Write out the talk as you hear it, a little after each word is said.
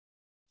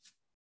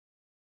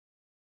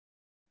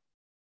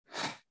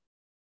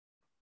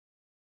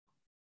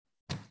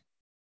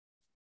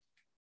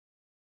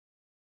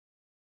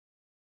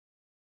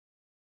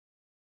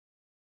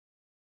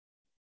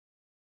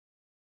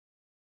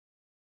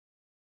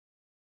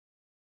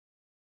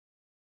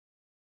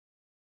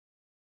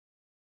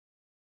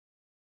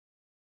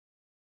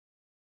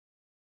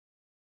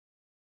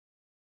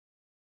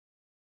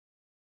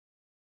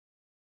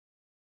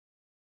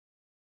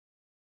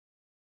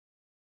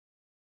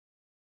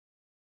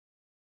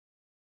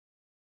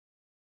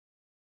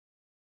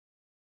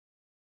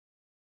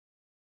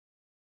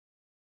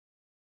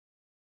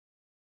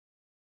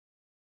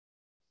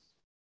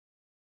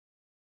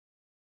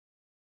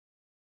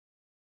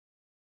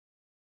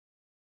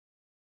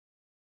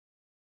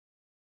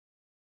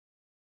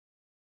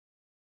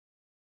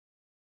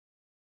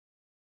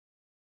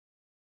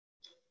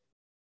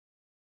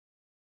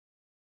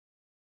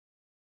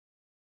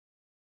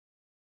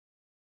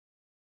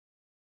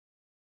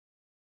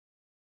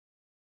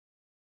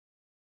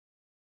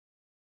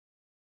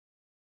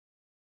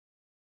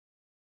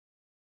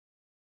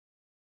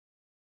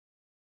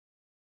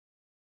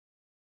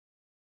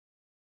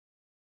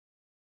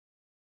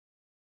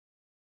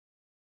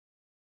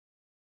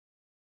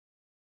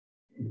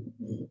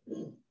Recording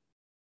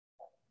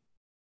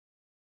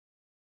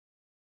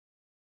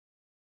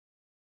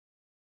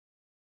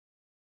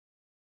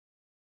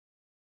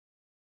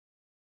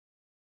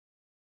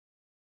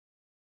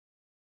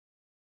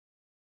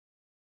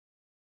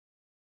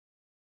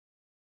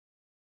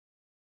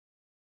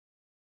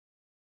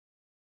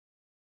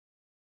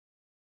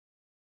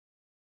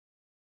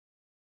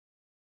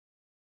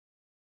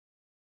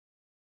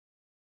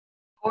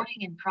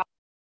in progress.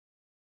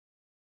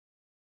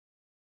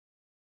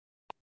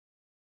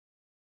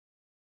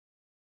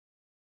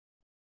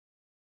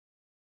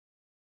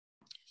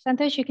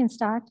 Santosh, you can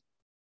start.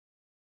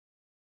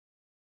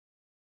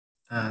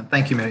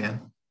 Thank you,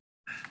 Marianne.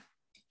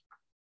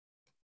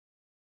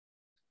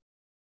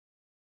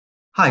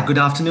 Hi, good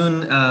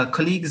afternoon,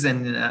 colleagues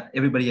and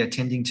everybody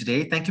attending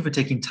today. Thank you for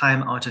taking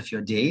time out of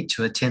your day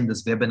to attend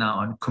this webinar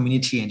on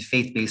community and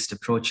faith-based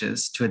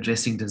approaches to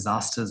addressing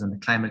disasters and the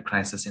climate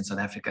crisis in South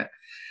Africa.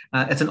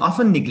 It's an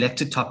often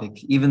neglected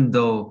topic, even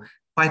though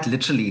quite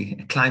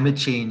literally climate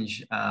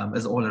change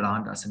is all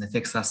around us and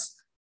affects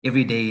us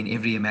every day in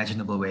every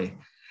imaginable way.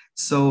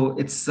 So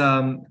it's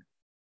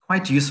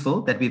quite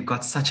useful that we've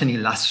got such an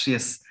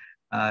illustrious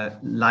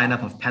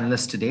lineup of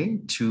panelists today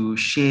to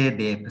share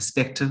their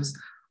perspectives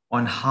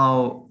on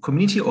how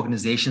community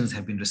organizations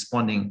have been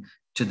responding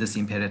to this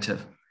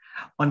imperative.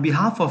 On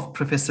behalf of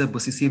Professor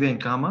Busisiwe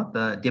Nqama,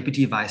 the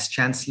Deputy Vice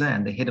Chancellor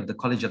and the Head of the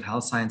College of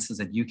Health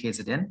Sciences at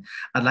UKZN,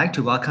 I'd like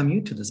to welcome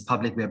you to this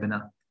public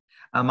webinar.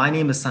 My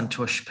name is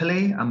Santosh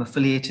Pillay. I'm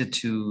affiliated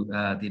to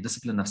the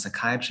discipline of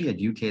psychiatry at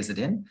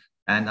UKZN,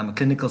 and I'm a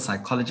clinical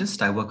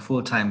psychologist. I work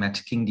full-time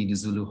at King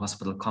Dinizulu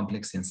Hospital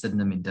Complex in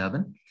Sydenham in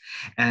Durban.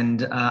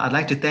 And I'd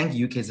like to thank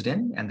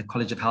UKZN and the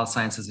College of Health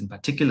Sciences in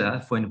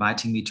particular for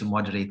inviting me to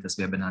moderate this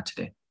webinar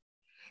today.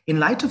 In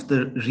light of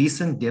the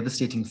recent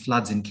devastating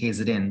floods in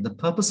KZN, the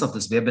purpose of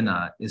this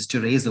webinar is to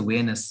raise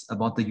awareness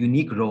about the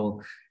unique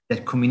role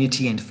that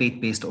community and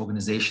faith-based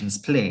organizations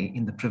play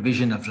in the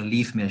provision of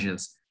relief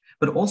measures,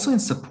 but also in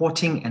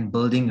supporting and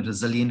building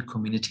resilient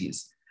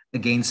communities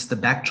against the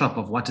backdrop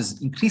of what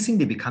is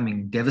increasingly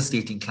becoming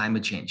devastating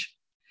climate change.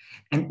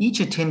 And each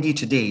attendee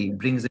today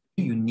brings a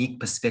unique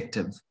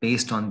perspective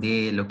based on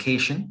their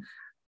location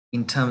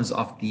in terms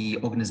of the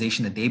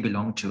organization that they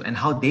belong to and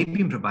how they've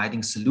been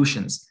providing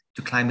solutions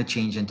to climate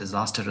change and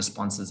disaster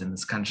responses in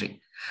this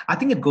country. I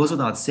think it goes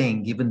without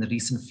saying, given the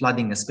recent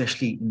flooding,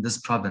 especially in this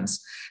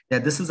province,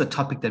 that this is a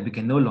topic that we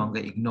can no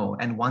longer ignore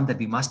and one that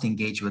we must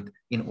engage with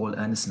in all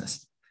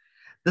earnestness.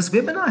 This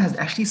webinar has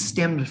actually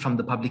stemmed from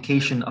the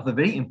publication of a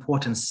very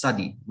important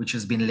study, which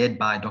has been led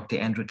by Dr.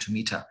 Andrew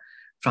Tumita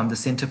from the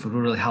Center for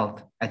Rural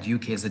Health at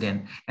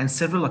UKZN and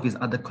several of his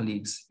other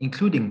colleagues,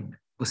 including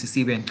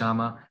Busisiwe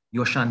Nqama,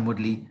 Yoshan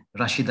Mudli,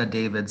 Rashida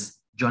Davids,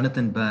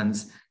 Jonathan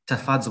Burns,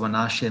 Tafadz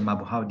Wanashe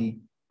Mabuhaudi,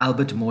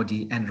 Albert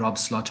Modi, and Rob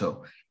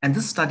Slotto. And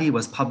this study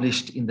was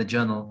published in the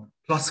journal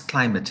PLOS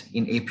Climate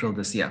in April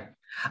this year.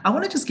 I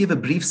want to just give a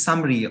brief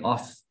summary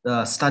of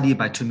the study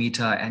by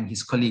Tumita and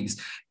his colleagues,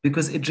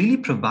 because it really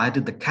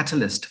provided the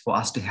catalyst for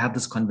us to have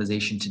this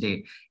conversation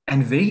today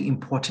and very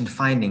important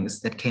findings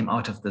that came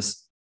out of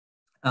this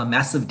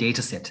massive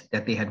data set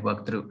that they had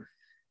worked through.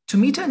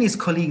 Tumita and his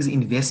colleagues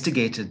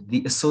investigated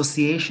the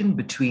association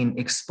between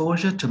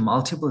exposure to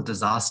multiple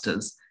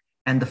disasters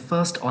and the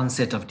first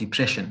onset of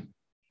depression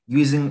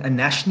using a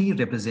nationally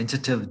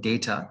representative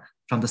data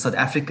from the South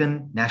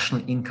African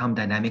National Income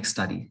Dynamics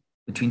Study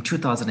between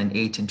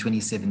 2008 and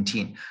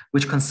 2017,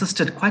 which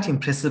consisted quite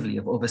impressively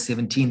of over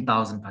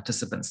 17,000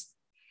 participants.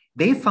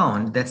 They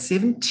found that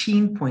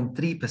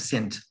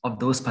 17.3% of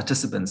those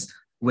participants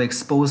were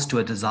exposed to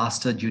a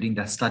disaster during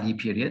that study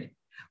period,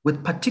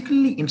 with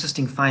particularly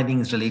interesting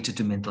findings related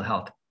to mental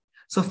health.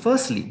 So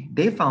firstly,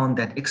 they found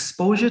that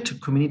exposure to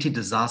community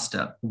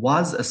disaster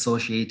was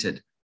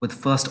associated with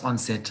first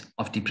onset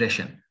of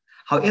depression.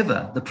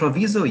 However, the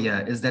proviso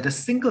here is that a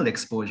single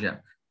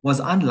exposure was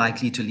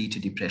unlikely to lead to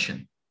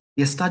depression.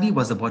 Their study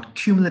was about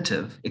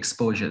cumulative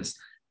exposures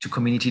to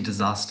community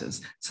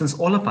disasters, since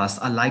all of us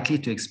are likely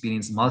to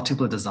experience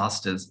multiple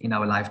disasters in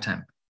our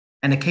lifetime.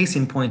 And a case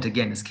in point,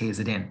 again, is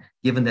KZN,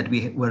 given that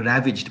we were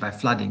ravaged by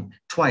flooding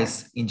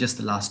twice in just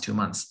the last 2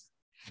 months.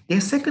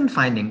 Their second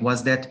finding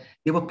was that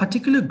there were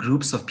particular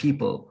groups of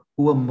people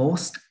who were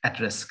most at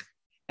risk.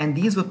 And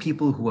these were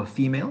people who were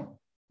female,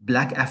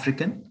 Black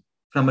African,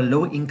 from a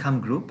low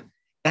income group,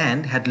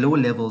 and had low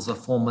levels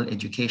of formal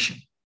education.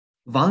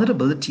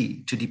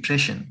 Vulnerability to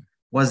depression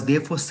was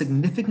therefore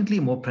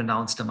significantly more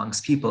pronounced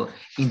amongst people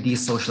in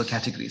these social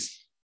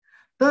categories.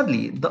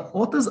 Thirdly, the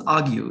authors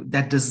argue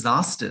that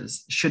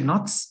disasters should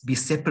not be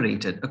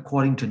separated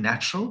according to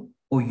natural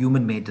or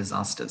human-made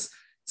disasters,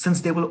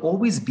 since there will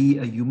always be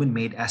a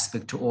human-made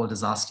aspect to all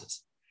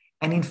disasters.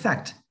 And in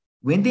fact,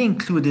 when they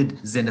included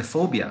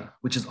xenophobia,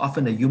 which is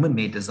often a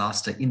human-made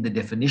disaster in the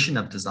definition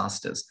of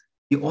disasters,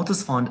 the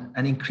authors found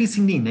an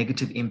increasingly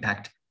negative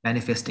impact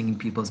manifesting in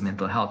people's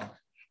mental health.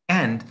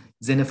 And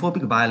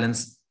xenophobic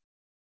violence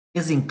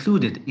is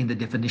included in the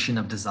definition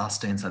of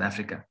disaster in South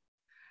Africa.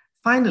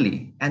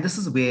 Finally, and this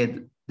is where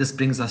this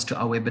brings us to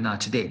our webinar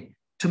today,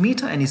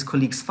 Tumita and his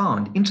colleagues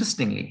found,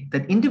 interestingly,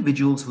 that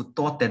individuals who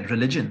thought that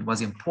religion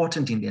was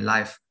important in their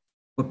life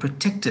were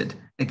protected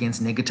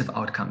against negative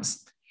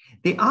outcomes.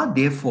 They are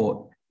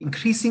therefore we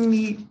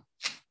increasingly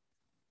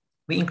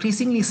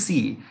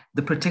see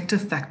the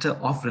protective factor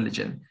of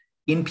religion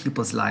in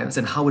people's lives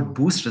and how it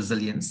boosts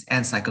resilience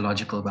and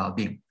psychological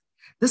well-being.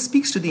 This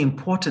speaks to the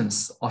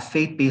importance of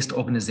faith-based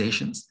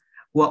organizations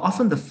who are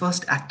often the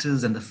first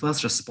actors and the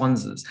first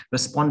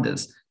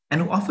responders,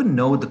 and who often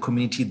know the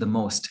community the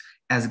most,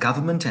 as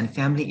government and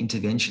family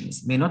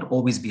interventions may not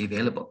always be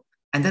available.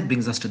 And that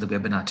brings us to the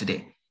webinar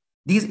today.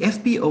 These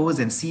FBOs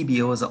and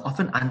CBOs are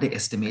often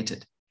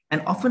underestimated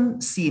and often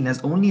seen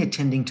as only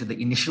attending to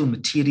the initial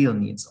material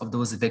needs of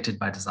those affected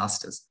by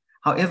disasters.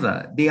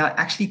 However, they are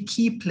actually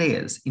key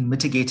players in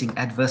mitigating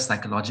adverse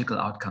psychological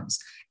outcomes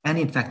and,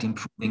 in fact,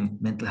 improving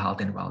mental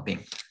health and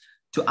well-being.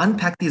 To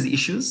unpack these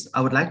issues, I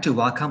would like to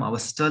welcome our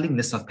sterling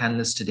list of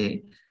panelists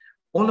today,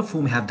 all of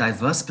whom have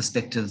diverse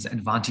perspectives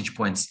and vantage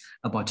points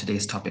about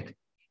today's topic.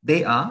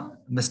 They are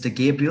Mr.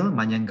 Gabriel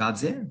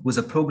Manyangadze, who is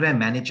a program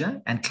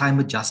manager and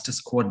climate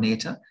justice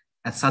coordinator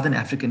at Southern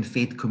African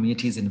Faith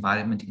Communities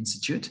Environment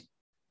Institute,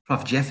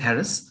 Prof. Jeff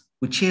Harris,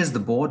 who chairs the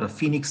board of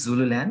Phoenix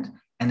Zululand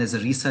and is a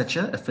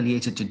researcher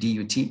affiliated to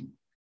DUT,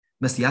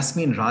 Ms.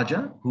 Yasmin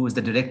Raja, who is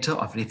the Director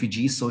of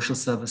Refugee Social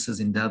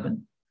Services in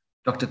Durban,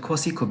 Dr.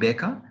 Kosi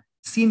Kubeka,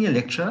 Senior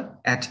Lecturer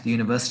at the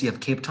University of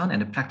Cape Town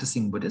and a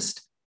practicing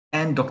Buddhist,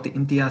 and Dr.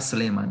 Imtiaz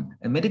Suleiman,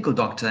 a medical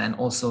doctor and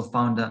also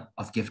founder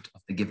of Gift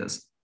of the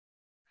Givers.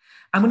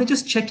 I'm going to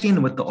just check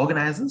in with the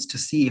organizers to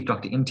see if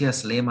Dr. Imtiaz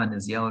Suleiman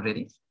is here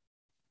already.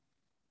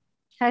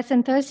 Hi,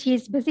 Santosh.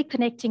 He's busy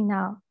connecting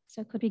now.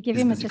 So could we give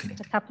him just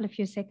a couple of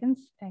few seconds?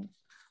 Thanks.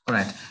 All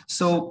right.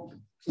 So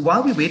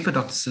while we wait for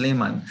Dr.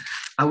 Suleiman,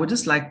 I would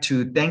just like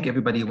to thank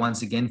everybody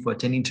once again for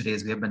attending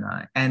today's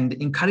webinar and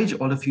encourage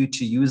all of you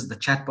to use the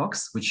chat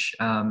box, which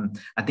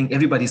I think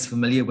everybody's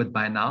familiar with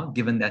by now,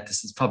 given that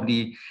this is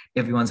probably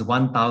everyone's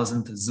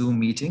 1000th Zoom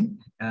meeting,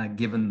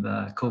 given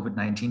the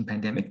COVID-19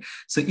 pandemic.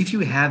 So if you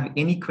have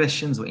any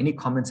questions or any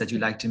comments that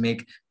you'd like to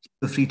make,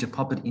 feel free to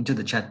pop it into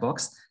the chat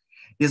box.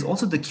 There's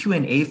also the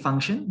Q&A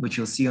function, which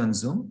you'll see on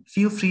Zoom.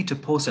 Feel free to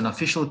post an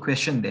official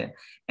question there,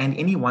 and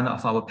any one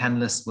of our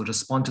panelists will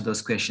respond to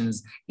those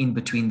questions in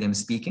between them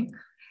speaking.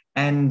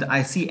 And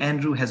I see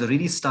Andrew has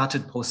already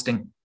started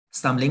posting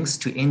some links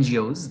to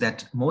NGOs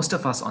that most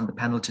of us on the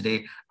panel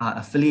today are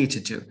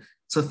affiliated to.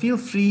 So feel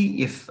free,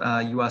 if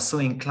you are so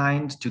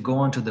inclined, to go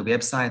onto the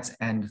websites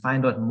and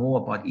find out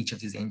more about each of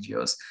these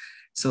NGOs.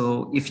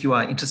 So if you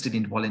are interested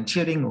in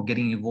volunteering or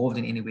getting involved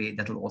in any way,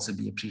 that will also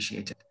be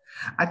appreciated.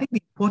 I think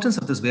the importance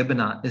of this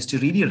webinar is to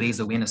really raise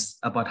awareness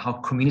about how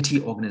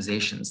community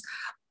organizations,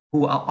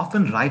 who are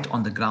often right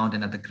on the ground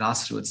and at the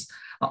grassroots,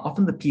 are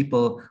often the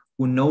people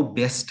who know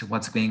best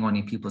what's going on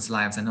in people's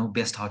lives and know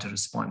best how to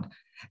respond.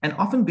 And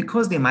often,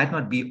 because they might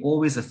not be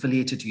always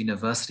affiliated to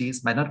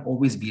universities, might not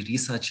always be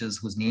researchers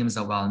whose names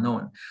are well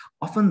known,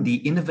 often the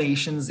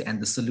innovations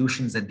and the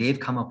solutions that they've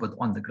come up with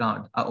on the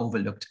ground are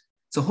overlooked.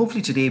 So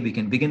hopefully today we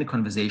can begin a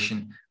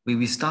conversation where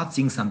we start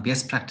seeing some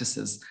best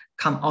practices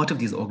come out of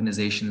these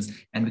organizations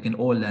and we can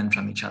all learn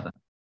from each other.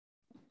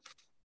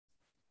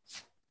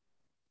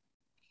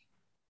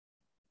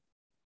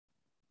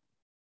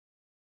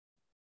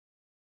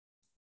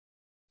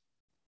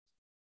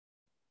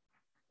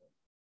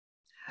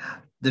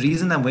 The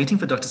reason I'm waiting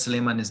for Dr.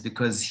 Suleiman is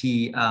because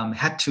he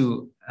had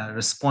to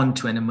respond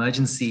to an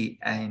emergency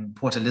in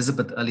Port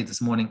Elizabeth early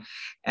this morning.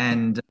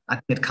 And I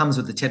think it comes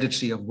with the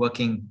territory of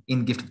working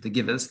in Gift of the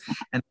Givers.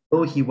 And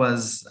though he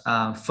was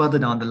further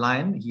down the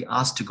line, he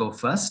asked to go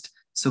first.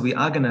 So we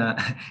are going to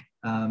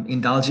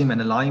indulge him and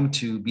allow him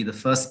to be the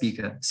first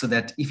speaker, so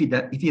that if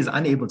he is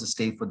unable to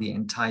stay for the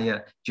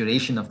entire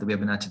duration of the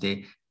webinar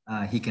today,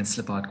 he can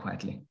slip out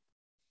quietly.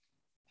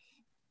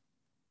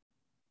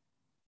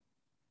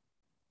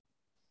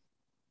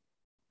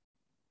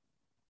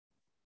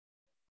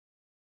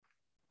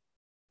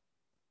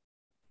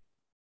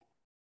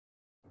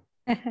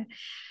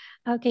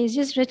 Okay, he's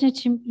just written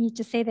to me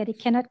to say that he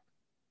cannot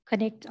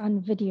connect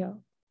on video.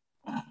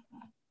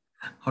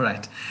 All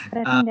right.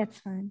 But I think that's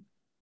fine.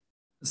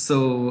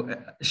 So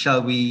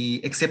shall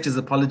we accept his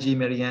apology,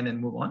 Marianne, and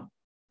move on?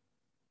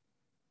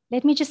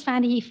 Let me just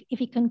find if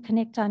he can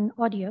connect on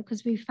audio,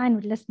 because we're fine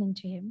with listening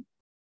to him.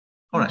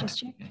 All right. Just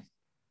check. Okay.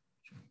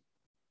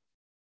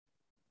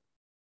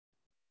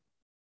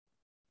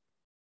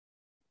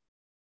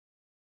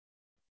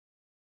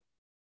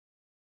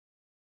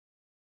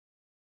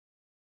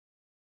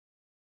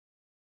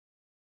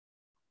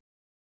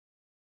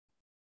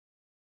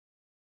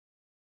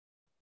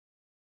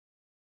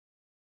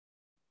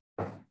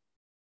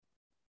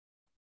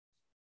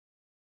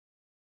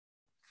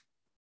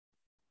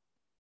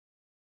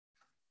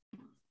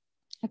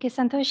 Okay,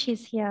 Santosh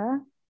is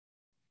here.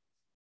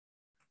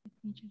 Let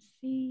me just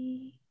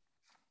see.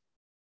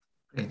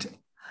 Great.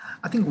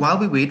 I think while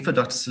we wait for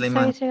Dr.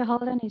 Suleiman. Sorry,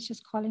 hold on, he's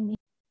just calling me.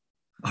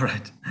 All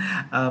right.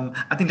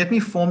 I think let me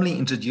formally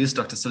introduce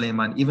Dr.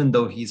 Suleiman, even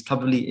though he's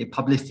probably a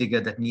public figure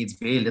that needs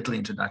very little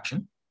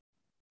introduction.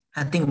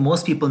 I think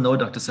most people know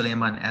Dr.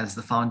 Suleiman as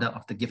the founder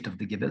of the Gift of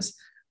the Givers,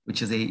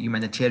 which is a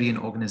humanitarian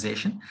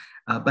organization.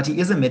 But he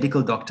is a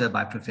medical doctor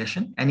by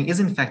profession, and he is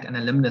in fact an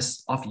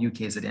alumnus of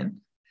UKZN.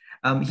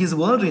 He's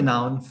world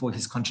renowned for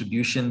his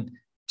contribution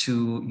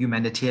to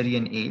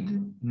humanitarian aid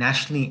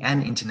nationally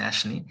and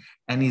internationally,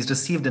 and he's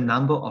received a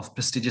number of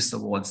prestigious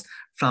awards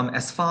from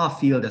as far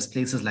afield as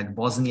places like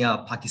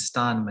Bosnia,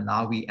 Pakistan,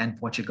 Malawi, and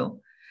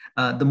Portugal.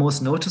 The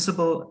most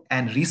noticeable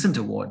and recent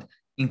award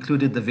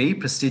included the very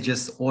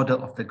prestigious Order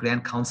of the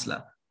Grand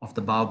Counselor of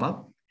the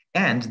Baobab,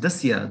 and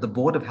this year, the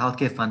Board of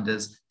Healthcare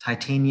Funders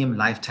Titanium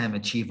Lifetime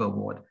Achiever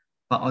Award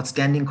for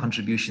outstanding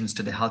contributions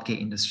to the healthcare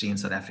industry in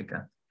South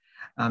Africa.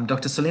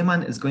 Dr.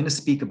 Suleiman is going to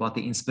speak about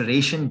the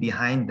inspiration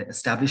behind the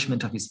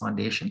establishment of his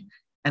foundation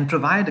and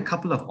provide a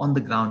couple of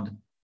on-the-ground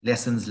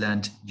lessons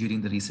learned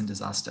during the recent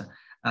disaster.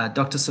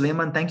 Dr.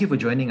 Suleiman, thank you for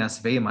joining us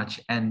very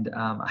much, and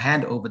I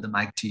hand over the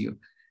mic to you.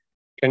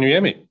 Can you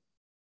hear me?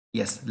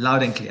 Yes,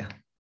 loud and clear.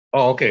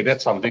 Oh, okay,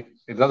 that's something.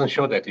 It doesn't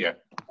show that here.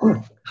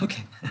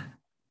 Okay.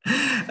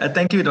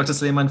 Thank you, Dr.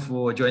 Suleiman,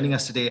 for joining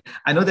us today.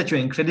 I know that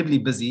you're incredibly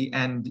busy,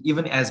 and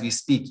even as we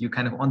speak, you're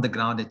kind of on the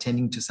ground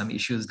attending to some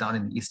issues down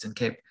in the Eastern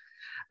Cape.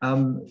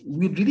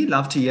 We'd really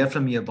love to hear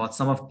from you about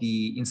some of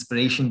the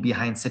inspiration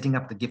behind setting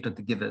up the Gift of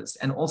the Givers,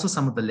 and also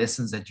some of the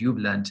lessons that you've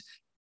learned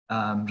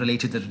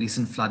related to the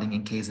recent flooding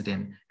in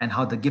KZN, and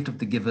how the Gift of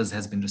the Givers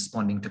has been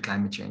responding to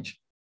climate change.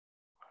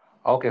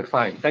 Okay,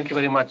 fine. Thank you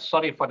very much.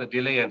 Sorry for the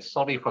delay, and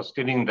sorry for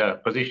stealing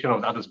the position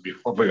of the others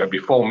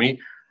before me.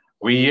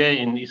 We're here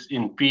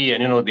in P,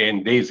 and they're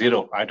in day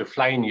 0. I had to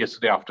fly in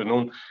yesterday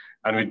afternoon,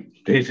 and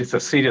this is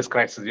a serious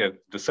crisis here.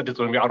 The city is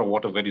going to be out of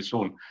water very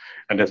soon,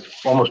 and there's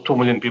almost 2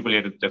 million people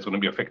here that's going to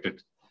be affected.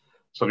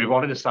 So we've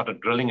already started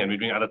drilling, and we're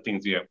doing other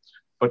things here.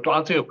 But to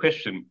answer your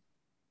question,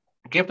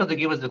 Gift of the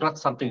Givers is not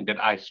something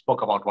that I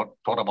thought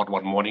about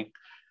one morning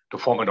to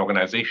form an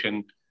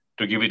organization,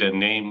 to give it a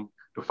name,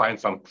 to find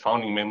some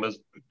founding members,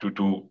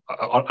 to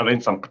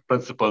arrange some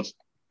principles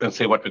and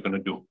say what we're going to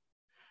do.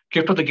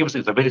 Gift of the Givers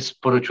is a very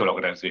spiritual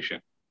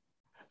organization.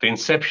 The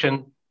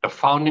inception, the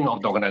founding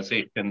of the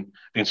organization, the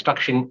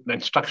instruction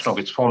of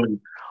its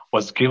forming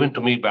was given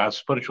to me by a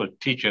spiritual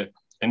teacher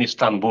in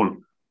Istanbul,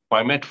 who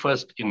I met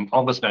first in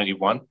August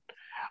 91.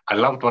 I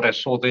loved what I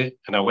saw there,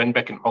 and I went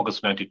back in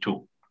August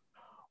 92.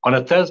 On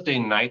a Thursday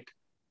night,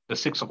 the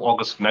 6th of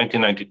August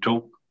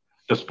 1992,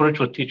 the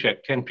spiritual teacher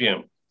at 10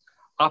 p.m.,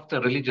 after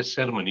a religious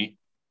ceremony,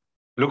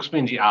 looks me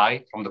in the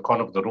eye from the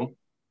corner of the room.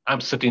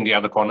 I'm sitting in the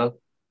other corner,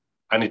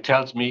 and he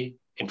tells me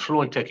in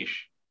fluent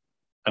Turkish,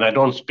 and I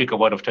don't speak a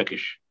word of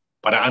Turkish,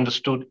 but I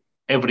understood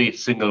every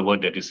single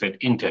word that he said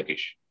in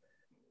Turkish.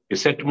 He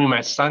said to me,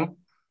 my son,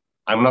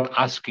 I'm not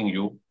asking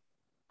you,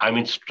 I'm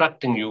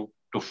instructing you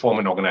to form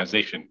an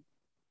organization.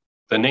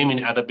 The name in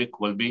Arabic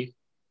will be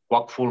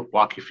Waqful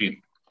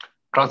Waqifin.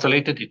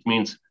 Translated, it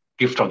means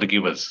Gift of the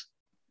Givers.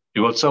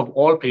 You will serve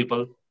all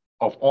people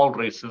of all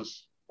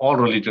races, all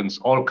religions,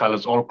 all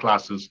colors, all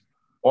classes,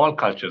 all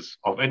cultures,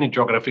 of any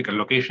geographical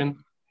location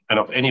and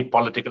of any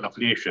political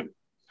affiliation.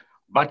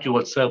 But you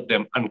will serve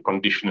them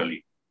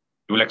unconditionally.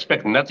 You will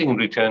expect nothing in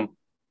return,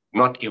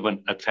 not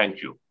even a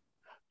thank you.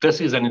 This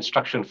is an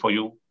instruction for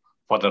you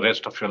for the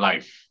rest of your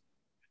life.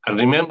 And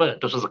remember,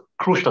 this was a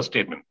crucial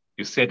statement.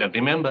 He said, and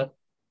remember,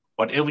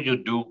 whatever you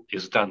do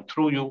is done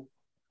through you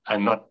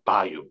and not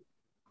by you.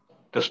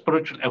 The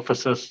spiritual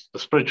emphasis, the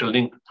spiritual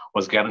link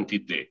was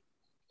guaranteed there.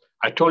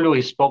 I told you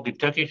he spoke in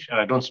Turkish, and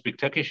I don't speak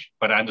Turkish,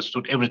 but I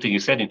understood everything he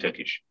said in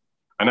Turkish.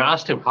 And I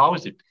asked him, how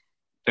is it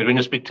that when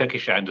you speak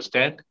Turkish, I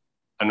understand,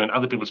 and when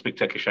other people speak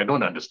Turkish, I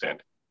don't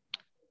understand?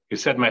 He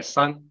said, my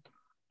son,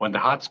 when the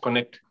hearts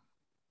connect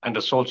and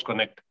the souls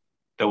connect,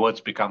 the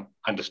words become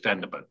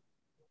understandable.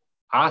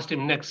 I asked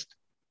him next,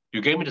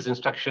 you gave me this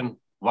instruction,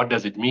 what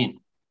does it mean?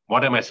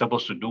 What am I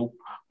supposed to do?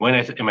 When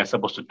am I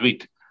supposed to do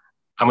it?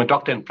 I'm a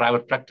doctor in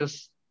private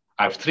practice.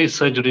 I have 3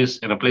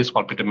 surgeries in a place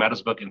called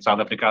Pietermaritzburg in South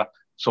Africa.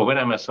 So when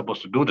am I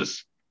supposed to do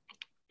this?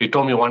 He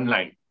told me one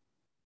line,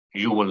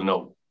 you will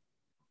know.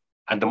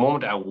 And the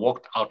moment I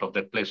walked out of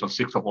that place on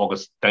 6th of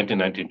August,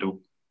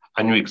 1992,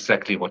 I knew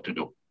exactly what to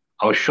do.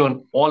 I was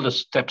shown all the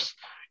steps.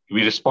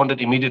 We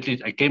responded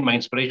immediately. I gave my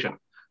inspiration to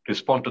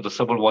respond to the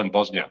civil war in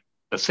Bosnia.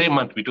 The same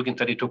month, we took in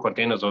 32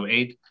 containers of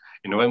aid.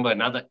 In November,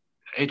 another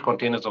 8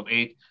 containers of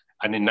aid.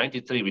 And in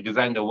 93, we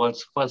designed the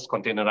world's first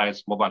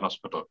containerized mobile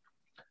hospital.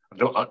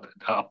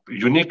 A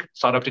unique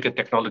South African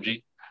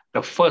technology,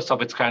 the first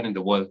of its kind in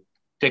the world,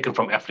 taken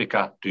from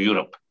Africa to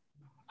Europe.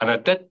 And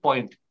at that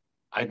point,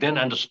 I then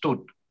understood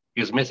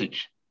his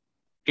message.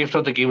 Gift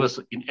of the Givers,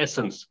 in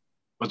essence,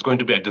 was going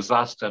to be a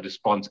disaster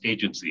response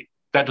agency.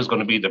 That was going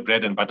to be the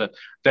bread and butter.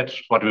 That's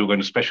what we were going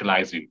to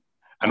specialize in.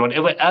 And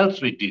whatever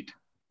else we did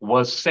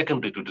was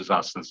secondary to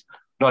disasters,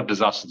 not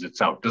disasters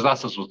itself.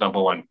 Disasters was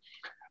number one.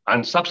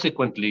 And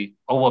subsequently,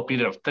 over a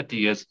period of 30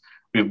 years,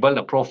 we've built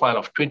a profile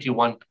of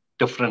 21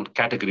 different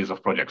categories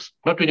of projects.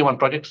 Not 21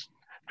 projects,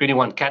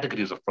 21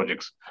 categories of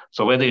projects.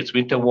 So whether it's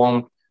winter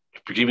warm,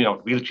 giving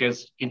out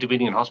wheelchairs,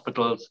 intervening in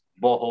hospitals,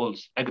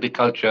 boreholes,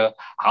 agriculture,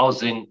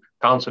 housing,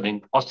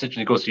 counseling, hostage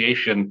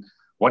negotiation,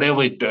 whatever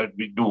we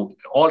do,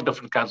 all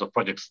different kinds of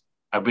projects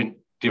have been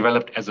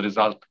developed as a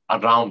result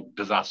around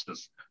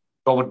disasters.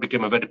 COVID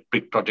became a very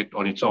big project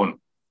on its own.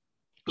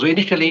 So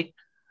initially,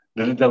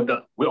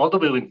 although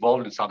we were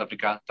involved in South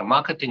Africa, the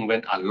marketing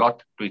went a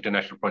lot to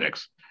international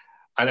projects.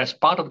 And as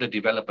part of the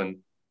development,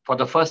 for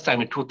the first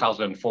time in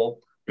 2004,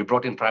 we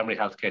brought in primary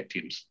healthcare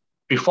teams.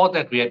 Before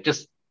that, we had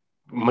just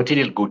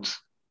material goods,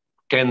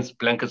 tents,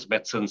 blankets,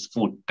 medicines,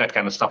 food, that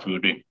kind of stuff we were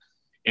doing.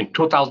 In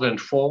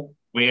 2004,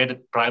 we added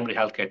primary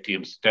healthcare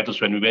teams. That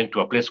was when we went to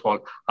a place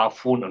called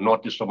Harfoon,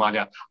 northeast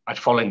Somalia,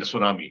 following the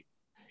tsunami.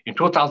 In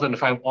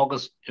 2005,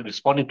 August,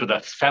 responding to the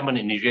famine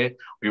in Niger,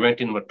 we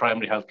went in with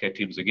primary healthcare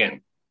teams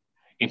again.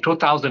 In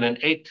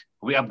 2008,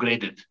 we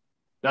upgraded.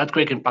 The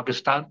earthquake in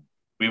Pakistan,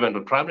 we went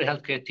with primary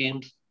healthcare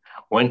teams,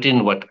 went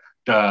in with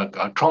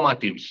the trauma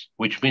teams,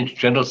 which means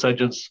general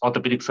surgeons,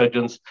 orthopedic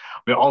surgeons.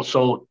 We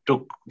also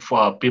took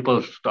for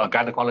people,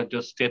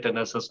 gynecologists, theater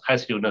nurses,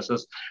 ICU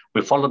nurses.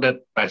 We followed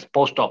that by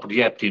post-op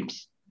rehab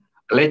teams.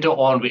 Later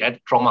on, we added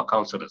trauma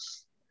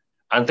counselors.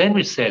 And then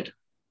we said,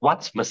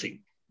 what's missing?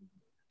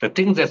 The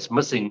thing that's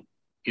missing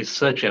is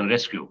search and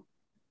rescue.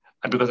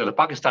 And because of the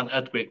Pakistan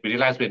earthquake, we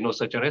realized we had no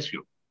search and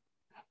rescue.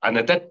 And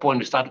at that point,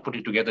 we started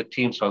putting together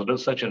teams for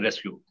search and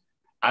rescue.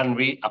 And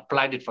we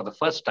applied it for the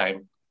first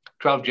time,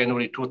 12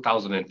 January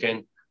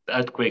 2010, the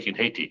earthquake in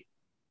Haiti.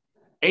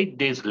 8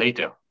 days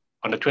later,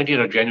 on the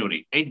 20th of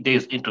January, 8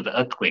 days into the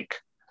earthquake,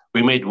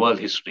 we made world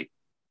history.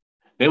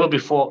 Never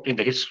before in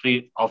the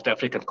history of the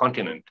African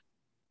continent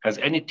has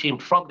any team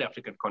from the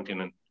African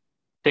continent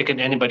taken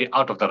anybody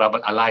out of the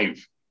rubble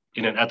alive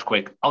in an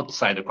earthquake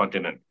outside the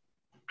continent.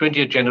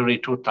 20th January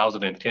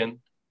 2010,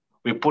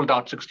 we pulled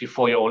out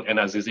 64-year-old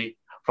Enazizi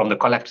from the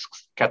collapsed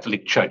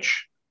Catholic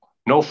Church.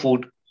 No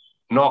food,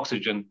 no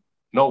oxygen,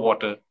 no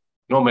water,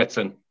 no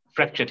medicine,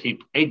 fractured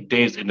hip, 8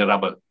 days in the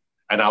rubble,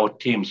 and our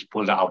teams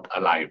pulled her out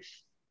alive.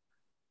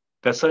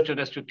 The search and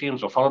rescue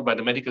teams were followed by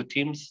the medical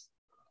teams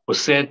who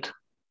said,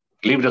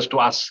 leave this to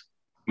us.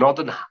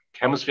 Northern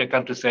Hemisphere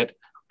countries said,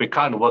 we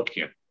can't work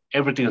here.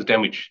 Everything is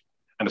damaged.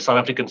 And the South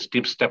African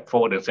team stepped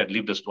forward and said,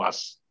 leave this to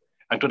us.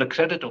 And to the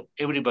credit of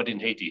everybody in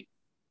Haiti,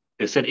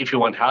 they said, if you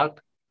want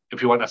help,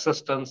 if you want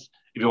assistance,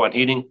 if you want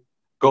healing,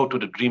 go to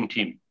the Dream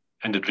Team.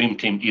 And the Dream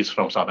Team is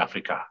from South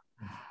Africa.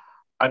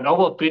 And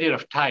over a period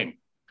of time,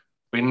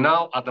 we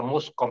now are the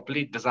most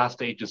complete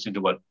disaster agency in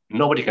the world.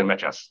 Nobody can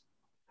match us.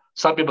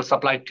 Some people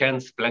supply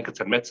tents,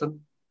 blankets, and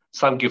medicine.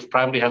 Some give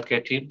primary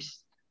healthcare teams.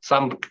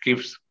 Some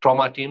give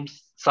trauma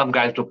teams. Some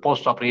guys do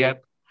post-op rehab.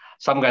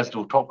 Some guys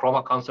do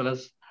trauma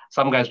counselors.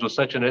 Some guys do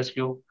search and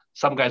rescue.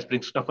 Some guys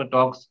bring sniffer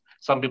dogs.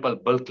 Some people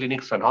build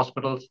clinics and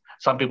hospitals.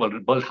 Some people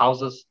build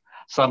houses.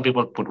 Some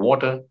people put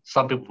water.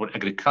 Some people put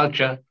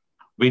agriculture.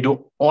 We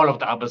do all of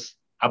the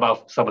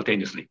above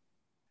simultaneously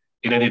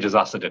in any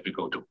disaster that we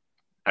go to.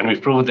 And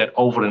we've proven that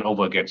over and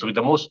over again. So we're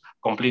the most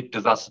complete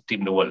disaster team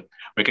in the world.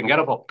 We can get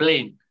off a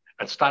plane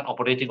and start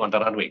operating on the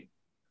runway,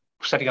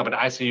 setting up an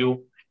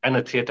ICU and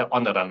a theater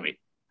on the runway.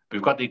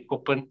 We've got the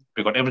equipment,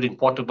 we've got everything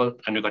portable,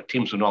 and we've got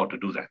teams who know how to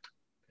do that.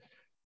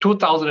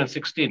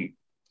 2016,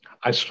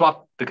 I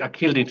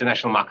killed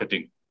international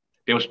marketing.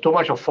 There was too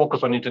much of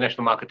focus on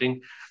international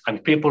marketing,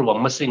 and people were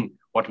missing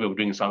what we were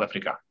doing in South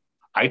Africa.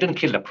 I didn't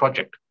kill the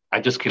project, I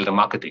just killed the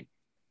marketing.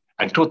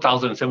 And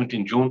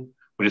 2017, June,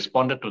 we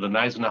responded to the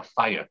Naizuna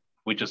fire,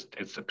 which is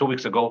 2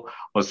 weeks ago,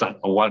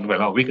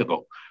 a week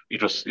ago.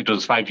 It was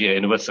 5-year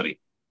anniversary.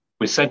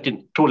 We sent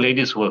in 2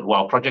 ladies who were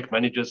our project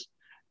managers.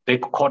 They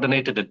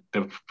coordinated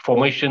the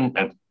formation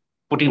and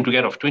putting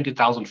together of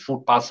 20,000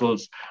 food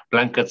parcels,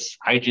 blankets,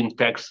 hygiene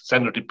packs,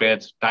 sanitary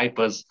pads,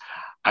 diapers.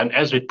 And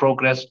as we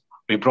progressed,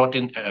 we brought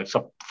in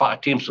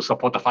teams to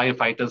support the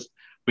firefighters.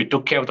 We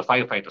took care of the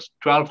firefighters,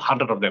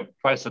 1,200 of them,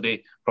 twice a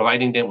day,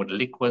 providing them with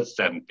liquids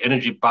and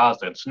energy bars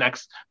and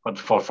snacks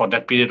for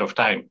that period of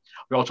time.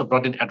 We also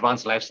brought in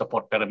advanced life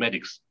support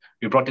paramedics.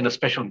 We brought in a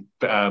special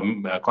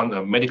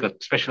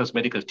specialist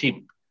medical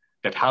team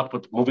that helped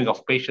with moving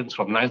of patients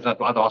from Naizuna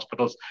to other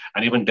hospitals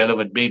and even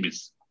delivered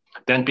babies.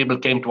 Then people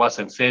came to us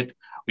and said,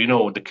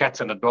 the cats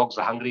and the dogs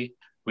are hungry.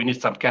 We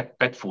need some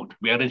pet food.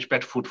 We arranged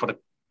pet food for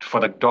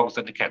the dogs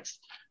and the cats.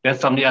 Then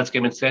somebody else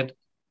came and said,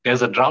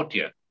 there's a drought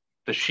here.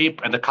 The sheep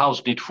and the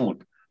cows need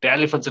food. The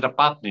elephants in the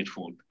park need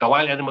food. The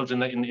wild animals in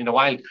the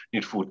wild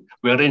need food.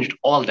 We arranged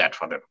all that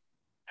for them.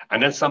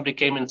 And then somebody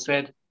came and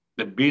said,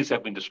 the bees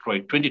have been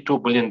destroyed. 22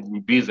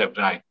 billion bees have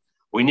died.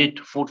 We need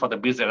food for the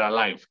bees that are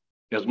alive.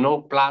 There's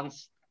no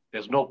plants.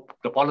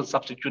 The pollen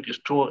substitute is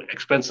too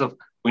expensive.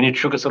 We need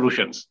sugar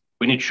solutions.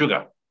 We need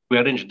sugar. We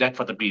arranged that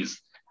for the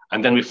bees.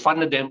 And then we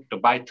funded them to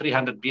buy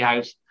 300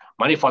 beehives,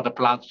 money for the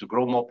plants to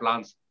grow more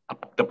plants,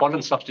 the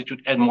pollen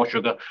substitute and more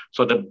sugar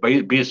so the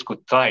bees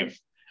could thrive.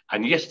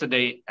 And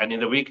yesterday and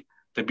in the week,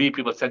 the bee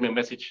people sent me a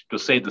message to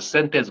say the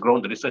center has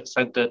grown, the research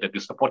center that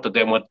we supported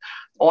them with.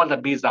 All the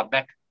bees are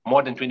back,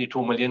 more than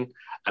 22 million,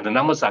 and the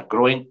numbers are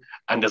growing.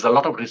 And there's a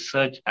lot of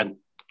research and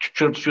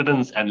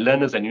students and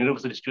learners and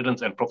university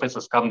students and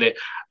professors come there,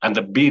 and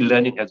the bee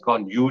learning has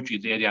gone huge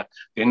in the area.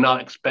 They're now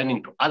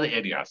expanding to other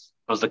areas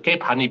because the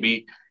Cape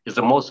honeybee is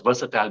the most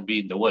versatile bee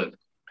in the world.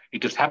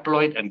 It is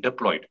haploid and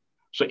diploid.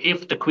 So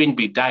if the queen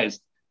bee dies,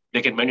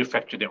 they can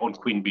manufacture their own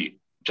queen bee,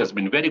 which has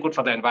been very good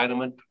for the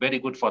environment, very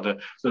good for the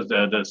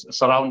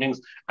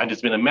surroundings, and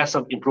it's been a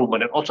massive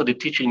improvement. And also they're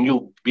teaching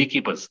new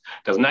beekeepers.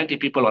 There's 90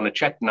 people on a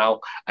chat now,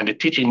 and they're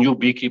teaching new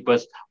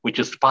beekeepers, which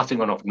is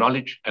passing on of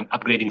knowledge and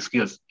upgrading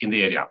skills in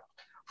the area.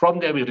 From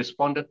there, we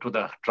responded to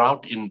the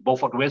drought in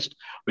Beaufort West.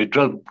 We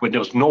drilled when there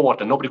was no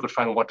water, nobody could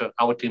find water.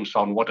 Our teams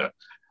found water.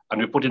 And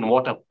we put in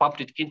water,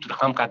 pumped it into the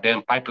Hamka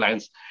Dam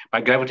pipelines.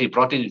 By gravity,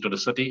 brought it into the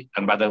city,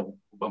 and by the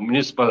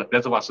municipal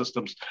reservoir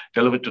systems,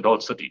 delivered to the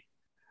whole city.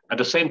 At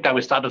the same time,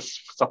 we started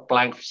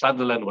supplying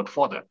Sutherland with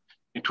fodder.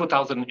 In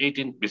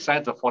 2018,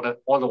 besides the fodder,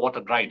 all the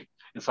water dried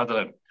in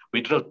Sutherland.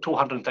 We drilled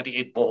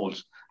 238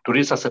 boreholes to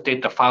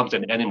resuscitate the farms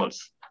and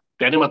animals.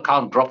 The animal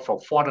count dropped from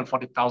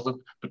 440,000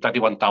 to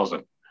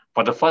 31,000.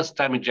 For the first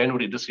time in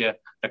January this year,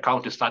 the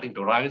count is starting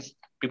to rise.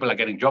 People are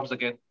getting jobs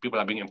again. People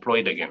are being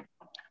employed again.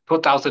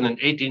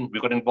 2018,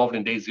 we got involved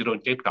in Day Zero in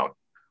Cape Town,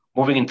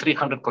 moving in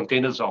 300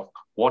 containers of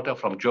water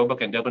from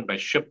Joburg and Durban by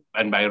ship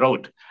and by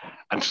road,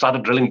 and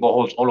started drilling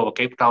boreholes all over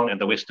Cape Town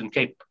and the Western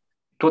Cape.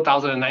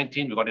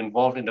 2019, we got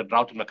involved in the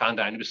drought in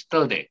Makanda, and we're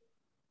still there.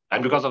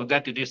 And because of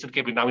that, the Eastern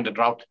Cape is now in the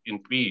drought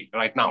in PE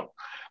right now.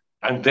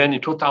 And then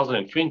in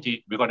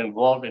 2020, we got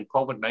involved in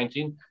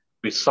COVID-19.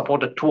 We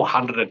supported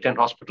 210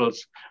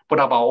 hospitals, put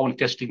up our own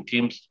testing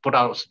teams,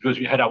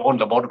 we had our own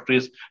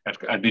laboratories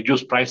at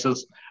reduced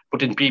prices,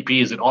 put in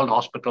PPEs in all the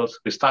hospitals.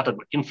 We started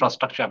with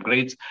infrastructure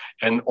upgrades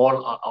and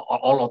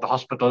all of the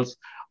hospitals.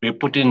 We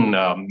put in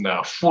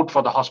food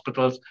for the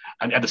hospitals.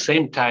 And at the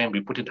same time,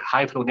 we put in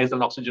high-flow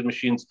nasal oxygen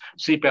machines,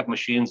 CPAP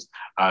machines,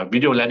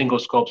 video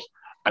laryngoscopes.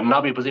 And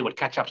now we're busy with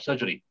catch-up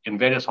surgery in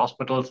various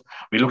hospitals.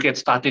 We look at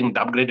starting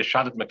the upgrade of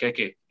Charlotte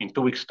Makeke in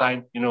 2 weeks'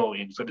 time.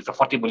 So it's a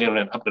 40 million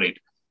rand upgrade.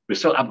 We're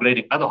still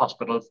upgrading other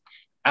hospitals,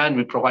 and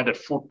we provided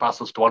food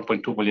parcels to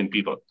 1.2 million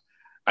people.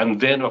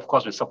 And then, of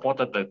course, we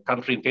supported the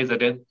country in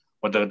KZN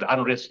with the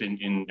unrest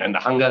and the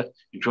hunger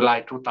in July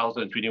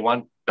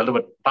 2021,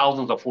 delivered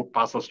thousands of food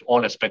parcels to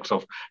all aspects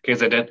of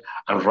KZN.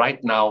 And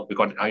right now, we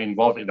got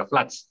involved in the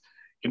floods.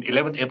 In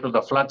 11th April,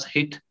 the floods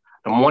hit.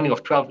 The morning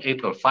of 12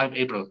 April, 5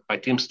 April, my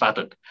team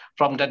started.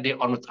 From that day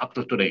onwards up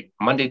to today,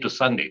 Monday to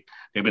Sunday,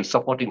 they've been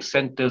supporting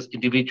centers,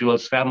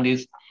 individuals,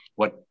 families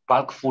with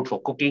bulk food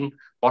for cooking,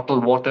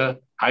 bottled water,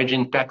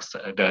 hygiene packs,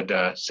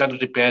 the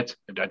sanitary pads,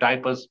 the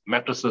diapers,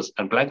 mattresses,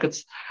 and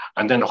blankets.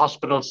 And then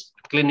hospitals,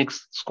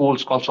 clinics,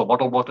 schools, also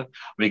bottled water.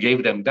 We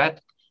gave them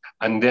that.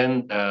 And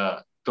then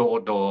the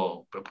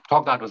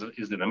Tognath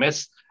is in a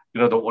mess.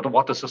 The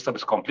water system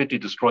is completely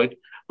destroyed.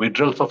 We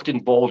drilled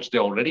 15 boreholes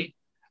there already,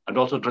 and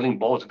also drilling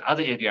boreholes in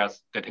other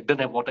areas that didn't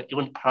have water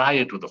even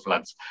prior to the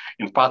floods.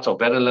 In parts of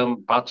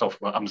Verulam, parts of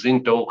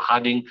Umzinto,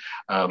 Harding,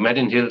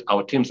 Madden Hill,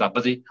 our teams are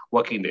busy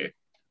working there.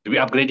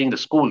 We're upgrading the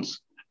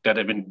schools that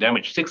have been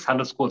damaged.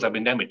 600 schools have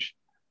been damaged.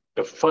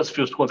 The first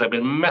few schools have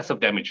been massive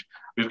damage.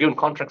 We've given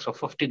contracts of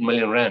 15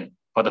 million rand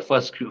for the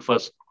first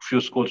few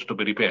schools to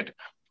be repaired.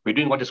 We're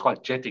doing what is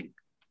called jetting,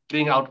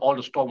 cleaning out all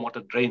the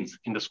stormwater drains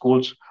in the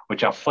schools,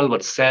 which are filled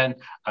with sand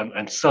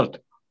and silt,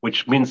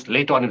 which means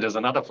later on, if there's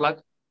another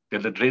flood,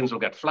 then the drains will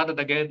get flooded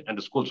again and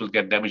the schools will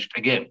get damaged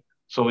again.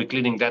 So we're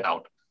cleaning that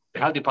out. The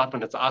health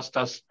department has asked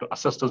us to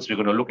assist us. We're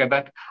going to look at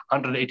that.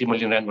 180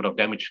 million rand worth of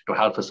damage to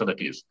health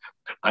facilities.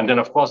 And then,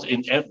 of course,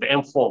 in the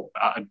M4,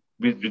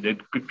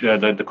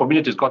 the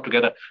communities got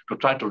together to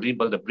try to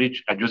rebuild the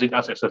bridge and using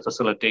us as a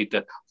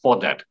facilitator for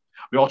that.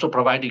 We're also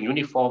providing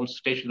uniforms,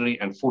 stationery,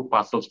 and food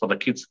parcels for the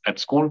kids at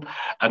school.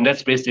 And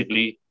that's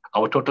basically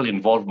our total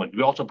involvement.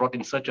 We also brought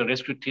in search and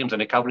rescue teams and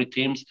recovery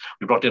teams.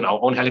 We brought in our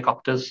own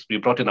helicopters. We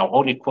brought in our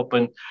own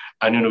equipment,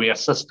 and we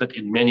assisted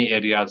in many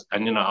areas.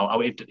 And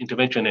our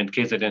intervention in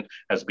KZN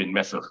has been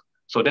massive.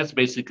 So that's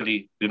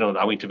basically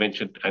our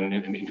intervention and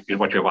in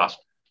what you've asked.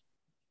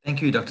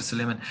 Thank you, Dr.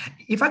 Suleiman.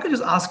 If I could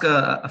just ask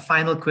a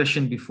final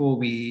question before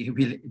we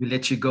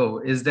let you go,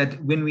 is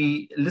that when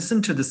we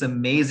listen to this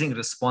amazing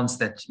response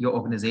that your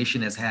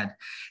organization has had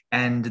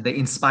and the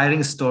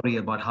inspiring story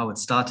about how it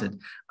started,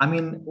 I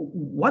mean,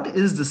 what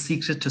is the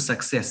secret to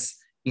success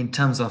in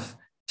terms of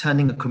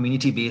turning a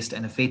community-based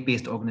and a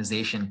faith-based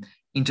organization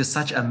into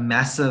such a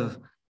massive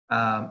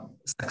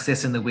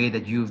success in the way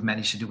that you've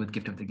managed to do with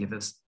Gift of the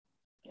Givers?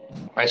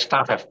 My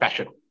staff have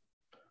passion.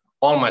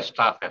 All my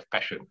staff have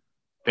passion.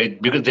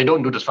 Because they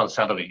don't do this for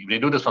salary. If they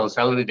do this for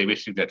salary, they're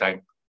wasting their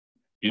time.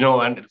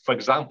 And for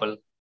example,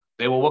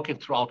 they were working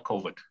throughout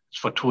COVID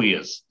for 2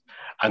 years.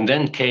 And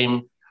then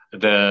came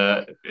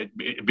the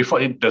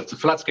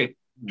floods came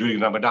during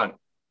Ramadan.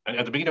 And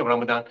at the beginning of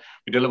Ramadan,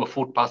 we deliver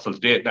food parcels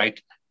day and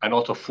night, and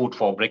also food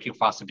for breaking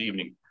fast in the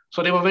evening.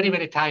 So they were very,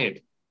 very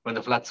tired when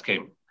the floods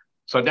came.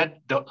 So that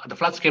the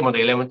floods came on the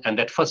 11th, and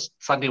that first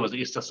Sunday was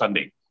Easter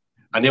Sunday.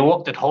 And they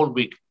worked that whole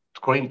week,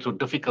 going through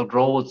difficult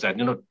roads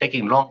and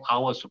taking long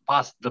hours to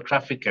pass the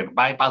traffic and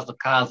bypass the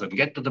cars and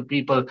get to the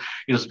people.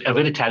 It was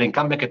very tiring.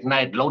 Come back at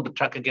night, load the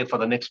truck again for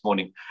the next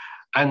morning.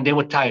 And they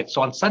were tired.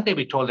 So on Sunday,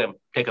 we told them,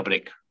 take a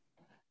break.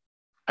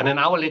 And an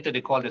hour later,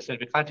 they called and said,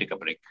 we can't take a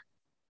break.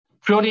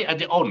 Purely at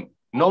their own.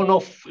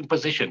 No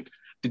imposition.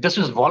 This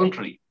is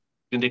voluntary.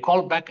 Then they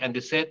called back and they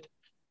said,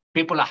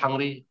 people are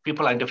hungry,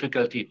 people are in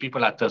difficulty,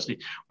 people are thirsty.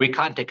 We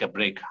can't take a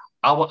break.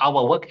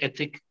 Our work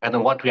ethic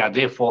and what we are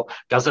there for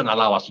doesn't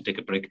allow us to take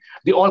a break.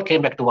 They all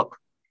came back to work.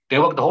 They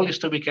worked the whole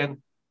Easter weekend,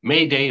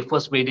 May Day,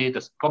 first May Day,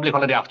 the public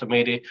holiday after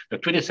May Day, the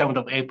 27th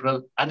of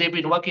April, and they've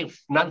been working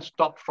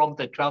non-stop from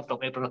the 12th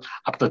of April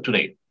up to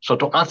today. So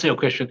to answer your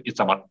question,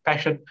 it's about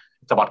passion,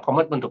 it's about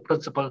commitment to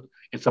principle,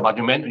 it's about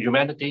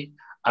humanity,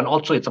 and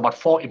also it's about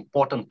 4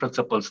 important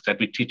principles that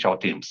we teach our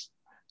teams: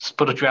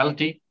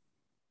 spirituality,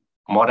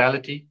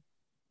 morality,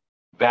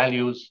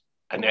 values,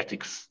 and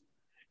ethics.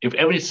 If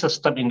every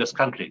system in this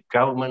country,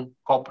 government,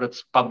 corporates,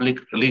 public,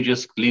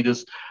 religious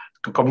leaders,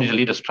 community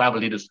leaders, tribal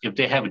leaders, if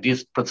they have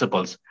these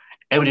principles,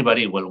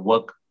 everybody will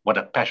work with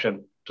a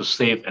passion to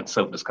save and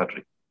serve this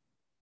country.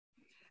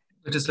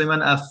 Dr.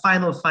 Sulaiman, a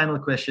final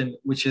question,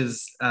 which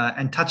is,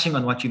 and touching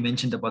on what you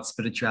mentioned about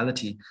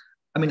spirituality,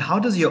 I mean, how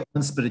does your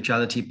own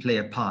spirituality play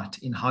a part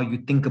in how you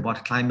think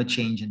about climate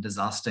change and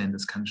disaster in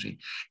this country?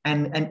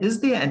 And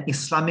is there an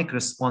Islamic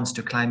response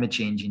to climate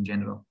change in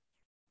general?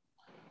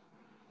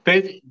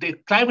 The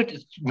climate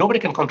is, nobody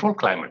can control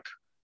climate.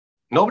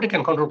 Nobody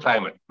can control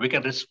climate. We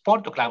can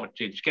respond to climate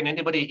change. Can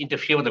anybody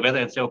interfere with the weather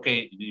and say,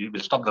 okay, you will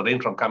stop the rain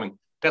from coming?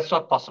 That's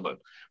not possible.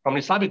 From an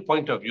Islamic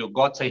point of view,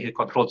 God says he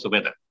controls the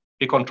weather.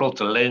 He controls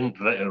the land,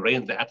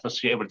 rain, the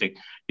atmosphere, everything.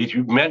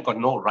 Man got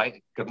no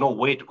right, got no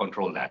way to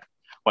control that.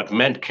 What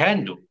man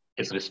can do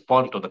is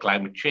respond to the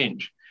climate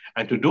change.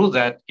 And to do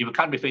that, you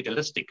can't be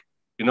fatalistic.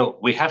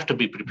 We have to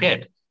be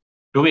prepared.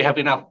 Do we have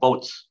enough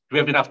boats? Do we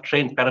have enough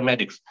trained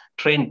paramedics,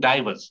 trained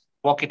divers,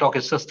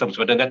 walkie-talkie systems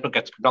where the network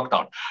gets knocked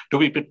out? Do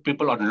we put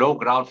people on low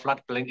ground,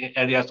 floodplain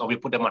areas, or we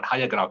put them on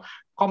higher ground?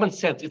 Common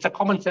sense. It's a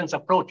common sense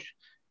approach.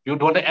 You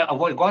don't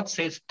avoid. God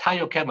says, tie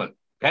your camel.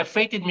 Have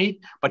faith in me,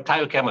 but tie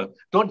your camel.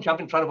 Don't jump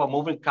in front of a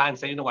moving car and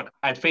say, you know what,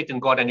 I have faith in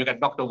God, and you get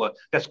knocked over.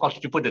 That's called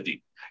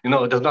stupidity.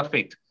 There's not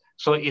faith.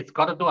 So it's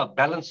got to do a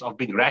balance of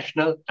being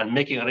rational and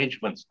making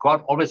arrangements.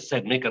 God always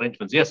said, make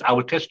arrangements. Yes, I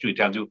will test you, he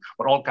tells you,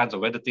 for all kinds of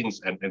weather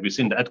things. And we've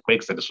seen the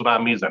earthquakes and the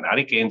tsunamis and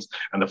hurricanes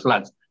and the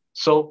floods.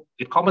 So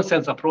the common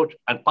sense approach,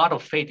 and part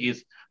of faith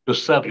is to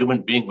serve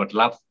human beings with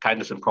love,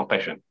 kindness, and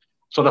compassion.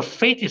 So the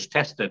faith is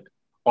tested,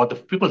 or the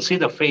people see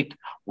the faith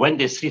when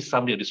they see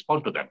somebody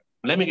respond to them.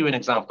 Let me give you an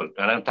example,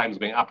 and time's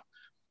going up.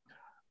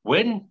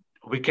 When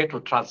we get to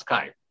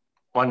Transkei,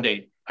 one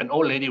day, an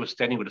old lady was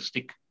standing with a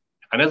stick.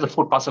 And as the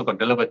food parcel got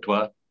delivered to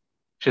her,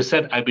 she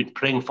said, I've been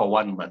praying for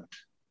 1 month,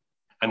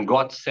 and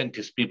God sent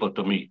his people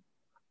to me.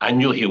 I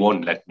knew he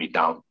won't let me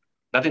down.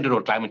 Nothing to do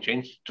with climate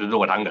change, to do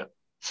with hunger.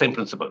 Same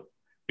principle.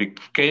 We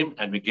came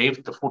and we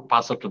gave the food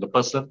parcel to the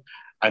person,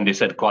 and they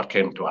said, God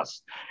came to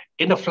us.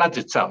 In the floods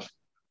itself,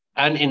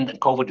 and in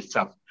COVID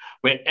itself,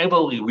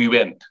 wherever we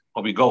went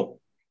or we go,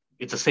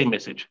 it's the same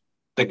message.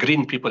 The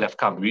green people have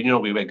come. We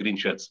wear green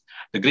shirts.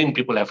 The green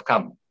people have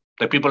come.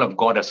 The people of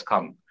God has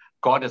come.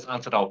 God has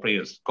answered our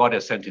prayers. God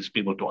has sent his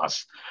people to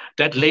us.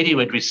 That lady,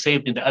 when we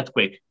saved in the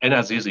earthquake, in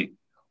Azizi,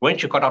 when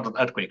she got out of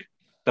the earthquake,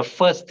 the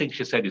first thing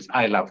she said is,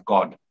 I love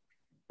God.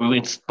 We will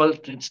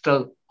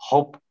instill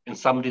hope in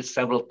somebody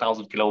several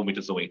thousand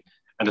kilometers away.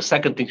 And the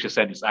second thing she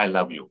said is, I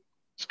love you.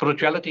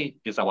 Spirituality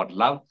is about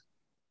love,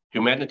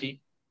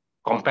 humanity,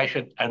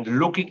 compassion, and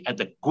looking at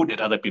the good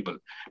in other people.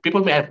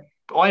 People may have,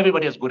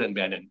 everybody has good and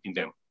bad in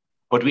them,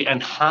 but we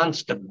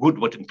enhance the good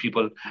within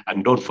people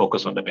and don't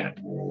focus on the bad.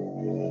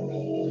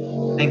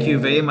 Thank you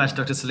very much,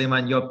 Dr.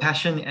 Sulaiman. Your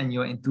passion and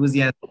your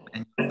enthusiasm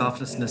and your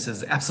selflessness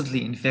is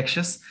absolutely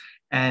infectious.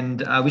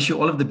 And I wish you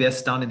all of the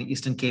best down in the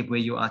Eastern Cape where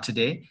you are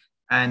today.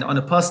 And on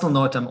a personal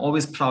note, I'm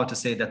always proud to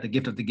say that the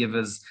gift of the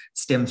givers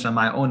stems from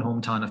my own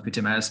hometown of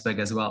Pietermaritzburg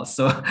as well.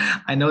 So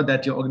I know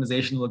that your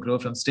organization will grow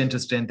from strength to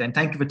strength. And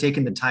thank you for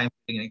taking the time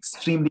in an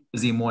extremely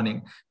busy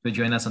morning to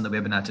join us on the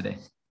webinar today.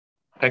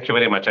 Thank you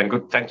very much. And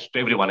good thanks to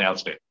everyone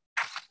else there.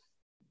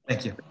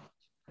 Thank you.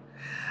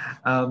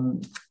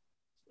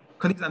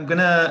 Colleagues, I'm going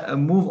to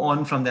move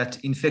on from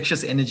that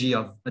infectious energy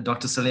of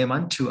Dr.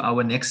 Sulaiman to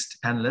our next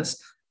panelist,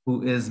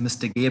 who is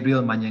Mr.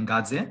 Gabriel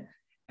Manyangadze.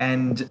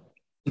 And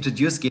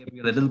introduce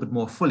Gabriel a little bit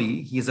more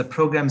fully, he is a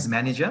programs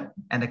manager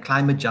and a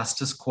climate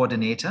justice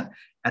coordinator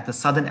at the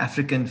Southern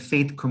African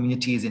Faith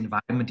Communities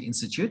Environment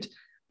Institute.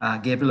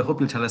 Gabriel, I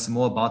hope you'll tell us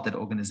more about that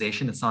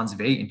organization. It sounds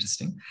very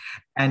interesting.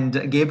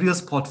 And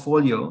Gabriel's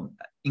portfolio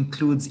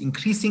includes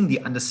increasing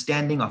the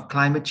understanding of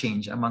climate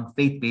change among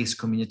faith-based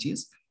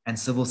communities and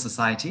civil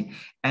society.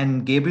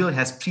 And Gabriel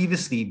has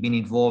previously been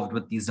involved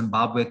with the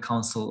Zimbabwe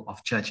Council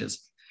of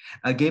Churches.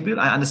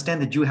 Gabriel, I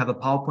understand that you have a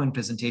PowerPoint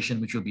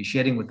presentation which you'll be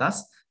sharing with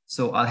us.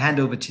 So I'll hand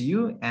over to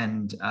you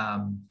and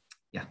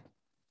yeah.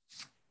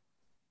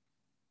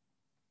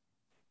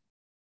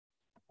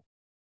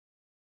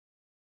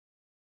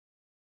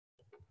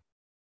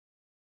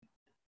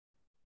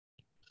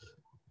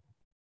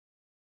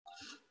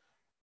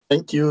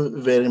 Thank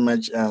you very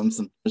much,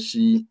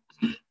 Santoshi.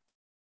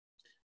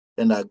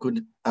 And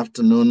good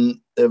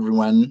afternoon,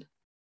 everyone.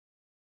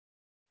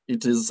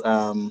 It is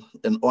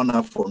an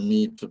honor for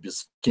me to be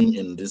speaking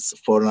in this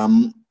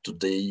forum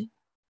today.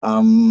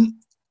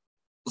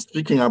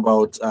 speaking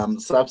about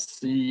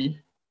SAFC,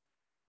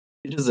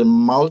 it is a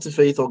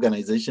multi-faith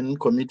organization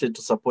committed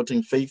to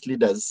supporting faith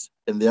leaders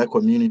and their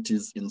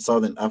communities in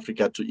Southern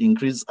Africa to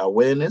increase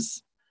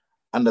awareness,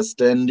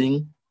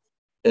 understanding,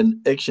 and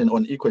action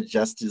on equal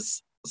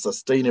justice,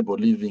 sustainable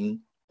living,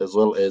 as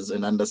well as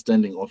an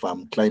understanding of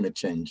climate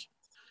change.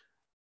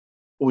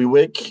 We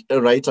work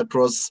right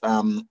across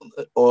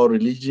all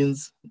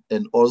religions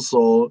and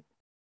also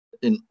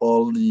in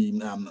all the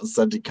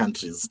SADC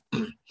countries.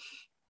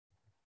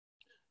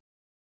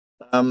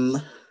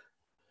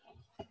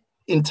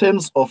 In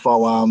terms of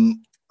our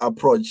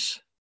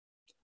approach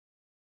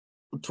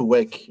to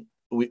work,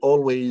 we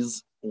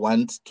always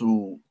want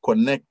to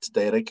connect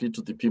directly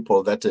to the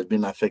people that have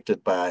been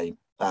affected by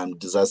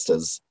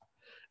disasters.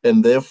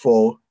 And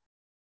therefore,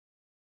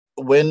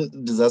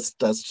 when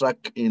disaster struck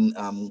in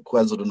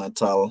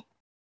KwaZulu-Natal,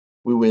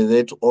 we were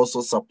there to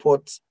also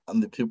support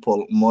the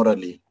people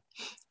morally.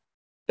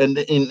 And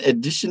in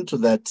addition to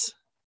that,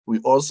 we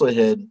also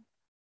had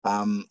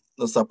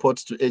the support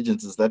to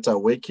agencies that are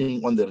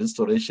working on the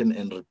restoration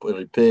and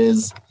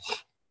repairs.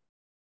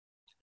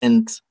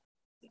 And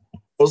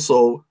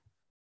also,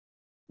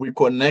 we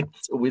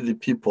connect with the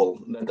people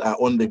that are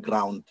on the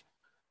ground.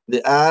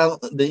 There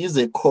is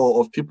a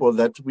core of people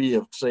that we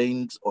have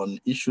trained on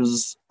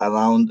issues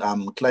around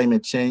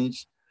climate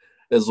change,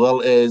 as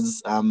well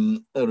as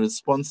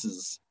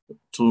responses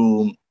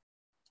to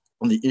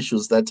the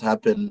issues that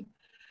happen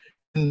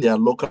in their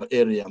local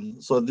area.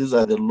 So these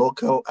are the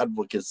local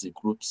advocacy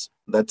groups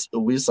that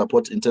we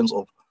support in terms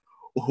of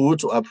who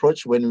to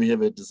approach when we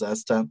have a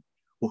disaster,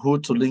 who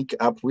to link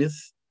up with,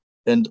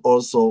 and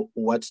also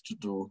what to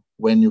do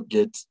when you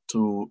get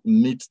to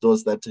meet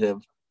those that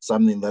have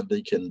something that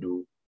they can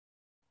do.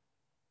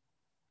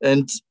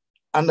 And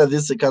under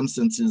these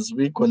circumstances,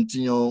 we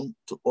continue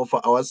to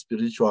offer our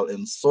spiritual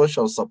and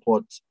social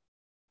support,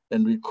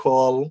 and we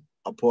call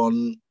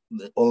upon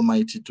the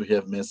Almighty to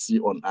have mercy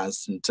on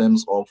us in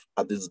terms of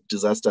this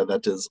disaster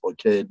that has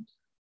occurred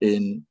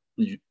in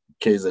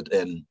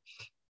UKZN.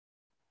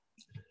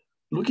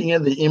 Looking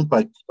at the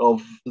impact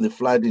of the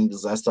flooding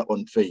disaster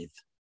on faith,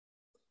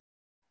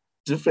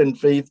 different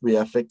faiths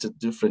were affected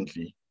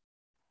differently,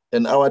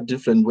 and our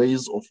different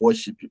ways of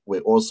worship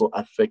were also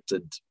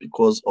affected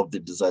because of the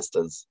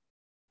disasters.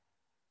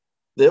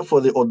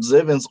 Therefore, the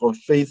observance of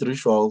faith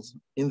rituals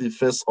in the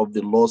face of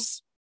the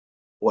loss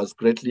was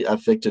greatly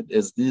affected,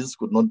 as these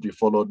could not be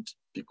followed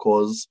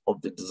because of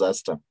the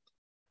disaster.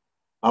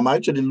 I'm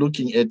actually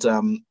looking at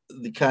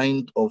the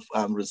kind of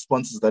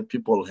responses that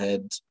people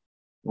had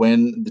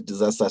when the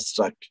disaster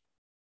struck.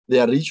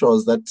 There are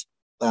rituals that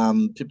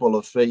people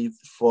of faith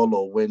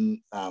follow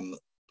when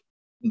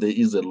there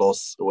is a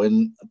loss,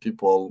 when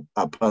people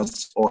are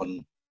passed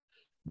on.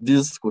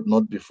 This could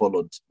not be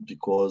followed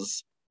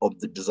because of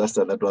the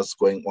disaster that was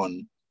going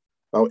on.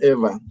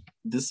 However,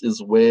 this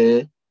is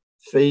where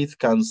faith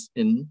comes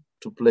in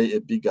to play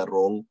a bigger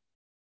role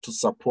to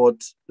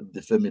support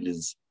the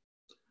families.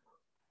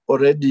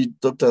 Already,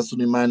 Dr.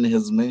 Suleiman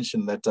has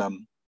mentioned that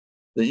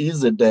there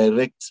is a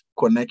direct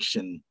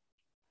connection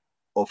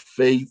of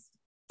faith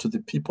to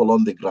the people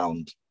on the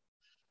ground.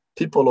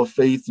 People of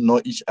faith know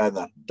each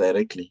other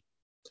directly,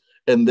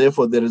 and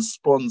therefore the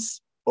response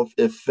of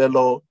a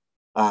fellow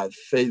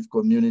faith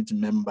community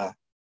member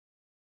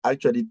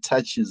actually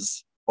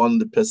touches on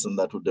the person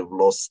that would have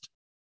lost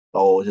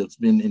or has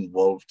been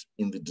involved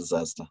in the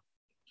disaster.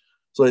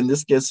 So in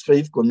this case,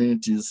 faith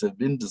communities have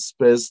been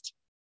dispersed,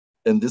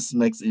 and this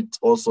makes it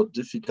also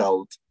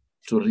difficult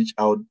to reach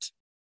out,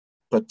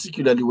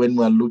 particularly when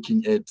we're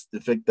looking at the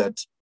fact that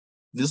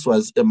this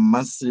was a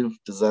massive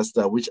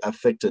disaster which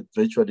affected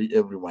virtually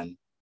everyone.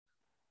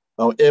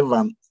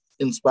 However,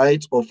 in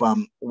spite of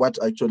what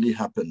actually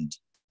happened,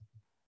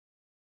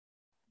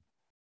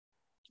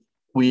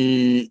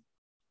 we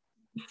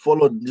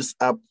followed this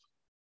up,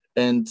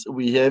 and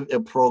we have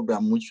a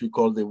program which we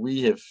call the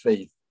We Have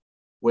Faith,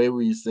 where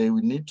we say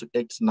we need to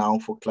act now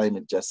for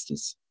climate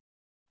justice.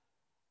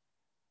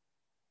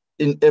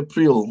 In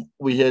April,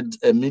 we had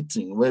a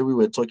meeting where we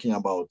were talking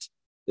about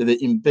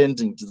the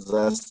impending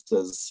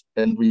disasters,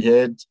 and we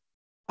had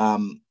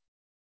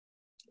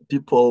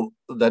people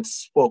that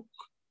spoke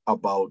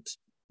about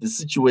the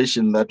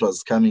situation that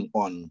was coming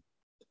on.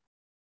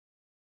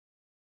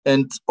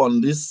 And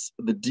on this,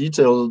 they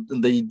detailed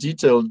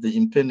the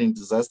impending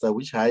disaster,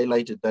 which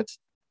highlighted that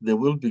there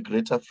will be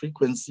greater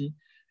frequency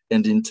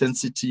and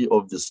intensity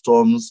of the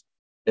storms,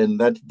 and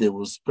that they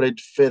will spread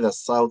further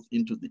south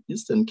into the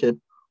Eastern Cape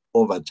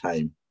over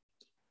time.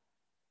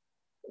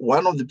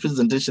 One of the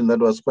presentations that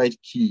was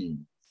quite key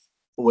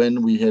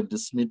when we had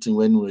this meeting,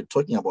 when we were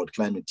talking about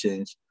climate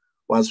change,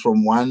 was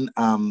from one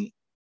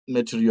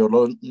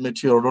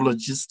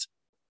meteorologist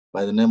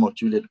by the name of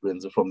Juliet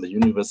Gwenze from the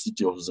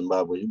University of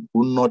Zimbabwe,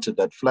 who noted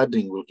that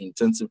flooding will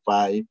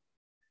intensify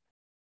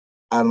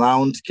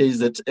around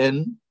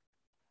KZN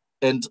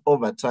and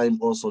over time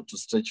also to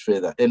stretch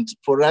further. And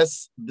for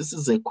us, this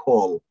is a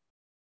call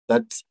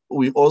that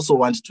we also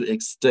want to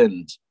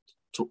extend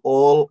to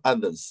all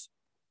others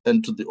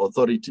and to the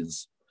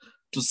authorities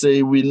to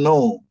say, we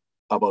know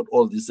about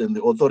all this, and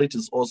the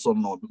authorities also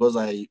know, because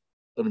I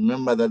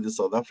remember that the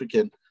South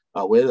African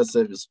Weather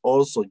Service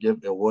also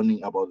gave a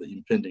warning about the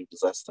impending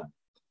disaster.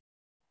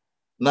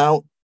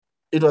 Now,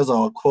 it was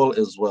our call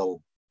as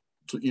well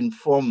to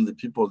inform the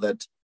people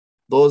that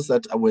those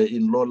that were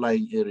in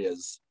low-lying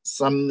areas,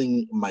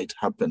 something might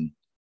happen.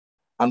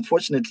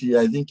 Unfortunately,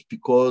 I think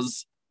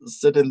because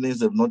certain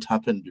things have not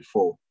happened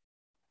before,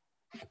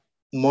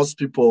 most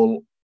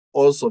people,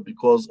 also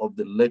because of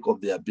the lack of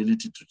the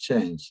ability to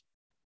change,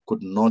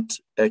 could not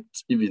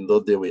act even though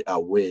they were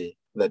aware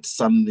that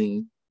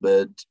something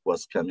bad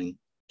was coming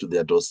to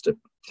their doorstep.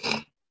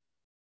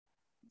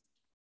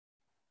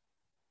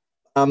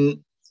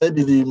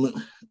 Maybe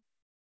the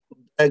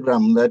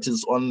diagram that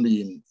is on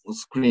the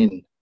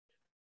screen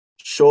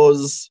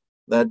shows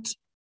that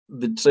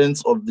the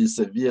trends of the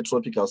severe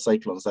tropical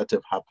cyclones that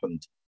have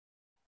happened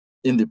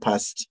in the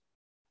past.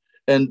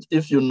 And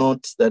if you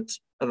note that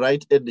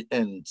right at the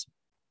end,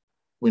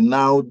 we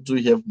now do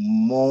have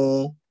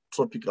more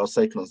tropical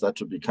cyclones that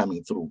will be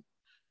coming through.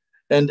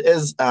 And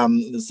as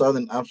the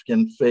Southern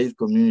African Faith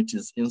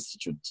Communities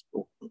Institute,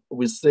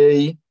 we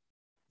say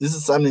this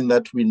is something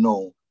that we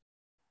know.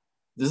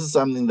 This is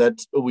something that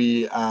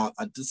we are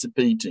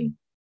anticipating.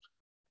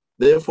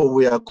 Therefore,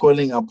 we are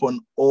calling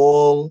upon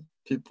all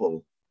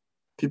people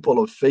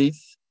of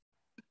faith,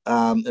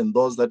 and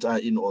those that are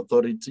in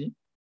authority,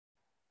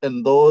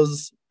 and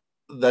those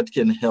that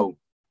can help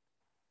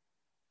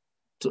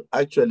to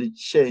actually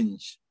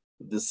change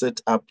the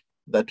setup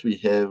that we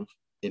have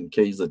in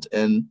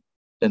KZN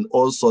and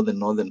also the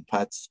northern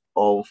parts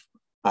of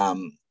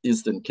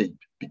Eastern Cape,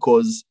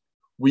 because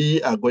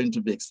we are going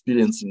to be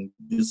experiencing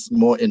this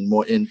more and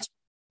more. And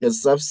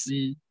as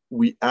SAFC,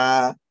 we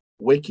are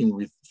working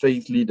with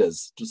faith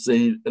leaders to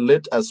say,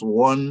 let us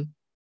warn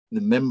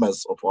the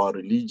members of our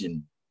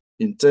religion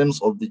in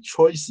terms of the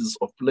choices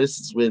of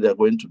places where they're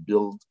going to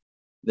build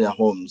their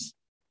homes,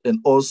 and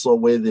also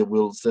where they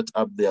will set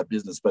up their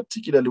business,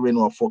 particularly when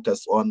we're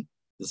focused on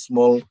the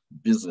small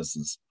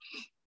businesses.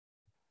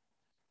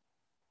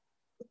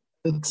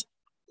 And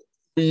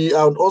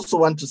I would also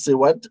want to say,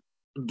 what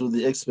do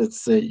the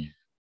experts say?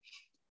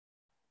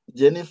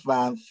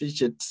 Jennifer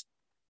Fischert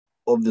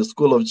of the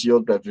School of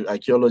Geography,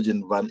 Archaeology,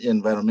 and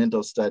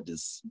Environmental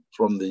Studies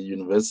from the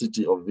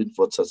University of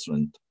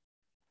Witwatersrand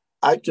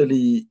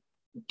actually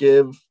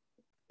gave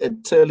a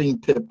telling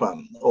paper,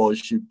 or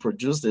she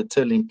produced a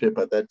telling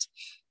paper that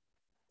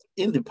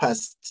in the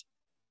past,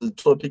 the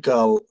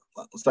tropical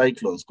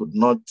cyclones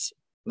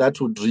that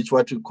would reach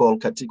what we call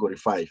category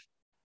 5,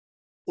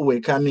 were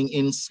coming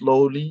in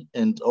slowly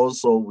and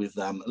also with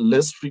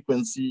less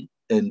frequency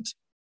and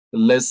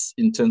less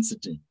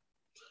intensity.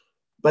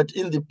 But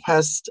in the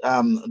past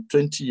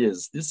 20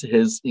 years, this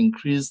has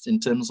increased in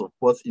terms of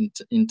both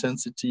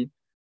intensity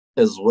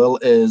as well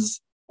as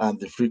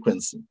the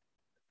frequency.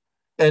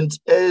 And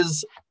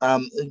as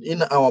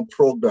in our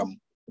program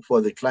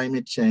for the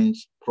climate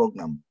change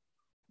program,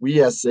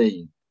 we are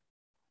saying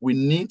we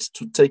need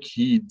to take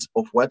heed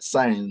of what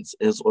science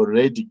has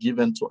already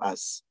given to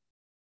us.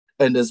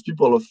 And as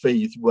people of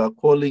faith, we are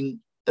calling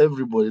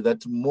everybody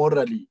that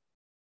morally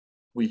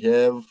we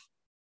have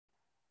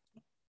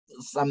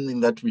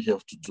something that we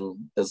have to do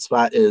as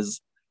far as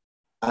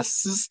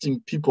assisting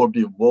people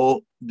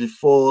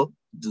before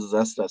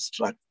disaster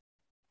struck.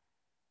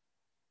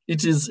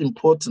 It is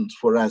important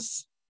for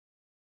us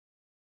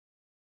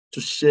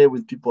to share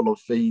with people of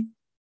faith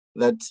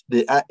that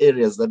there are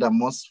areas that are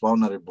most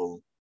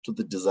vulnerable to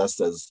the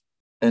disasters,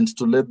 and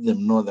to let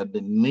them know that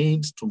they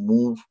need to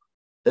move,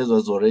 as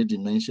was already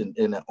mentioned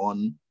earlier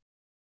on,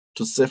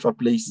 to safer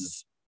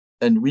places.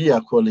 And we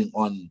are calling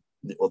on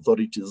the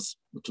authorities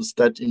to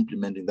start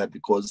implementing that,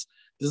 because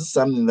this is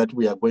something that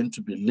we are going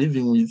to be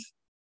living with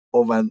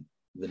over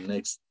the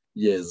next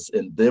years,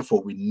 and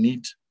therefore we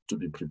need to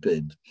be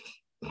prepared.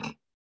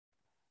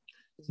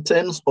 In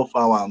terms of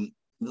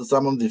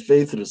some of the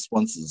faith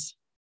responses,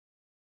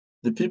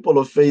 the people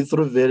of faith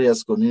through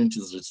various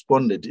communities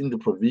responded in the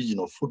provision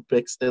of food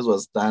packs, as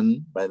was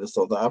done by the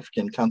South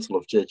African Council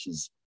of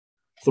Churches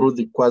through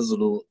the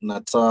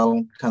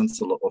KwaZulu-Natal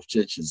Council of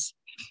Churches.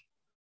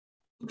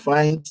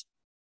 Find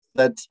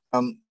that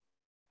over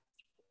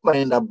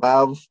and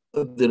above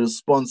the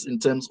response in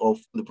terms of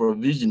the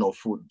provision of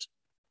food,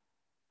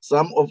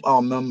 some of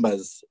our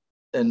members,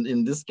 and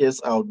in this case,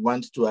 I would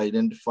want to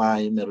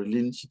identify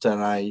Marilyn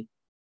Chitarai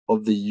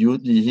of the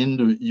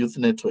Hindu Youth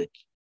Network,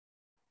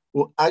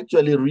 who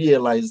actually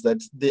realized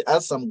that there are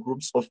some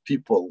groups of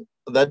people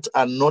that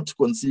are not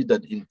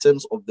considered in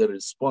terms of the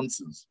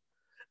responses.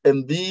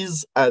 And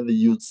these are the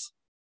youths.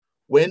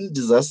 When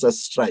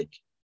disasters strike,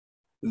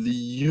 the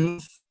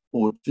youth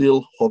will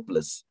feel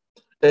hopeless.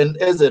 And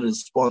as a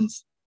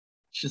response,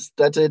 she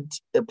started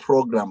a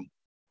program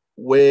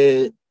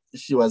where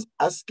she was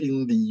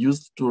asking the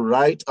youth to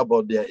write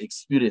about their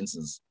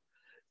experiences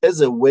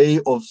as a way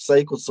of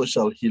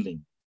psychosocial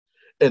healing.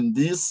 And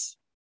this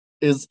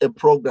is a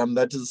program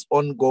that is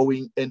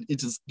ongoing, and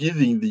it is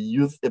giving the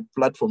youth a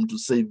platform to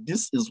say,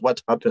 this is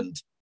what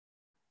happened,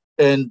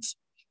 and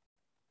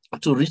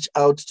to reach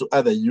out to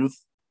other youth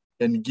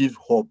and give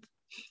hope.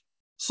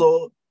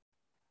 So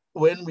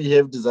when we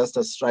have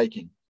disaster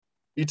striking,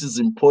 it is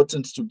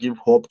important to give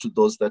hope to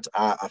those that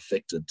are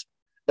affected.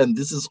 And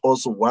this is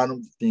also one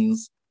of the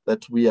things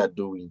that we are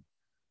doing,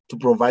 to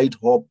provide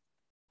hope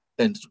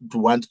and to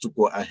want to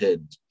go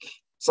ahead.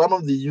 Some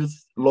of the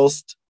youth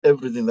lost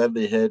everything that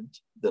they had,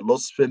 they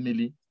lost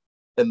family,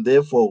 and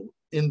therefore,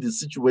 in the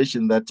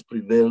situation that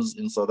prevails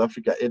in South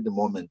Africa at the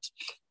moment,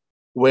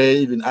 where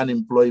even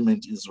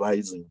unemployment is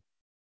rising,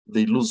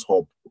 they lose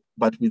hope.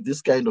 But with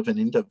this kind of an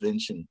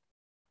intervention,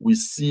 we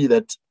see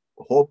that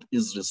hope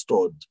is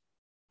restored,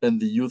 and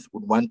the youth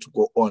would want to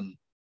go on,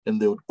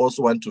 and they would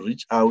also want to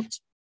reach out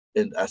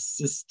and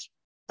assist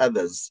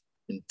others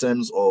in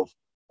terms of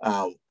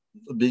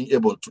being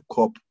able to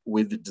cope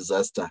with the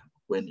disaster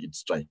when it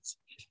strikes.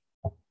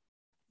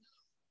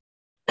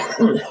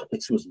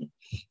 Excuse me.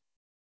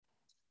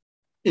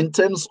 In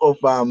terms of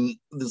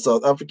the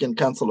South African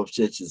Council of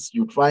Churches,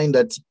 you'd find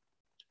that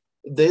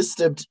they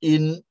stepped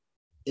in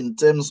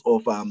terms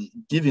of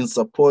giving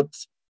support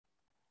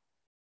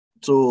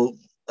to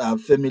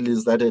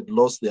families that had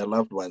lost their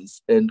loved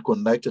ones, and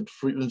conducted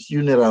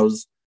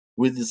funerals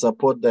with the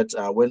support that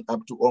went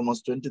up to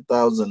almost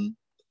 20,000,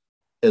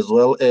 as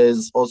well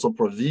as also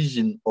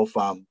provision of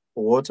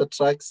water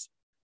trucks,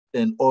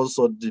 and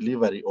also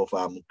delivery of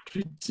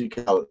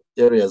critical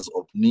areas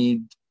of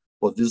need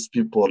for these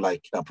people,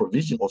 like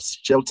provision of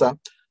shelter,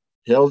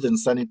 health and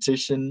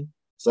sanitation,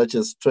 such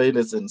as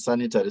toilets and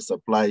sanitary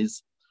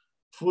supplies,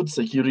 food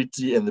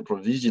security, and the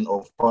provision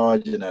of power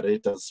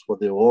generators for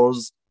the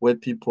halls where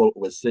people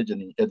were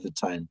sojourning at the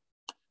time.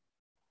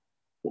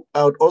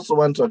 I would also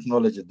want to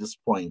acknowledge at this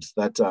point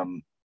that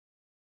the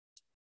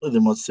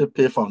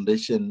Motsepe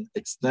Foundation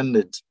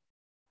extended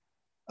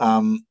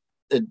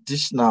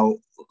additional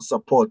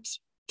support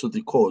to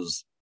the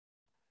cause.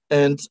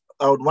 And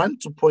I would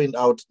want to point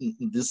out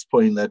in this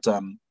point that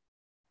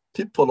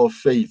people of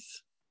faith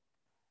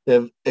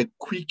have a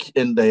quick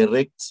and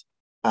direct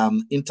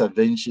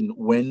intervention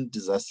when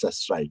disaster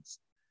strikes.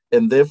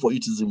 And therefore,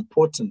 it is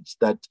important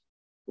that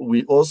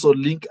we also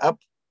link up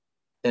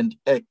and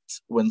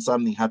act when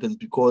something happens,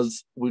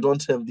 because we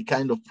don't have the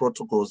kind of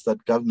protocols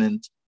that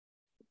government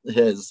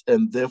has.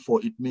 And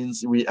therefore, it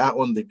means we are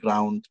on the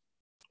ground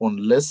on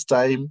less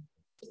time.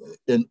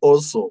 And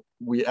also,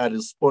 we are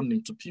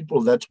responding to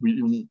people that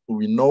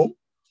we know.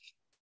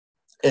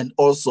 And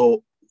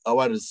also,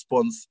 our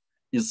response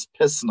is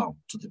personal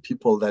to the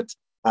people that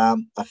are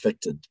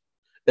affected.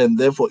 And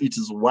therefore, it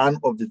is one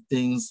of the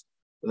things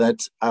that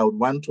I would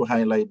want to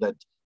highlight, that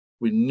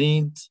we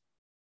need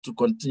to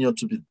continue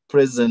to be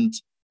present,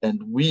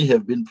 and we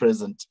have been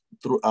present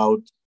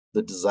throughout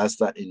the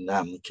disaster in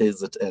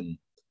KZN.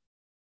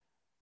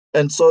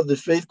 And so the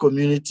faith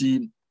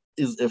community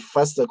is a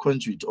faster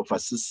conduit of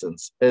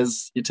assistance,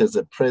 as it has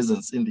a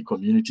presence in the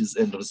communities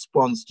and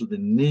responds to the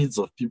needs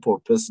of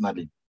people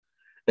personally.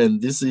 And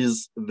this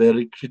is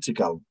very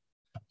critical,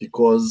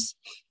 because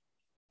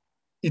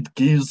it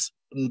gives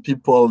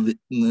people the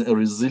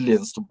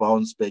resilience to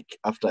bounce back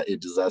after a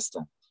disaster.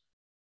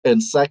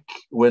 And SAC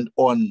went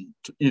on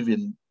to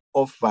even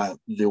offer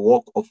the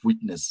work of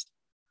witness,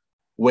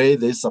 where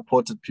they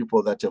supported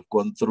people that have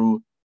gone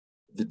through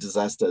the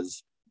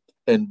disasters.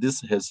 And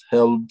this has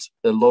helped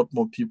a lot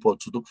more people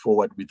to look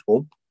forward with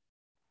hope,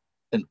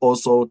 and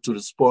also to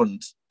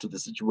respond to the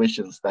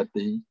situations that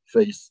they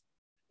face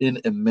in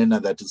a manner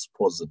that is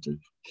positive.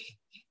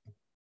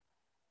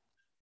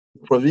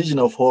 Provision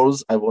of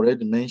halls, I've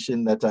already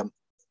mentioned that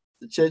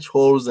church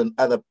halls and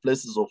other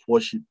places of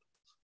worship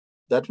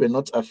that were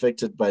not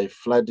affected by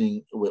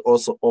flooding were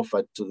also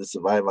offered to the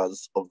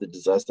survivors of the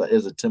disaster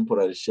as a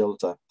temporary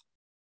shelter,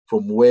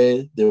 from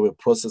where they were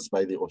processed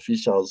by the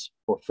officials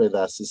for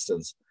further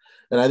assistance.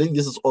 And I think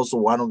this is also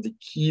one of the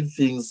key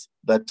things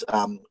that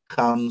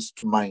comes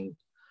to mind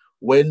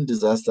when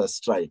disasters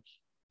strike.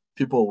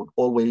 People would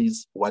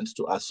always want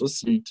to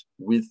associate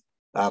with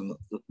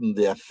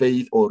their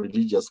faith or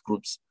religious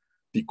groups,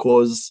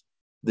 because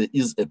there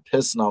is a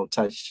personal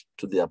touch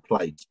to their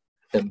plight.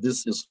 And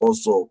this is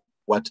also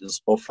what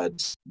is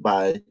offered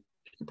by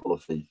people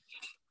of faith.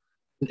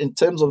 In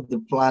terms of the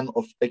plan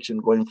of action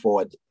going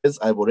forward, as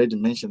I've already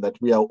mentioned, that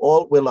we are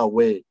all well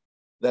aware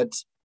that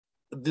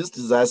this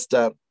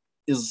disaster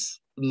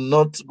is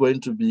not going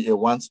to be a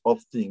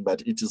once-off thing,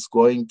 but it is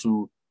going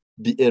to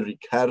be a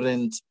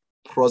recurrent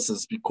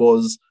process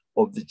because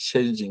of the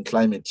changing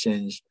climate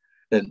change,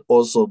 and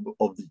also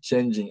of the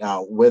changing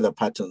weather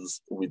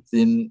patterns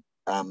within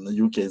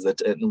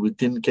UKZN.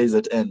 Within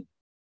KZN,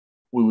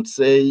 we would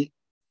say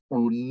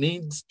we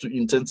need to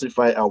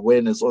intensify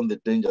awareness on the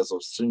dangers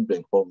of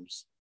streambank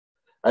homes.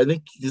 I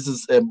think this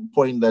is a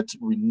point that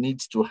we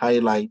need to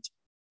highlight,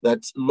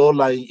 that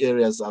low-lying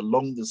areas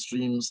along the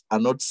streams are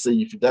not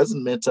safe. It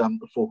doesn't matter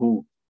for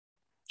who.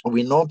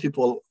 We know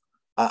people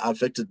are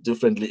affected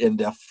differently, and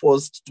they are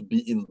forced to be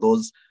in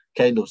those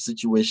kind of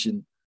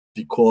situations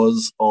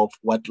because of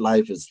what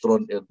life has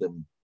thrown at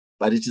them.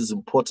 But it is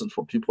important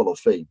for people of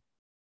faith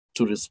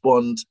to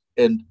respond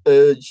and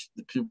urge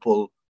the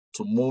people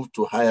to move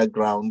to higher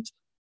ground,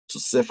 to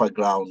safer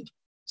ground,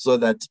 so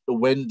that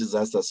when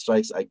disaster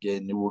strikes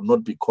again, you will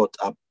not be caught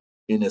up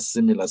in a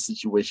similar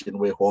situation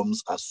where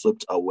homes are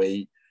swept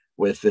away,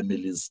 where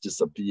families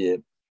disappear,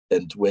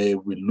 and where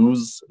we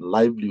lose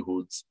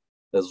livelihoods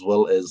as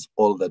well as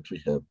all that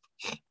we have.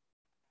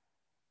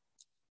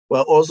 We're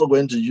also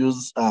going to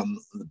use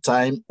the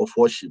time of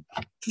worship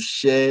to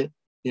share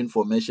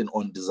information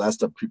on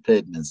disaster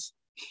preparedness.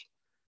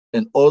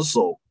 And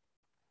also,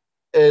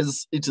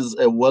 as it is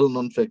a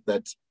well-known fact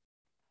that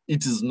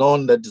it is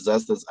known that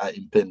disasters are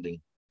impending,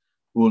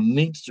 we'll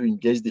need to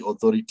engage the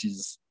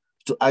authorities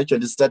to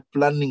actually start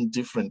planning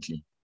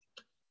differently.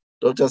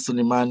 Dr.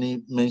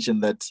 Suleimani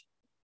mentioned that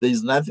there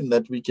is nothing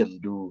that we can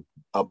do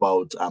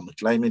about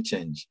climate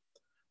change,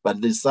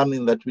 but there's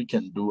something that we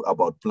can do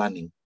about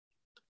planning,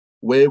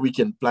 where we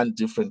can plan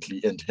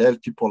differently and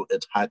have people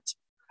at heart,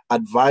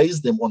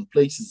 advise them on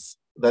places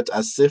that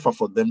are safer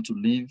for them to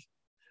live,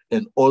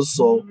 and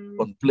also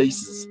on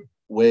places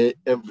where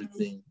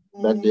everything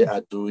that they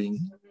are doing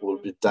will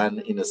be done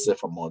in a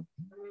safer mode.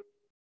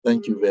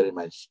 Thank you very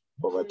much.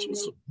 Over to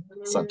you,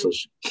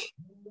 Santoshi.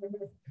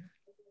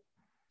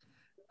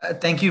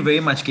 Thank you very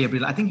much,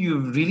 Gabriel. I think you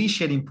really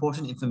shared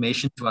important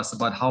information to us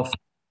about how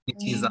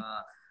communities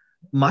are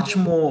much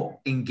more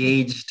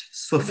engaged,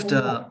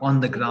 swifter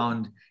on the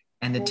ground,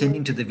 and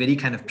attending to the very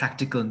kind of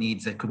practical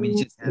needs that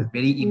communities have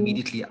very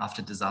immediately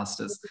after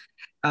disasters.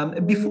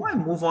 Before I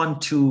move on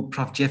to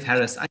Prof. Jeff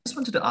Harris, I just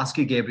wanted to ask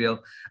you, Gabriel,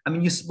 I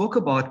mean, you spoke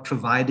about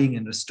providing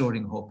and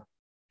restoring hope.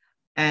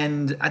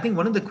 And I think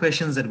one of the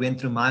questions that went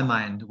through my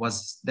mind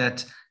was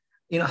that,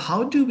 you know,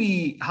 how do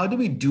we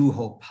do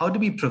hope? How do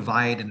we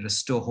provide and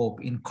restore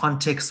hope in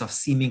context of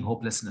seeming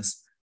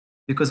hopelessness?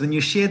 Because when you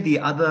share the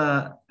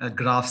other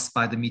graphs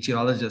by the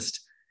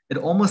meteorologist, it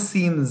almost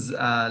seems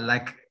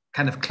like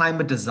kind of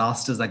climate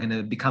disasters are going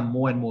to become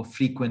more and more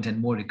frequent and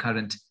more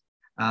recurrent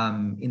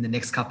in the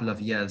next couple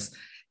of years.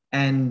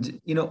 And,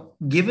 you know,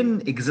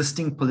 given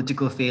existing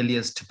political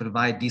failures to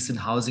provide decent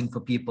housing for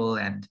people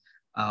and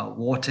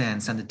water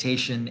and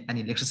sanitation and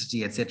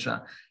electricity,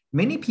 etc.,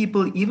 many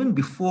people, even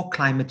before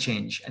climate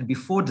change and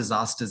before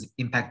disasters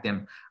impact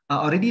them,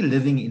 are already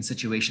living in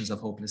situations of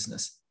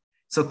hopelessness.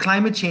 So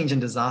climate change and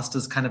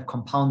disasters kind of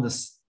compound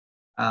this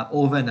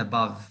over and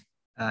above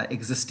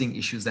existing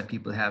issues that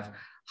people have.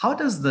 How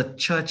does the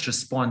church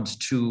respond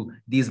to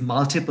these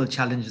multiple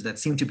challenges that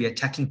seem to be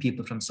attacking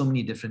people from so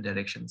many different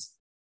directions?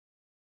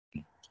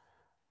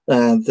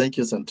 Thank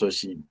you,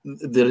 Santoshi.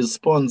 The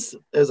response,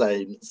 as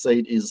I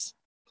said, is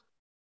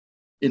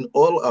in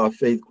all our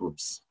faith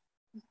groups,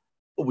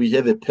 we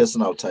have a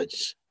personal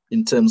touch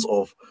in terms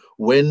of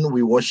when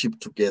we worship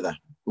together,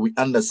 we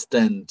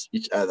understand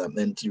each other.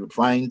 And you'd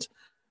find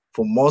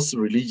for most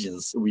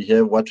religions, we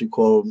have what we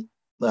call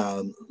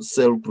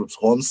cell groups,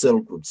 home cell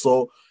groups.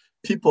 So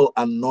people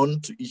are known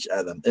to each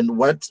other. And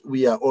what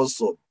we are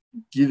also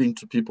giving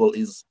to people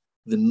is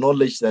the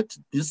knowledge that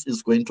this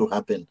is going to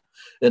happen,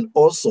 and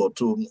also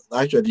to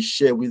actually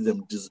share with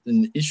them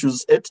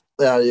issues at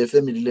a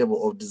family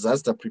level of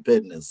disaster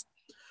preparedness.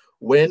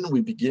 When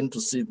we begin to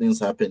see things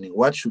happening,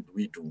 what should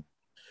we do?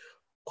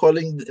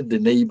 Calling the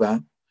neighbor,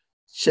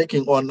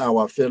 checking on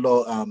our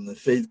fellow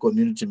faith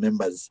community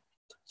members,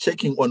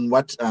 checking on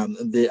what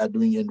they are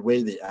doing and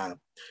where they are.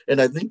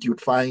 And I think you'd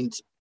find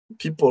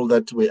people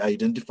that were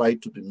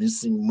identified to be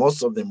missing,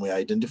 most of them were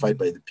identified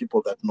by the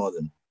people that know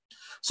them.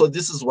 So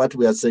this is what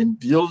we are saying,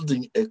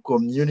 building a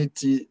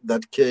community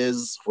that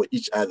cares for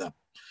each other,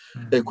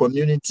 a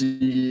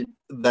community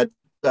that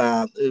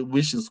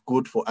wishes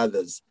good for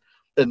others.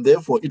 And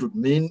therefore, it would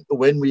mean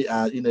when we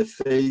are in a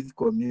faith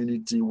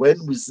community,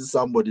 when we see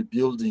somebody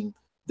building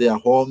their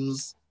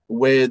homes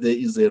where there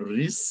is a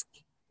risk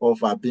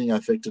of being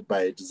affected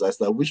by a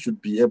disaster, we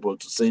should be able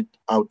to say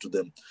out to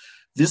them,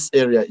 this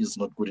area is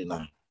not good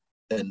enough.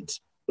 And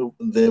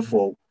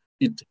therefore,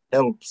 it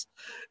helps.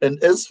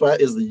 And as far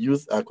as the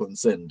youth are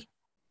concerned,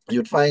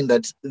 you'd find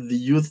that the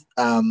youth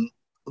are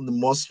the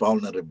most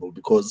vulnerable,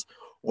 because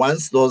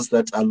once those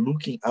that are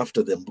looking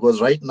after them,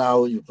 because right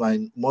now you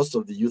find most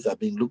of the youth are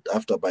being looked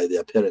after by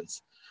their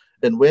parents.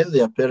 And when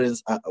their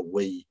parents are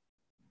away,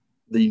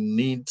 they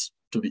need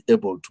to be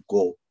able to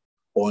go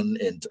on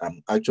and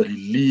actually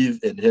live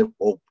and have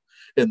hope.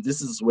 And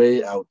this is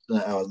where I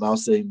was now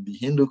saying the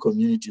Hindu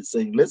community is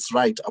saying, let's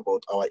write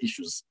about our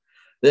issues.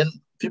 Then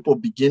people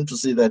begin to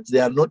see that they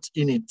are not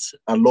in it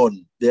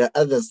alone. There are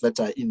others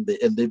that are in there,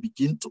 and they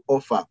begin to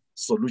offer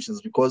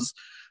solutions, because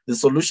the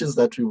solutions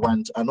that we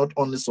want are not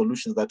only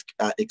solutions that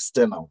are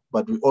external,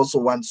 but we also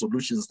want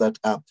solutions that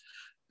are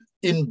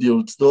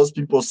inbuilt. Those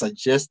people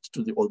suggest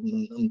to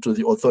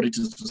the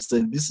authorities to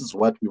say, this is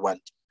what we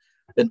want.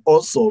 And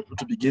also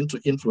to begin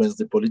to influence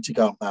the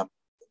political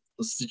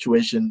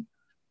situation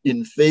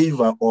in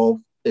favor of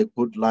a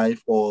good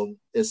life or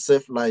a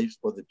safe life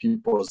for the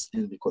peoples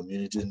in the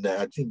community. And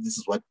I think this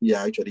is what we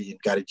are actually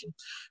encouraging,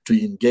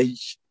 to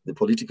engage the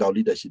political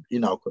leadership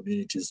in our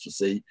communities to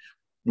say,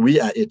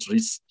 we are at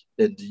risk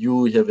and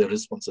you have a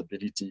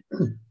responsibility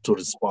to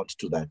respond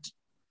to that.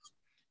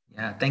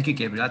 Yeah, thank you,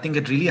 Gabriel. I think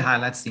it really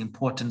highlights the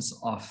importance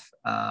of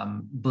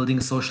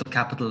building social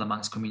capital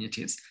amongst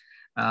communities.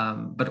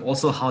 but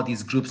also how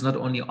these groups not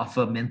only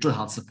offer mental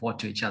health support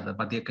to each other,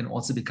 but they can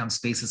also become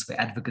spaces for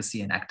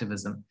advocacy and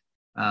activism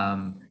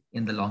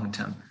in the long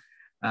term.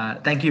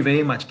 Thank you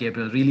very much,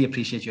 Gabriel. Really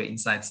appreciate your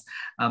insights.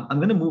 I'm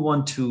going to move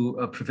on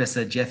to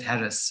Professor Jeff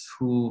Harris,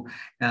 who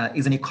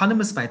is an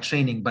economist by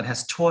training, but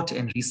has taught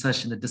and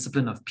researched in the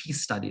discipline of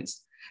peace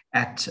studies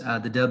at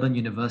the Durban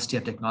University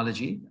of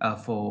Technology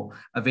for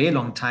a very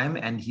long time.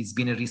 And he's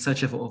been a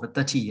researcher for over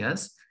 30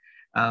 years.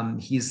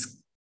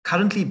 He's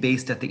currently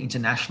based at the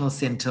International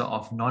Center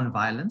of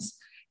Nonviolence,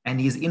 and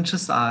his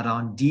interests are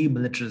around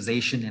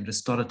demilitarization and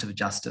restorative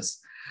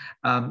justice.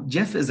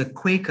 Jeff is a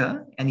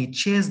Quaker, and he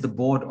chairs the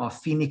board of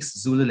Phoenix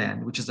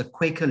Zululand, which is a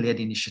Quaker-led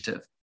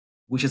initiative,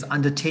 which has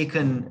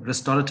undertaken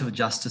restorative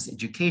justice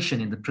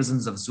education in the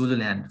prisons of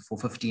Zululand for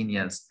 15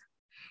 years.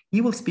 He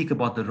will speak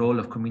about the role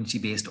of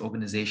community-based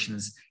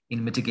organizations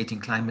in mitigating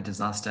climate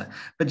disaster.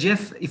 But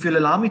Jeff, if you'll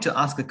allow me to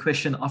ask a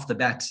question off the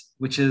bat,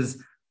 which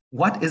is,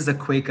 what is a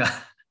Quaker?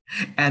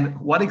 And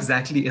what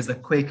exactly is a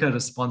Quaker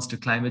response to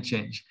climate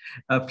change?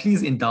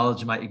 Please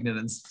indulge my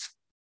ignorance.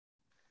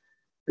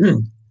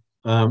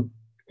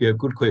 Yeah,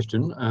 good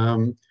question.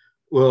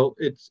 Well,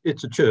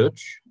 it's a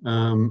church,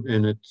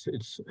 and it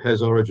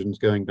has origins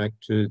going back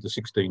to the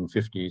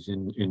 1650s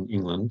in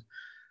England,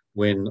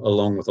 when,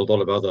 along with a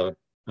lot of other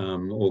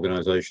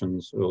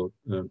organisations,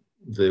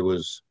 there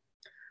was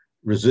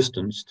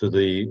resistance to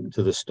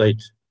the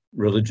state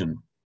religion,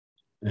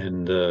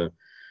 and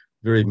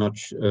very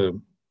much.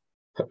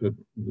 I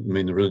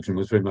mean, the religion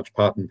was very much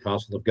part and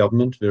parcel of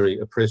government, very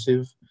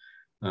oppressive,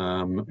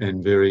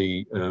 and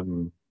very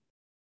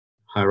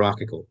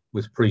hierarchical,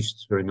 with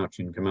priests very much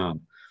in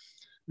command.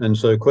 And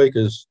so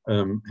Quakers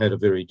had a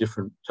very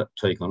different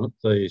take on it.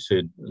 They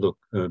said, look,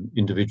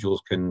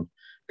 individuals can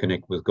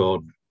connect with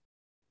God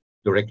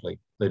directly.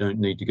 They don't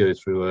need to go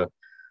through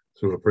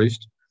a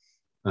priest.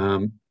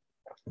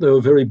 They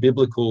were very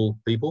biblical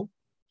people,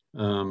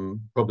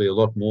 probably a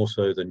lot more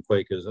so than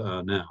Quakers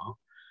are now.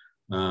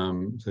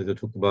 So they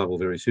took the Bible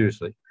very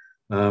seriously.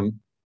 But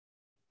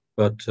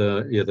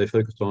yeah, they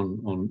focused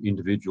on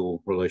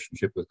individual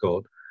relationship with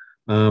God.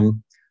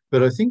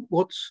 But I think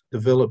what's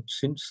developed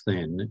since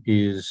then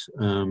is,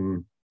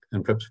 and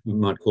perhaps we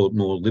might call it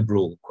more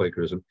liberal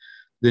Quakerism,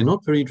 they're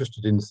not very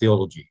interested in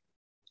theology.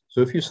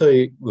 So if you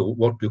say, well,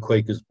 what do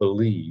Quakers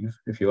believe?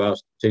 If you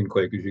ask 10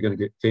 Quakers, you're going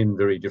to get 10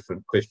 very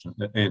different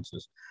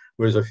answers.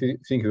 Whereas I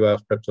think you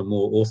ask perhaps a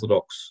more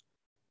orthodox,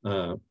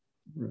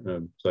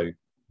 say,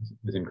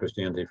 within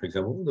Christianity, for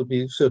example, there'll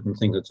be certain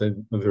things that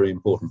are very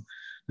important.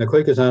 Now,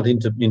 Quakers aren't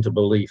into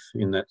belief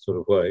in that sort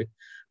of way.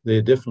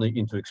 They're definitely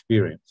into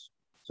experience.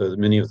 So that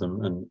many of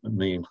them, and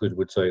me included,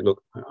 would say,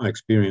 look, I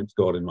experience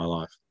God in my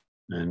life,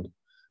 and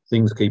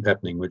things keep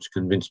happening which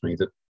convince me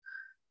that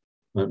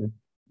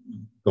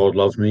God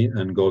loves me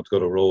and God's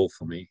got a role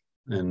for me,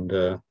 and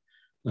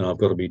I've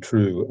got to be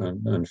true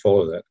and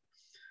follow that.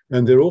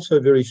 And they're also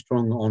very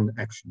strong on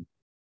action,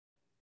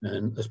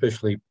 and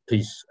especially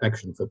peace,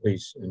 action for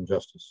peace and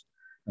justice.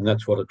 And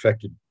that's what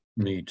attracted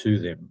me to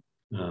them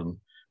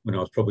when I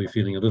was probably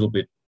feeling a little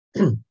bit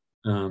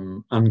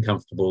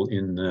uncomfortable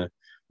in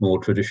more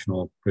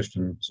traditional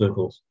Christian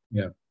circles.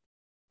 Yeah.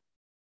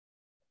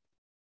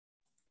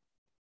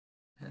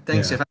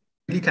 Thanks, Jeff.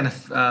 Really kind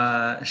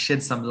of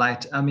shed some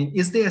light. I mean,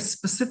 is there a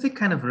specific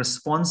kind of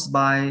response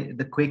by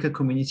the Quaker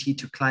community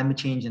to climate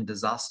change and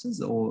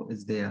disasters, or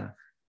is there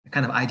a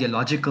kind of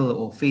ideological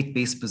or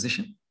faith-based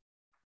position?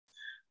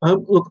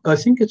 Look, I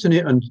think it's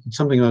and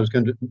something I was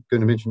going to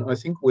mention. I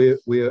think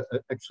we're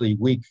actually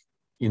weak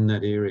in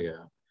that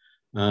area.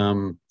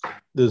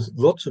 There's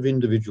lots of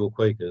individual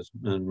Quakers,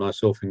 and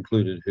myself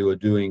included, who are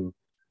doing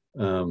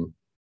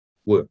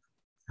work.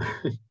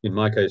 In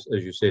my case,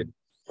 as you said,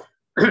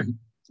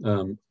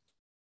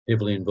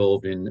 heavily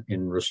involved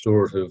in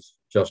restorative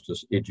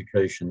justice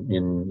education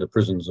in the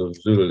prisons of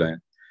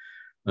Zululand.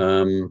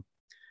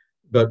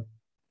 But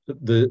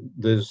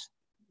there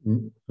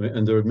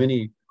are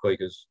many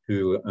Quakers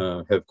who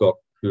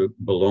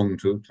belong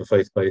to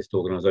faith-based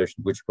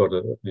organisations, which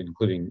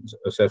including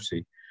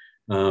SAFC,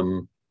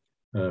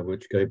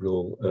 which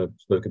Gabriel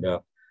spoke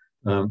about.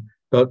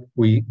 But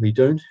we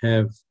don't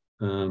have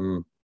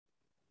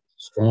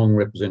strong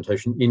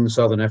representation in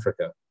Southern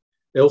Africa.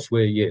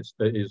 Elsewhere, yes,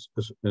 there is,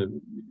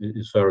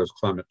 as far as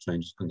climate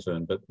change is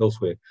concerned, but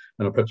elsewhere,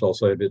 and perhaps I'll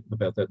say a bit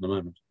about that in a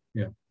moment.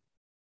 Yeah.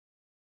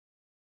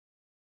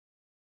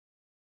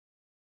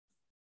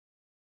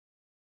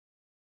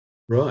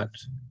 Right.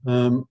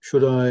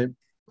 Should I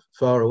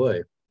fire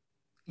away?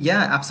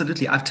 Yeah,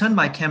 absolutely. I've turned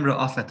my camera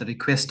off at the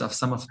request of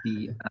some of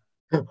the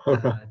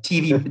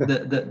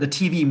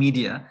TV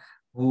media,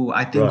 who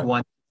I think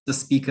want the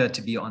speaker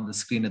to be on the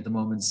screen at the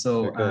moment.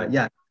 So okay.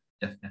 Yeah.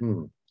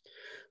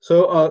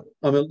 So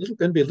I'm going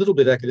to be a little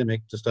bit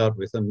academic to start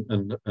with,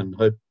 and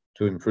hope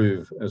to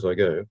improve as I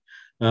go.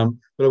 But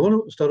I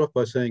want to start off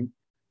by saying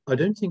I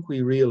don't think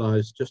we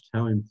realise just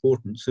how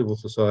important civil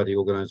society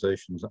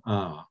organisations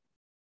are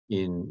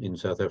in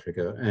South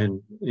Africa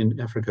and in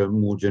Africa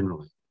more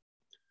generally.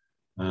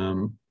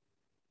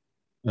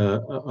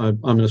 I'm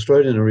an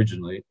Australian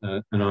originally,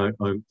 and I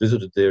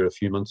visited there a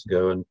few months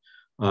ago, and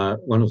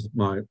one of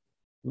my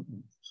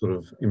sort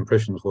of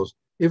impressions was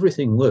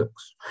everything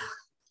works,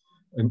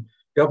 and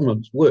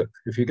governments work.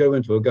 If you go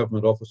into a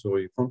government office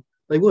or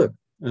they work,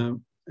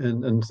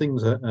 and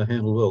things are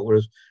handled well.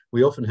 Whereas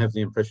we often have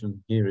the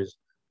impression here is,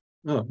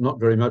 no, not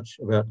very much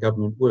about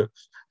government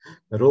works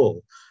at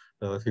all.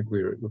 I think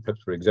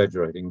perhaps we're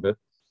exaggerating, but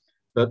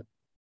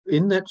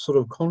in that sort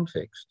of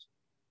context,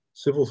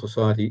 civil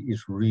society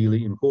is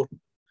really important.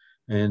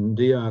 And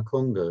DR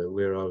Congo,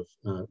 where I've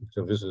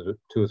visited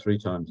 2 or 3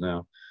 times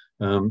now,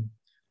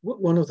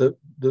 one of the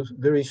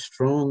very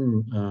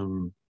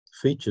strong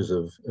features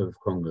of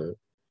Congo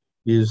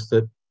is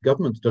that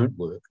governments don't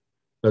work,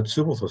 but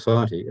civil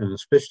society, and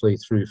especially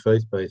through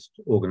faith-based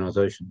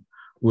organisation,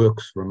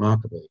 works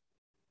remarkably.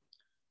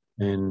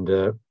 And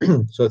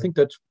so I think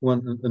that's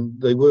one, and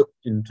they work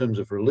in terms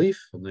of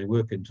relief, and they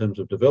work in terms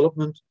of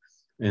development,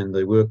 and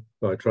they work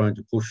by trying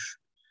to push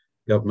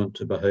government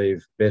to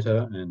behave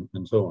better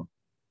and so on.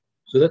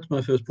 So that's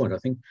my first point. I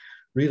think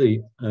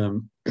really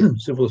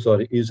civil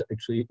society is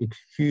actually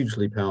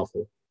hugely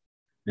powerful.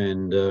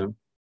 And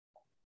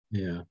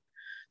yeah,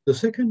 the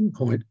second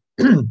point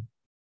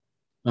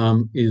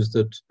is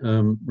that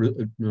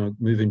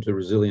moving to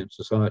resilient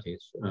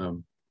societies,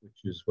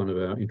 which is one of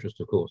our interests,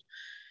 of course.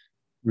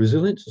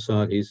 Resilient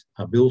societies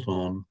are built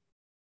on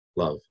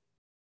love.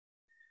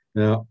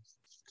 Now,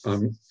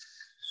 I'm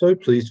so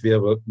pleased to be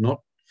able to not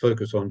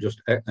focus on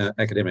just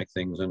academic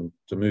things and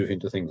to move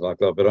into things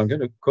like love, but I'm going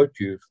to quote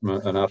you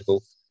from an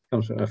article,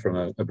 comes from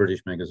a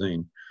British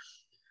magazine,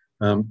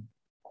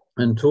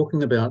 and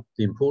talking about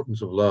the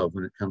importance of love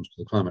when it comes to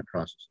the climate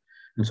crisis.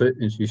 And so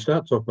she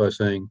starts off by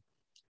saying,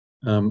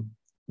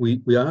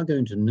 we are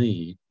going to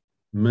need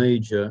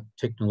major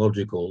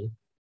technological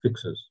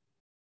fixes.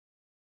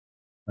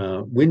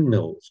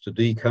 Windmills to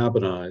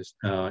decarbonise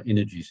our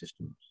energy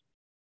systems,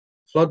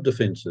 flood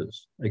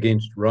defences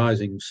against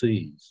rising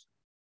seas,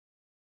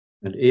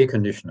 and air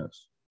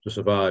conditioners to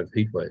survive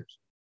heat waves.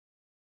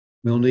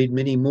 We'll need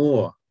many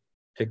more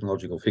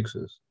technological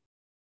fixes,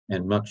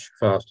 and much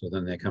faster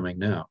than they're coming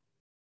now.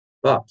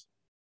 But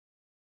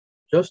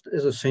just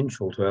as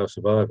essential to our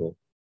survival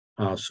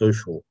are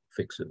social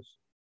fixes.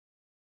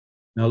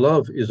 Now,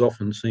 love is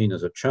often seen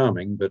as a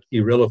charming but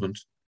irrelevant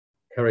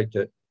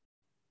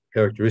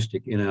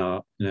characteristic in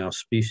our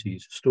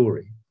species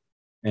story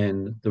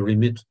and the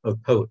remit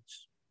of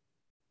poets.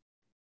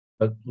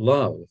 But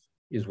love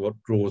is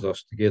what draws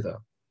us together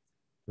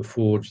to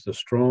forge the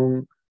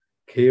strong,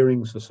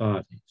 caring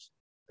societies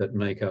that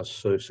make us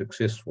so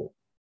successful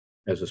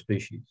as a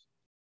species.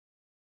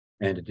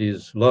 And it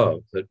is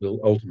love that will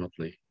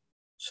ultimately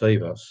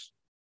save us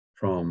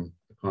from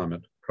the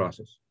climate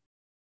crisis.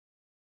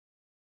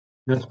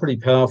 Now, it's a pretty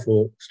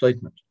powerful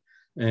statement.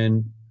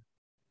 And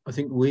I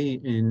think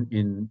we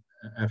in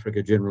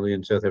Africa generally,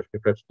 and South Africa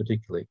perhaps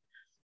particularly,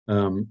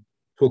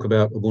 talk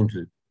about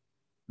Ubuntu,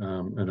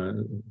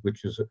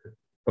 which is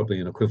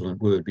probably an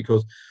equivalent word,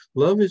 because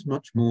love is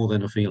much more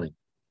than a feeling.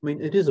 I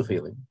mean, it is a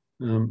feeling,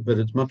 but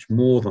it's much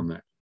more than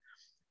that.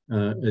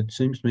 It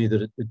seems to me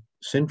that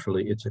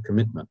centrally it's a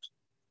commitment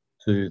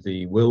to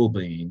the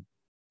well-being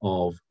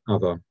of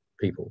other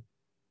people,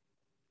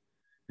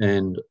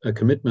 and a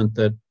commitment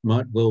that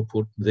might well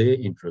put their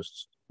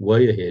interests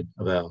way ahead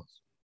of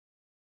ours.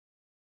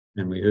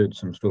 And we heard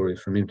some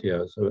stories from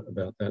Imtiaz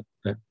about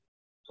that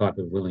type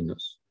of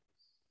willingness.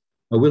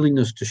 A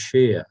willingness to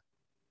share,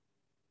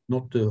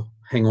 not to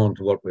hang on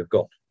to what we've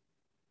got.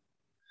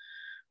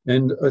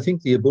 And I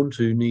think the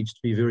Ubuntu needs to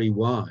be very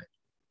wide.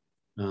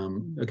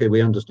 Okay,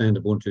 we understand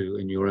Ubuntu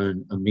in your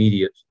own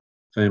immediate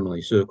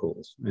family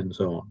circles and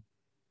so on.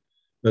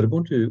 But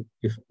Ubuntu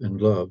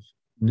and love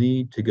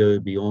need to go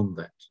beyond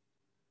that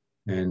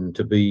and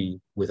to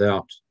be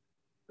without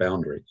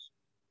boundaries.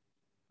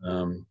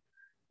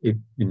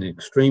 In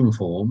extreme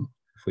form,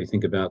 if we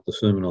think about the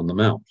Sermon on the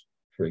Mount,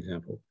 for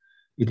example,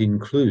 it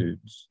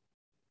includes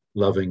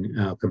loving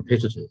our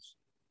competitors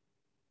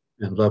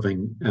and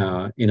loving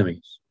our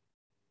enemies.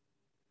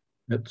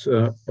 It's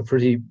a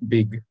pretty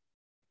big,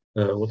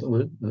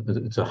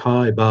 it's a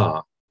high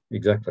bar,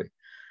 exactly.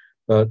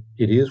 But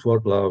it is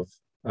what love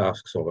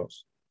asks of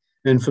us.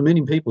 And for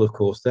many people, of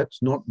course,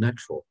 that's not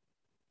natural.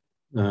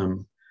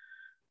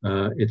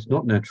 It's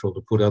not natural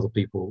to put other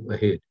people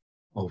ahead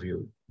of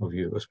you,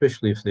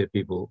 especially if they're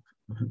people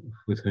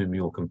with whom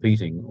you're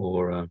competing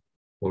or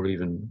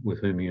even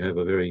with whom you have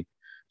a very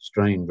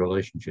strained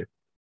relationship.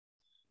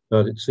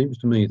 But it seems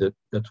to me that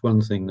that's one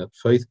thing that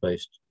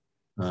faith-based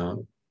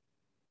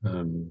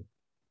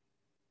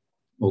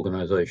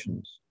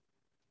organisations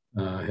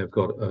have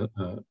got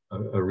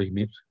a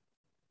remit,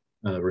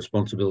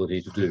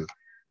 responsibility to do,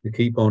 to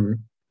keep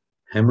on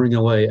hammering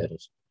away at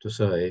it, to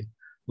say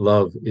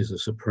love is a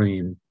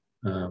supreme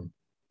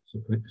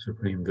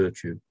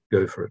virtue.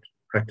 Go for it,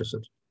 practice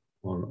it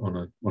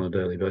on a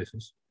daily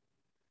basis.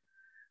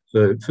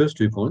 So first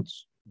 2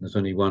 points, there's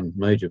only one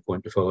major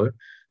point to follow,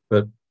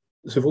 but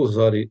civil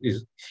society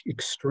is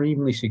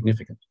extremely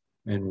significant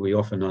and we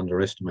often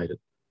underestimate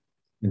it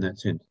in that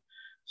sense.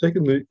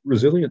 Secondly,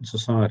 resilient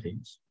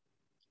societies,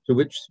 to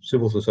which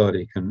civil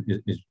society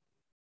is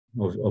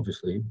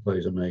obviously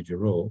plays a major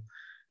role,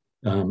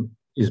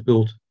 is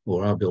built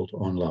or are built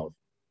on love,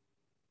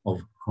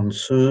 of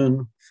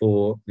concern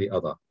for the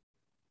other,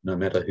 no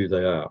matter who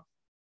they are.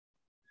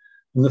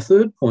 And the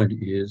third point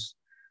is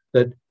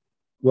that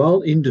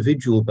while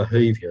individual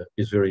behaviour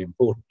is very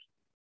important,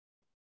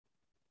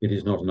 it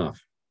is not enough.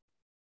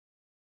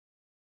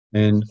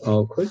 And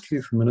I'll quote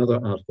you from another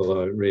article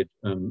I read.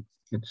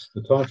 It's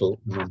the title,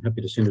 and I'm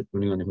happy to send it to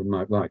anyone who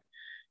might like,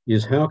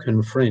 is How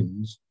Can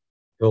Friends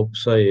Help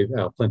Save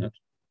Our Planet?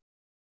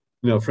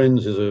 You know,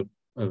 friends is a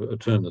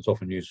term that's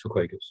often used for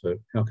Quakers. So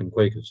how can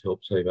Quakers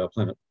help save our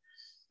planet?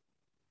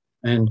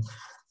 And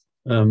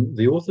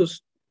the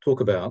authors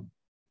talk about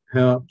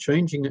how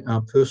changing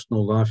our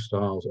personal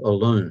lifestyles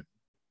alone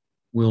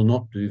will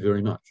not do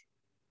very much.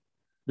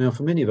 Now,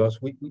 for many of us,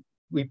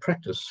 we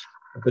practice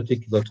a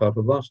particular type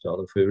of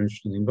lifestyle if we're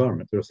interested in the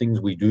environment. There are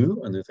things we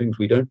do and there are things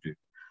we don't do.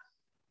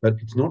 But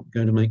it's not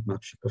going to make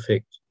much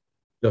effect.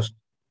 Just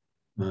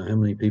how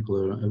many people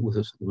are with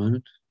us at the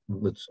moment?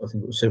 I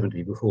think it was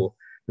 70 before.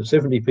 But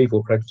 70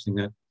 people practicing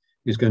that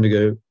is going to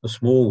go a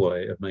small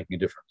way of making a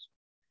difference.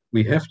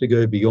 We have to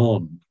go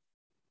beyond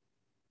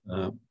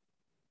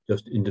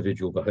just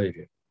individual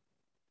behaviour.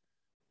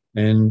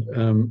 And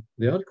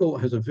the article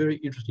has a very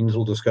interesting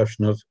little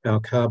discussion of our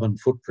carbon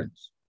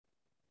footprints.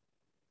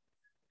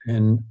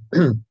 And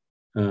I'm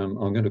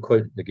going to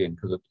quote it again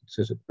because it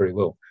says it very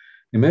well.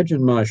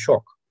 Imagine my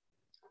shock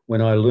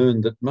when I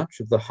learned that much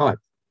of the hype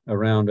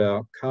around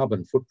our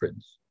carbon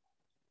footprints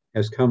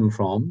has come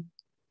from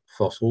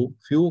fossil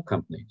fuel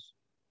companies.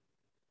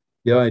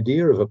 The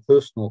idea of a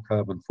personal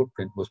carbon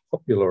footprint was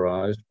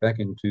popularised back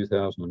in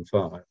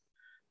 2005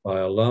 by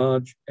a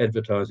large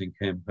advertising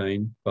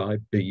campaign by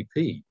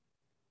BP,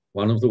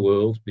 one of the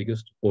world's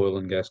biggest oil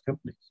and gas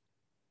companies.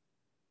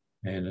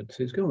 And it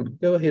says, go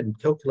ahead and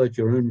calculate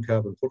your own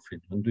carbon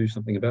footprint and do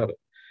something about it.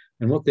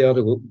 And what the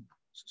article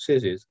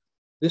says is,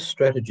 this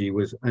strategy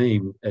was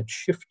aimed at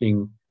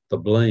shifting the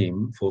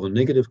blame for the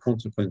negative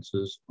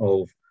consequences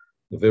of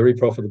the very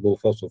profitable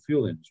fossil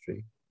fuel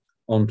industry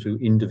onto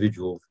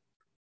individuals,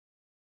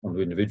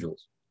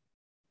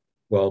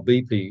 while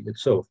BP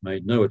itself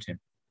made no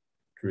attempt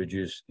to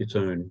reduce its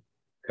own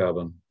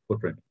carbon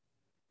footprint.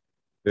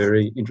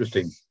 Very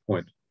interesting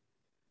point.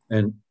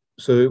 And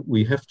so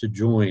we have to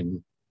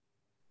join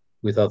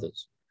with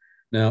others.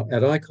 Now,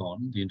 at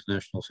ICON, the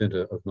International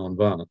Centre of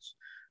Nonviolence,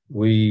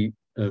 we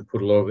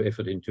put a lot of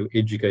effort into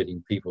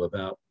educating people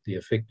about the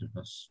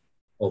effectiveness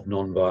of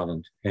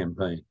nonviolent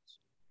campaigns.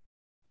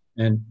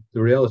 And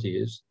the reality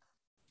is,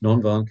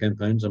 nonviolent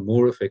campaigns are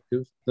more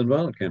effective than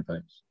violent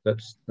campaigns.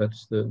 That's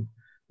the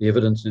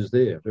evidence is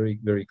there, very,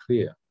 very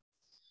clear.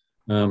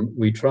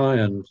 We try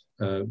and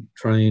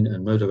train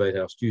and motivate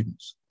our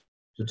students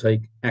to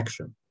take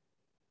action.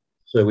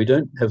 So we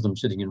don't have them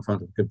sitting in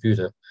front of a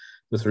computer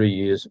for 3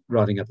 years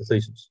writing up a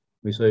thesis.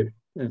 We say,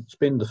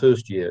 spend the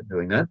first year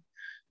doing that,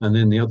 and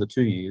then the other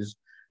 2 years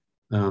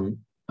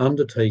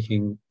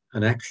undertaking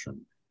an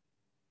action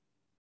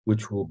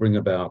which will bring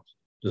about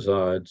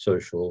desired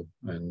social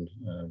and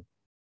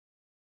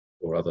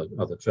or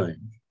other change.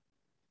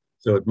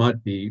 So it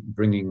might be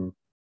bringing,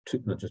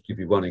 I'll just give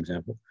you one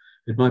example,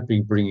 it might be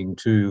bringing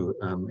two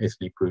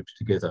ethnic groups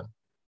together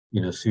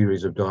in a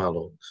series of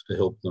dialogues to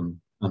help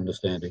them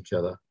understand each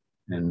other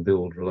and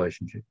build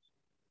relationships.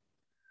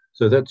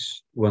 So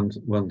that's one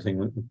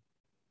thing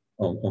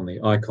on the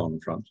ICON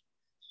front.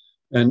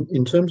 And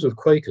in terms of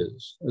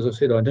Quakers, as I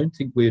said, I don't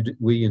think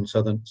we in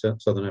Southern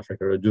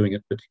Africa are doing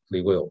it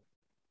particularly well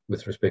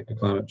with respect to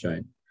climate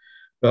change.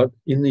 But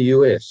in the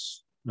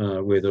US,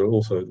 where there are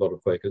also a lot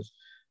of Quakers,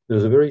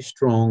 there's a very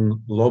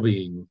strong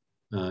lobbying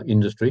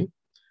industry,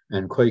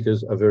 and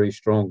Quakers are very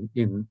strong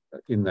in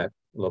that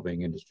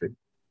lobbying industry.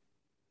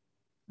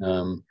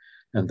 And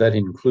that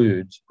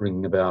includes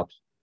bringing about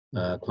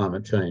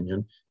climate change.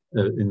 And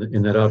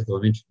in that article,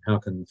 I mentioned how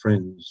can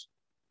friends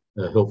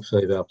help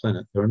save our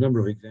planet. There are a number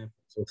of examples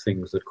of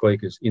things that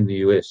Quakers in the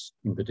US,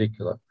 in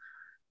particular,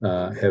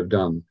 have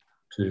done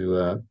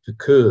to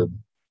curb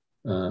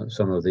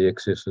some of the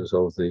excesses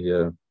of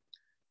the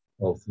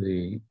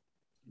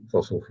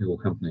fossil fuel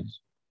companies.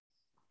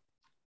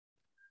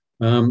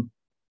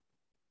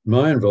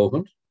 My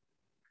involvement,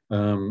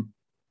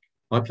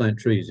 I plant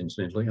trees,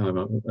 incidentally. I'm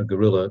a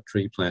guerrilla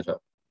tree planter.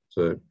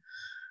 So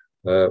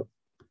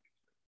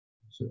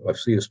I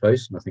see a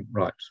space and I think,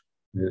 right,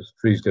 there's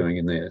trees going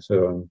in there.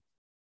 So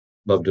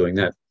I love doing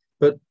that.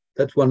 But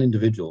that's one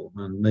individual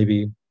and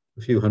maybe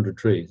a few hundred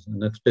trees.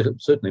 And that's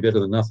certainly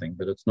better than nothing,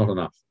 but it's not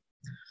enough.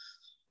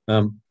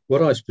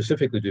 What I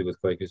specifically do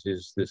with Quakers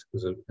is this,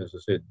 as I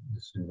said,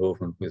 this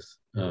involvement with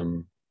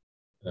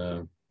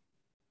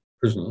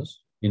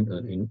prisoners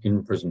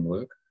in prison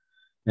work.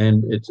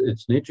 And it's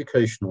an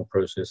educational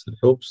process that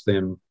helps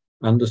them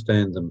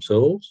understand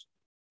themselves,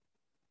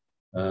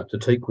 to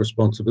take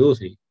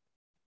responsibility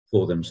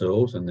for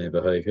themselves and their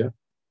behaviour,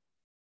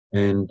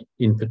 and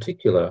in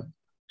particular,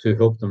 to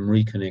help them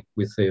reconnect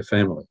with their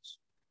families.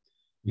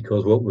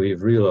 Because what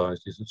we've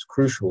realised is it's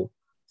crucial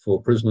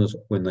for prisoners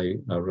when they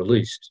are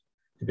released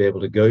to be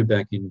able to go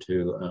back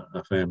into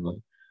a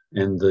family.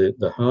 And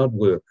the hard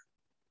work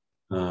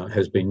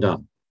has been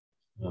done.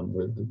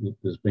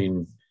 There's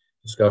been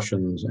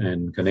discussions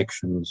and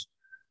connections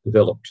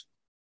developed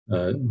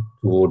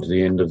towards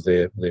the end of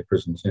their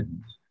prison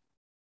sentence.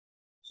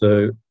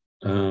 So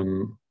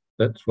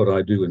that's what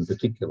I do in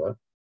particular.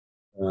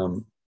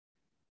 And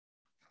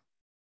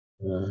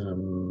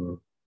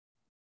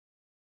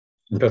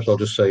perhaps I'll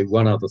just say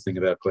one other thing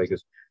about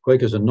Quakers.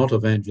 Quakers are not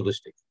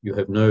evangelistic. You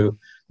have no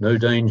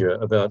danger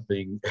about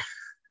being,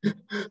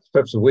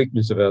 perhaps a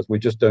weakness of ours, we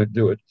just don't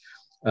do it.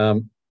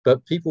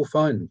 But people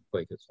find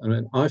Quakers. I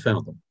mean, I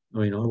found them. I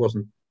mean, I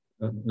wasn't,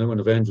 no one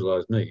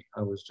evangelized me.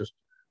 I was just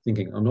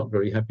thinking, I'm not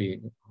very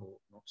happy, or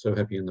not so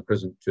happy in the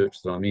present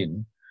church that I'm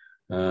in.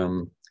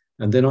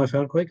 And then I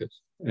found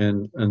Quakers,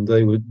 and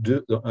they would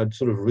do. I'd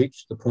sort of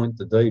reached the point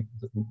that they'd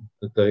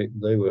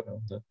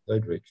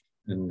reached,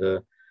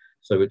 and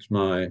so it's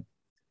my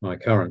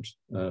current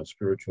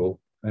spiritual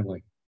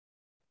family.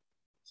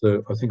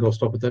 So I think I'll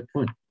stop at that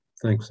point.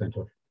 Thanks,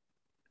 Santosh.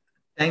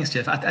 Thanks,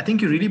 Jeff. I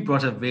think you really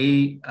brought a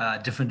very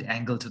different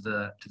angle to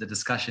the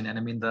discussion, and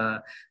I mean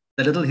the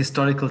little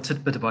historical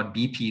tidbit about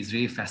BP is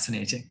really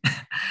fascinating.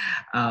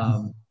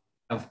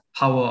 Of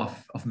power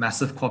of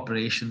massive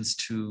corporations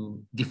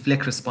to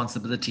deflect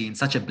responsibility in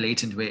such a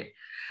blatant way.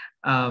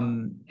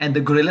 And the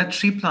guerrilla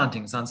tree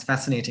planting sounds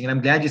fascinating. And I'm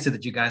glad you said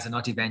that you guys are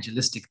not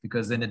evangelistic,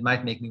 because then it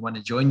might make me want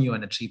to join you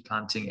on a tree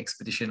planting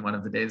expedition one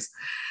of the days.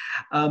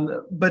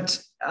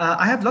 But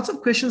I have lots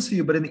of questions for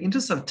you, but in the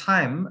interest of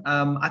time,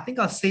 I think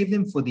I'll save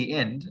them for the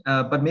end.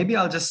 But maybe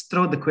I'll just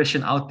throw the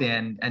question out there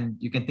and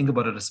you can think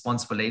about a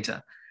response for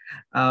later.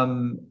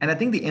 And I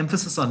think the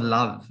emphasis on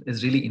love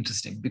is really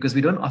interesting, because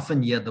we don't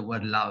often hear the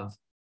word love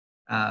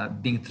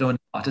being thrown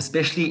out,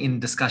 especially in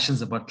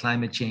discussions about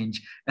climate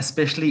change,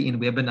 especially in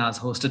webinars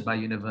hosted by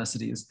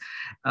universities.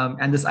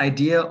 And this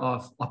idea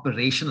of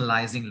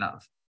operationalizing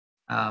love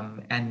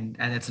and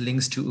its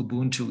links to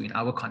Ubuntu in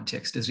our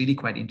context is really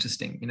quite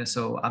interesting.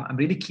 So I'm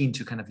really keen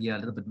to kind of hear a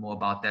little bit more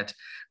about that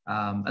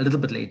a little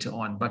bit later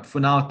on. But for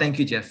now, thank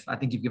you, Jeff. I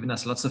think you've given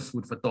us lots of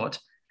food for thought.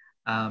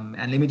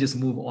 And let me just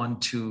move on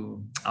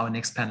to our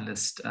next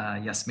panelist,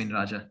 Yasmin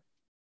Raja.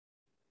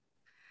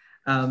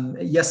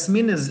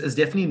 Yasmin is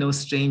definitely no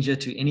stranger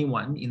to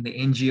anyone in the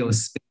NGO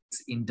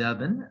space in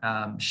Durban.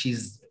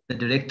 She's the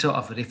Director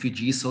of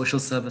Refugee Social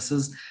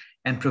Services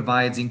and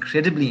provides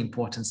incredibly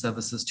important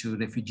services to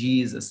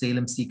refugees,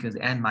 asylum seekers,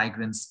 and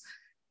migrants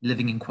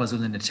living in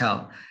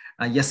KwaZulu-Natal.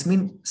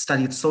 Yasmin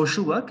studied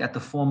social work at the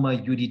former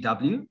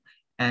UDW,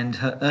 and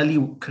her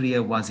early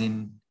career was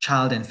in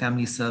child and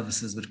family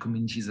services with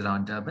communities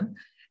around Durban.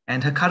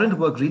 And her current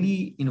work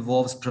really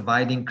involves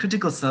providing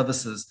critical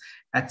services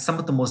at some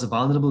of the most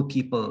vulnerable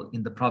people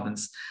in the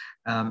province,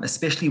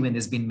 especially when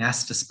there's been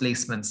mass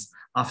displacements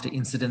after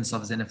incidents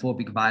of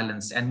xenophobic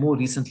violence, and more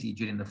recently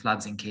during the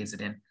floods in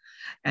KZN.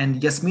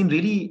 And Yasmin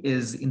really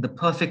is in the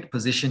perfect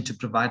position to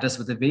provide us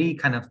with a very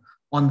kind of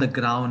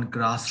on-the-ground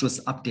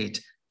grassroots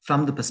update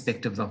from the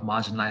perspectives of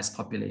marginalized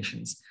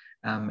populations.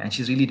 And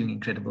she's really doing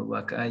incredible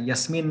work.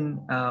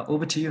 Yasmin,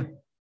 over to you.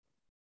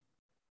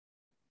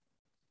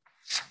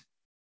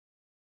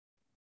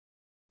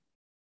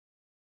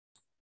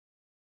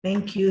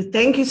 Thank you,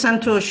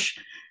 Santosh,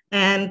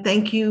 and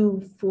thank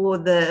you for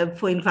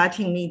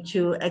inviting me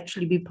to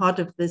actually be part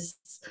of this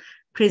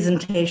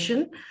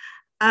presentation.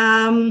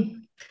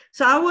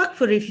 So I work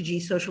for Refugee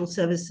Social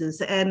Services,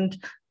 and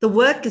the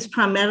work is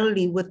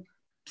primarily with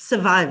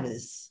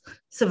survivors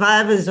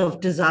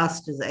of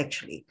disasters,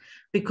 actually,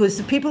 because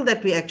the people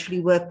that we actually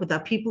work with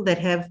are people that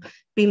have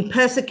been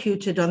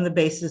persecuted on the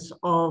basis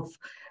of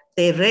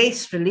their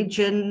race,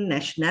 religion,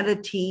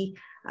 nationality,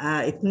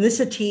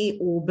 ethnicity,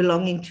 or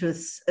belonging to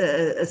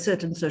a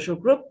certain social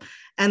group,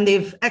 and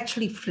they've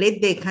actually fled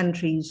their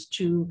countries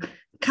to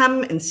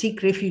come and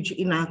seek refuge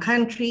in our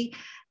country.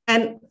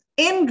 And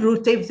en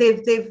route,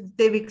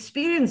 they've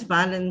experienced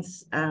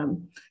violence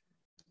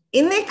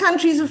in their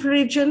countries of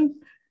origin,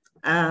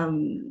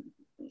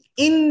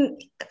 in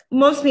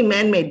mostly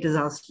man-made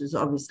disasters,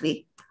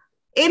 obviously,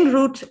 en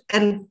route,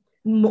 and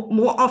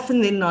more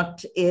often than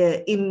not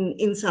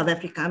in South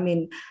Africa. I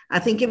mean, I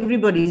think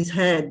everybody's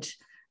heard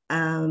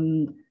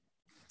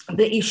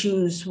the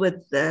issues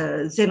with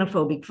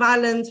xenophobic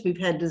violence. We've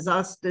had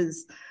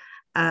disasters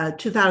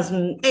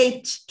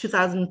 2008,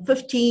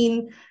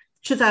 2015,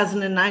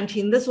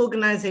 2019. This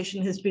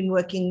organization has been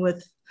working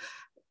with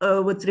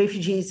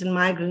refugees and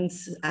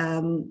migrants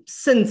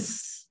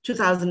since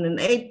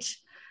 2008,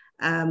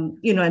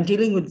 and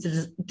dealing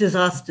with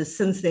disasters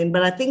since then.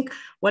 But I think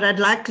what I'd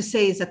like to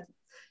say is that,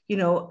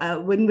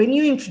 when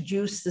you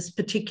introduced this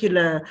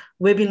particular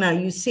webinar,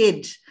 you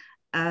said,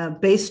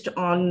 based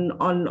on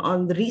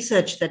the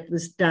research that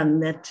was done,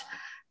 that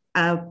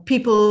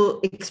people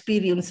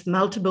experience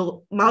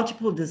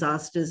multiple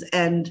disasters.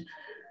 And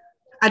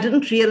I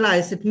didn't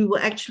realize that we were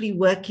actually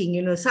working,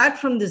 aside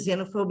from the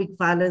xenophobic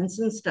violence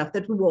and stuff,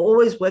 that we were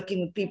always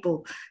working with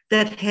people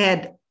that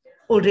had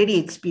already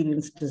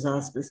experienced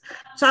disasters.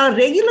 So our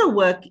regular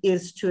work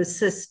is to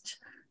assist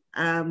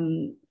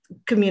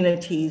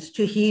communities,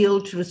 to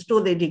heal, to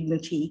restore their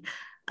dignity,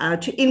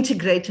 to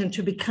integrate and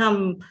to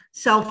become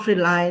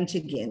self-reliant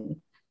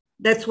again.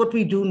 That's what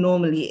we do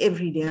normally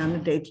every day on a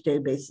day-to-day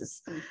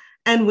basis.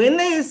 And when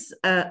there's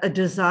a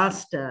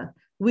disaster,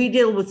 we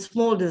deal with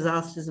small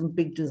disasters and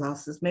big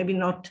disasters, maybe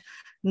not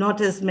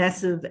as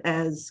massive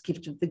as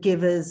Gift of the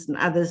Givers and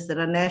others that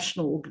are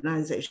national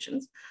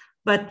organizations,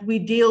 but we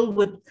deal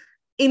with,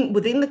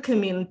 within the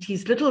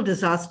communities, little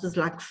disasters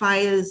like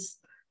fires,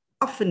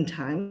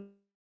 oftentimes.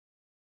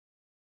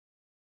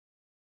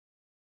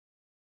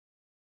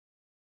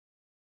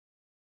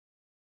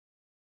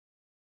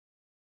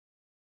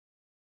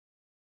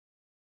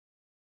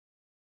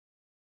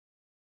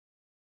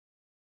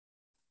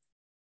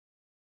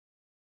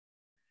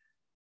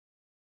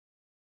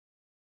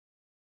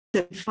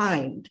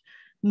 Find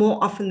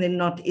more often than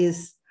not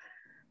is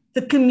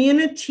the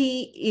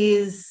community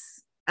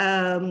is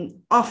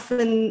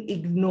often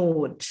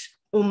ignored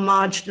or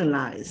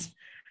marginalized.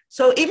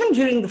 So even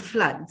during the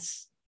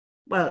floods,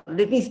 well,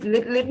 let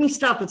me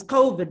start with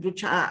COVID,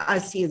 which I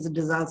see as a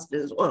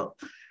disaster as well.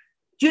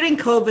 During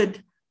COVID,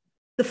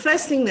 the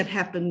first thing that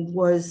happened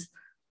was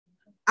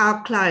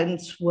our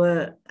clients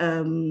were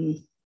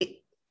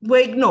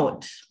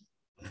ignored.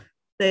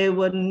 They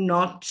were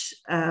not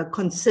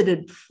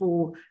considered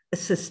for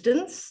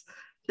assistance.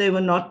 They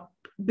were not,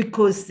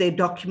 because their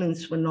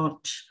documents were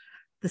not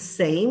the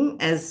same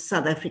as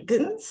South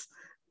Africans.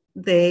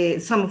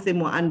 Some of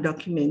them were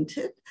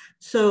undocumented.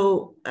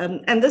 So,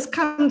 and this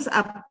comes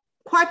up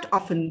quite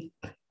often.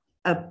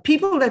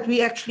 People that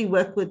we actually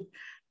work with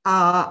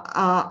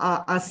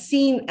are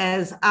seen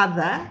as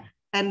other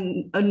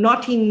and are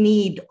not in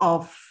need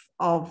of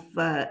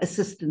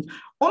assistance,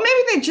 or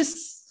maybe they're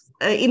just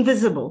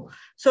invisible.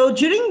 So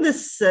during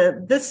this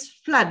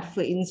flood,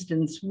 for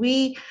instance,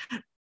 let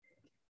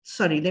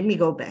me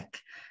go back.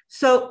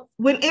 So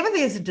whenever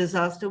there's a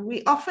disaster,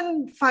 we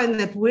often find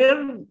that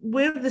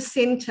we're the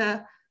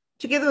center,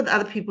 together with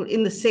other people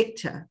in the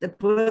sector that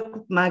work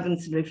with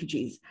migrants and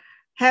refugees,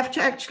 have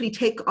to actually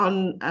take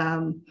on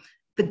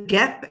the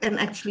gap and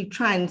actually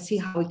try and see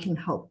how we can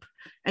help.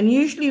 And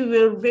usually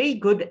we're very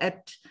good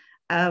at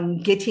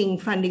getting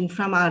funding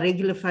from our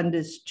regular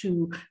funders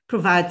to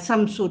provide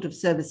some sort of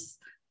service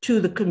to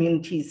the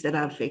communities that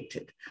are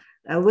affected,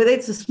 whether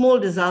it's a small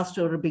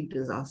disaster or a big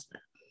disaster.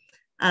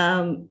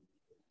 And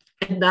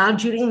now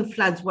during the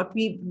floods, what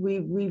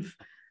we've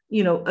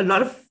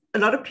a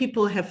lot of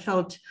people have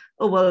felt,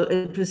 oh, well,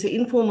 it was the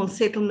informal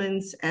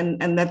settlements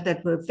and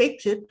that were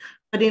affected.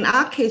 But in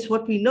our case,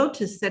 what we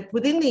noticed that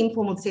within the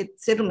informal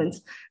settlements,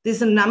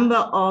 there's a number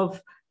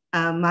of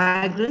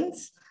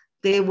migrants.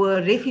 There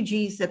were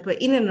refugees that were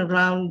in and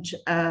around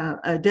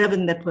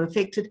Durban that were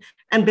affected.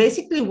 And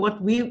basically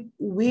what we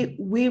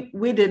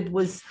did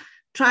was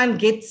try and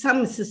get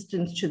some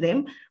assistance to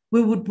them.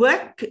 We would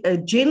work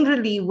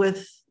generally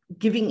with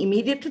giving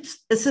immediate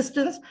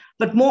assistance,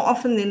 but more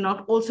often than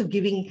not also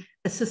giving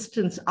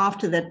assistance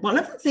after that. One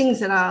of the things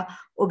that our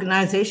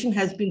organization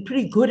has been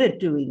pretty good at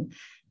doing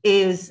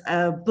is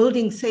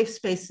building safe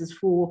spaces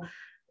for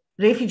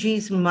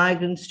refugees and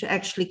migrants to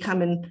actually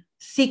come and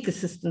seek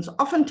assistance.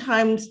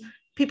 Oftentimes,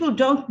 people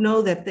don't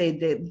know that they're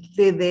there.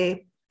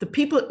 The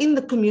people in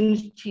the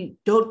community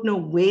don't know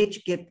where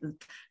to get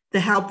the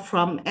help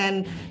from.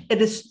 And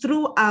it is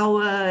through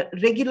our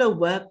regular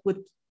work with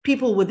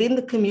people within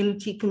the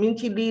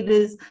community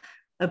leaders,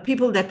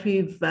 people that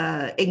we've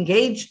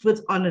engaged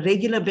with on a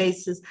regular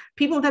basis,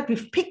 people that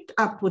we've picked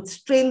up with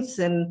strengths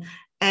and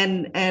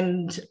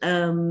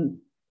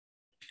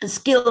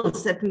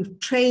skills that we've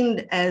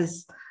trained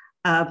as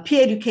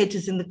peer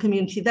educators in the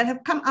community that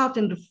have come out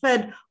and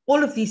referred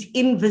all of these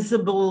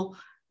invisible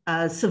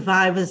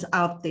survivors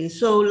out there.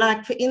 So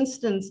like, for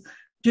instance,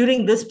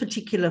 during this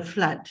particular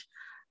flood,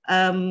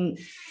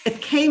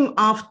 it came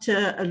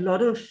after a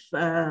lot of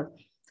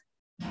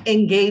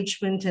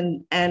engagement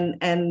and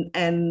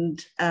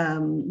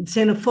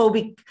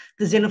xenophobic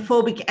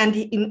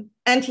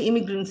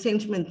anti-immigrant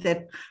sentiment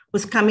that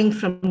was coming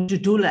from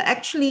Dudula.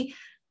 Actually,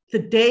 the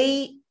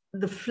day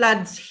the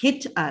floods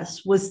hit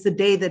us was the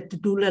day that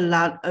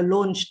Dudula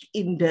launched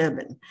in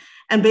Durban.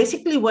 And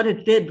basically what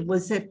it did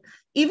was that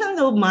even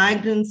though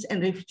migrants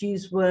and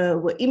refugees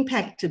were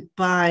impacted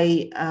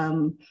by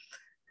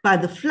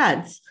the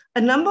floods,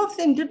 a number of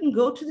them didn't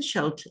go to the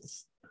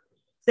shelters.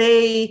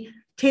 They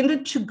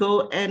tended to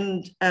go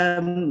and,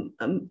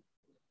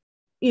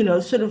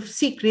 sort of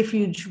seek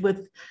refuge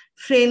with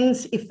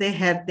friends if they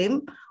had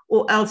them,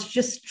 or else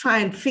just try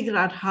and figure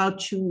out how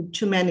to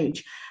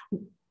manage.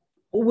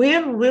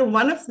 We're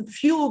one of the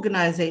few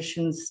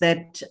organizations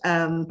that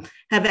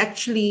have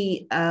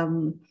actually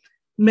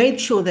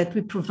made sure that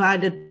we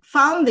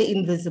found the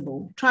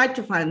invisible, tried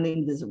to find the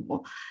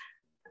invisible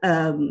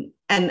and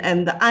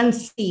the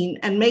unseen,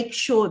 and make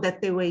sure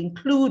that they were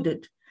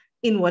included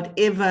in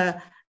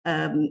whatever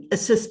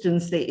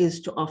assistance there is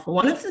to offer.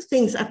 One of the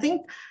things, I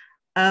think,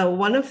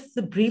 one of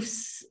the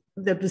briefs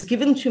that was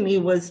given to me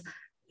was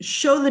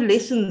show the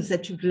lessons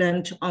that you've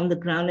learned on the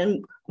ground.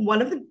 And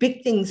one of the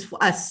big things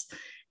for us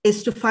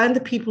is to find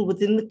the people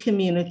within the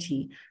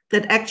community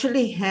that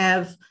actually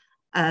have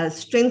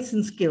strengths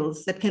and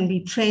skills that can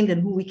be trained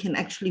and who we can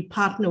actually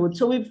partner with.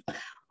 So we've,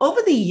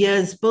 over the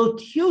years,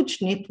 built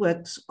huge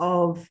networks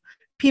of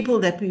people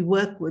that we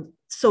work with.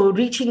 So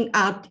reaching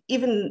out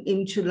even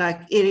into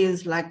like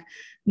areas like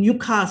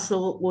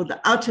Newcastle or the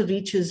outer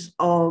reaches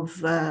of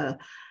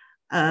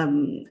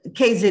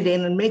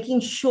KZN, and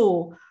making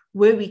sure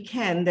where we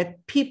can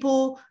that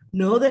people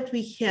know that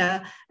we're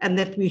here and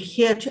that we're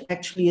here to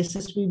actually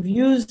assist. We've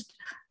used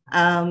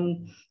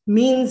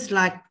means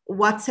like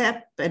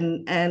WhatsApp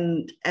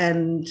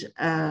and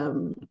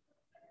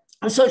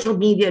social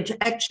media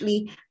to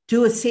actually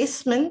do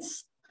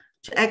assessments,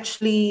 to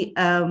actually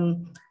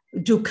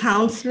do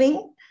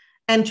counseling,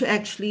 and to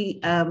actually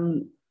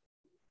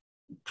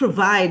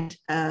provide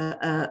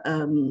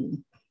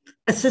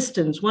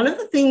assistance. One of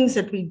the things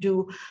that we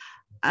do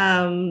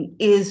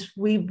is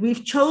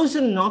we've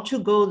chosen not to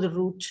go the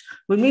route,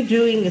 when we're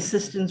doing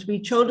assistance,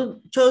 we've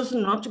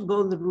chosen not to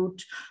go the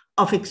route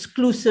of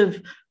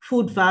exclusive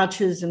food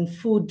vouchers and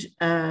food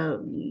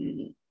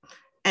and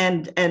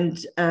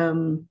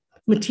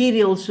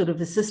material sort of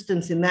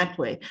assistance in that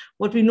way.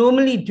 What we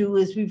normally do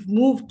is we've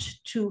moved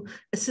to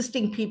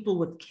assisting people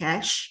with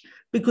cash,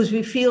 because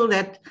we feel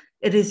that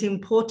it is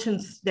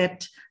important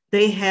that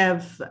they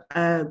have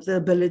the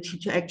ability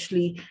to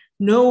actually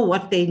know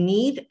what they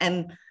need.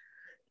 And,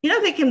 you know,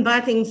 they can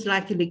buy things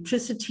like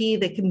electricity,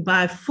 they can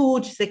buy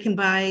food, they can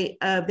buy,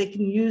 they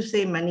can use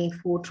their money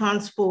for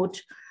transport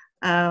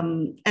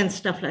and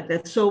stuff like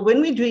that. So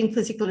when we're doing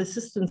physical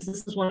assistance,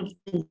 this is one of the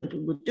things that we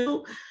would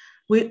do.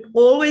 We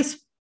always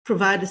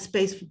provide a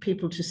space for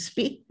people to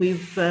speak. We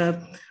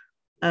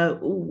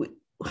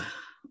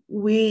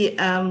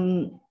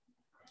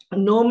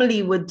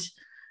normally would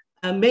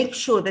make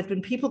sure that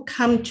when people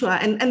come to our,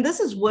 and this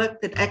is work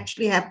that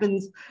actually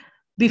happens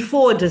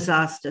before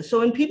disaster. So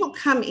when people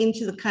come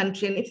into the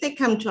country, and if they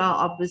come to our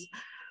office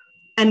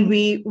and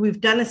we've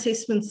done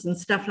assessments and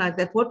stuff like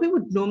that, what we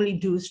would normally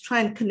do is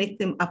try and connect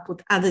them up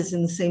with others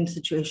in the same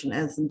situation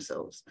as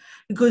themselves.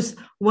 Because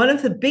one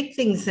of the big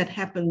things that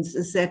happens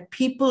is that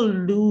people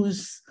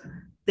lose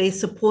their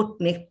support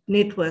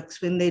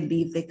networks when they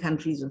leave their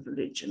countries of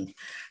origin.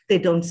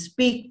 They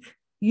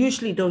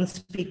usually don't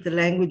speak the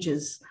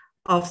languages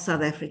of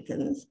South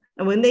Africans.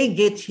 And when they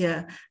get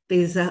here,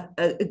 there's a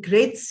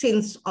great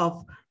sense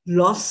of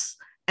loss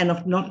and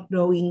of not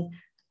knowing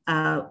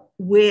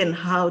where and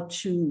how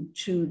to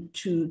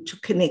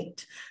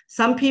connect.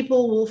 Some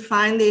people will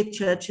find their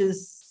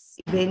churches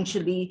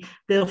eventually.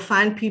 They'll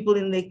find people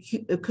in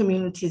their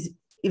communities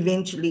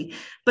eventually,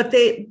 but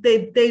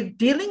they're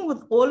dealing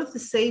with all of the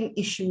same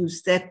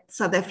issues that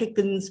South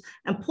Africans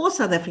and poor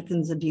South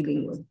Africans are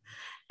dealing with.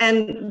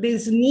 And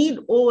there's a need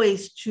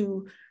always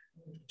to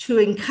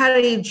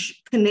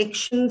encourage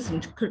connections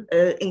and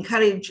to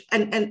encourage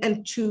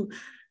and to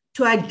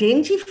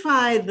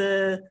identify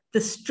the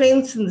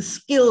strengths and the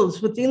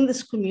skills within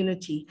this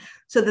community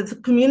so that the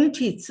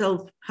community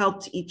itself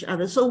helps each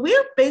other. So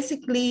we're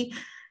basically,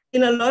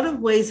 in a lot of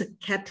ways, a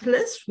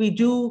catalyst. We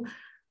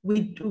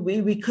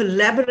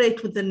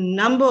collaborate with a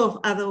number of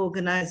other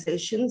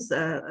organizations.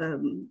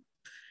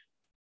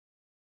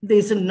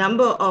 There's a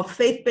number of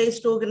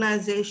faith-based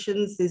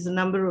organizations. There's a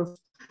number of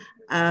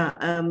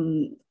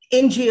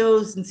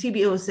NGOs and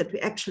CBOs that we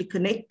actually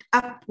connect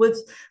up with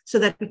so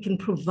that we can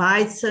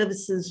provide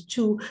services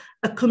to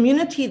a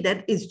community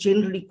that is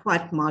generally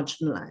quite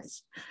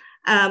marginalized.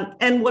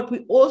 And what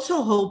we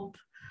also hope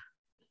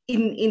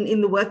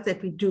in the work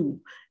that we do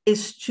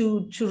is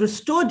to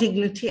restore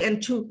dignity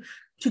and to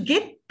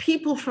get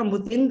people from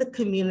within the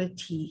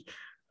community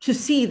to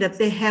see that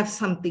they have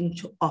something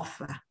to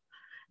offer.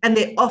 And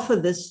they offer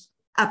this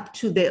up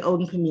to their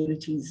own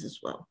communities as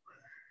well.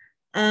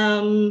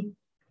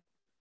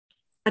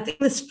 I think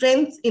the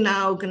strength in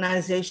our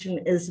organization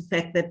is the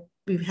fact that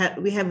we have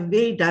a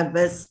very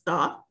diverse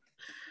staff.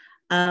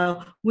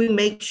 We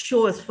make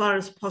sure as far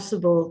as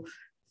possible,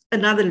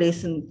 another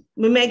lesson,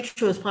 we make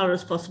sure as far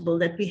as possible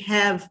that we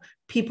have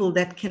people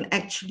that can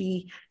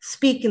actually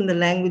speak in the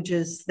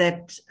languages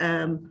that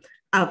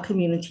our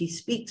community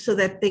speaks, so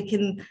that they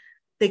can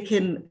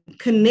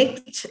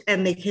connect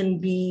and they can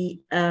be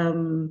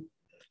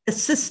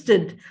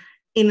assisted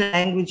in a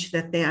language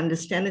that they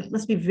understand. It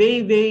must be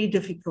very, very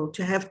difficult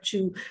to have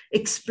to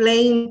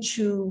explain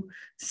to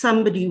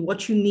somebody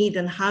what you need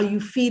and how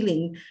you're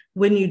feeling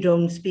when you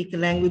don't speak a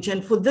language.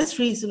 And for this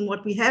reason,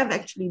 what we have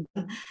actually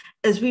done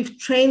is we've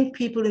trained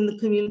people in the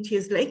community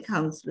as lay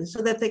counselors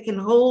so that they can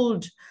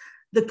hold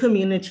the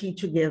community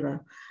together.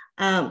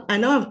 I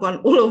know I've gone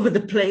all over the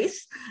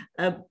place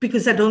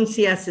because I don't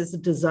see us as a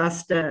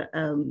disaster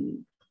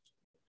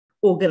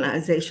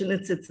organization.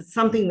 It's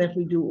something that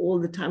we do all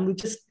the time. We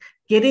just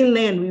get in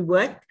there and we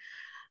work.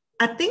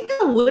 I think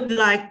I would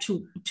like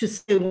to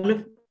say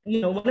one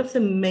of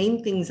the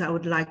main things I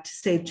would like to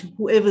say to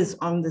whoever's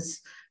on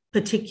this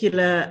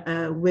particular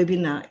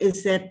webinar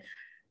is that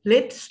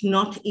let's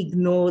not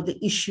ignore the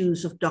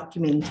issues of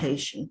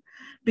documentation,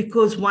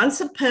 because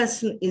once a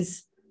person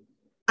is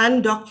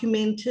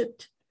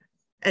undocumented,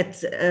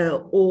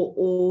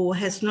 or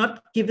has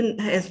not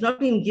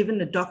been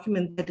given a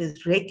document that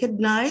is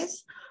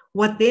recognized,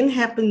 what then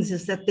happens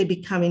is that they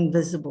become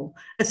invisible.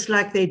 It's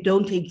like they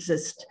don't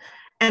exist.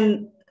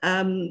 And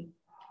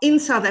in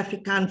South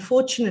Africa,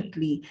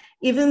 unfortunately,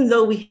 even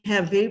though we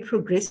have very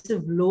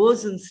progressive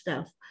laws and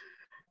stuff,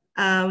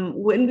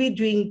 when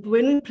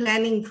we're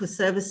planning for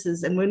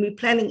services and when we're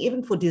planning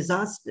even for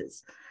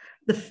disasters,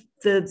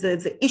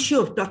 the issue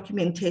of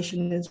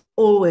documentation is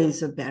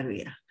always a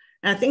barrier.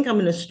 And I think I'm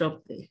going to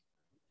stop there.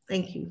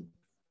 Thank you.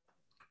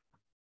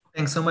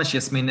 Thanks so much,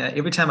 Yasmin.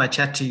 Every time I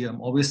chat to you,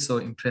 I'm always so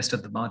impressed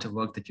at the amount of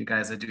work that you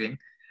guys are doing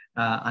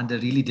under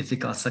really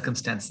difficult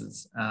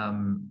circumstances,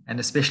 and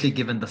especially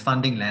given the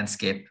funding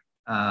landscape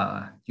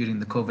during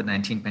the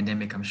COVID-19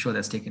 pandemic. I'm sure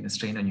that's taken a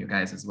strain on you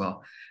guys as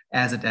well,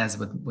 as it has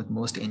with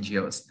most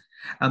NGOs.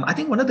 I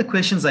think one of the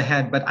questions I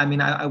had, but I mean,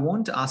 I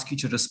won't ask you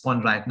to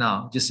respond right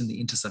now, just in the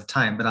interest of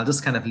time, but I'll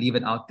just kind of leave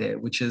it out there,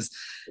 which is,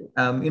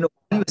 when you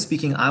were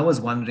speaking, I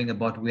was wondering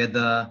about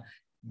whether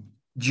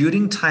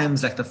during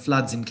times like the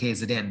floods in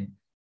KZN,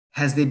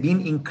 has there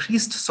been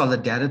increased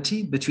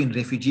solidarity between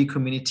refugee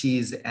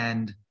communities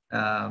and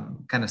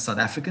kind of South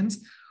Africans?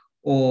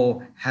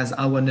 Or has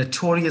our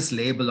notorious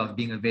label of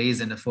being a very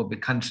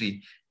xenophobic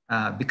country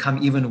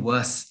become even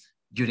worse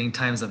during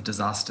times of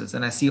disasters?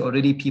 And I see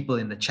already people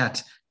in the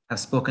chat have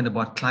spoken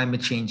about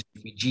climate change,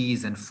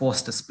 refugees, and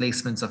forced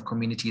displacements of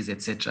communities,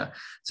 etc.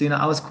 So,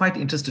 I was quite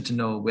interested to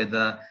know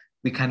whether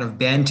we kind of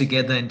band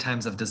together in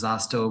times of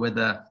disaster or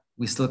whether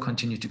we still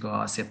continue to go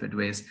our separate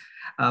ways.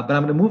 But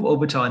I'm going to move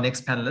over to our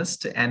next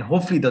panelist, and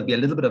hopefully there'll be a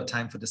little bit of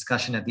time for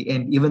discussion at the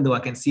end, even though I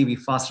can see we're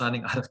fast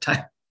running out of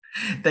time.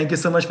 Thank you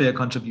so much for your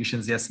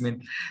contributions,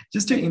 Yasmin.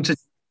 Just to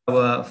introduce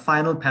our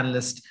final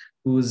panelist,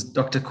 who's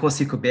Dr.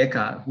 Khosi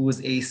Kubeka, who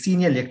is a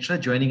senior lecturer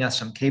joining us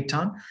from Cape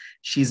Town.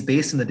 She's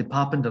based in the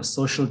Department of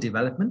Social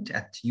Development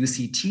at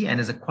UCT and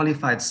is a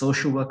qualified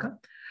social worker.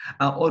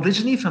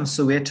 Originally from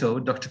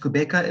Soweto, Dr.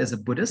 Kubeka is a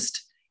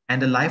Buddhist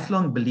and a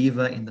lifelong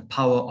believer in the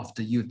power of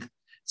the youth.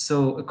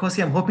 So,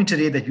 Khosi, I'm hoping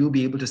today that you'll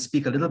be able to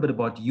speak a little bit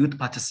about youth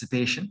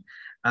participation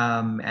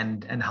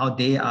and how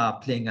they are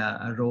playing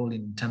a role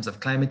in terms of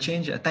climate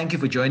change. Thank you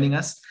for joining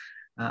us.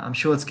 I'm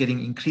sure it's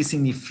getting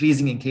increasingly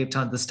freezing in Cape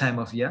Town this time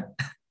of year.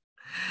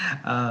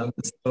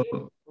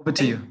 So over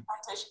to you.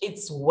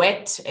 It's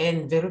wet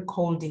and very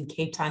cold in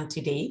Cape Town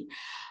today.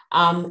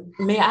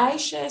 May I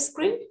share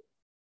screen?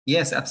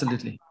 Yes,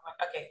 absolutely.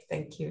 Okay,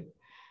 thank you.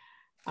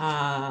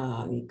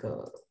 Let me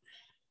go.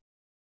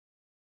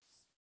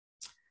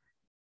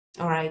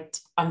 All right.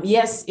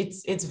 Yes,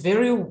 it's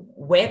very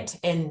wet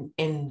and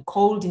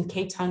cold in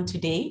Cape Town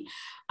today,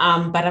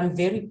 but I'm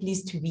very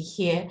pleased to be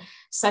here.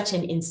 Such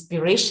an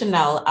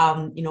inspirational,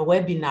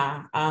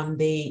 webinar.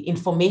 The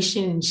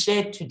information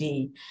shared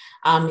today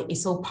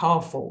is so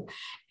powerful,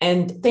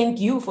 and thank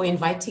you for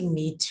inviting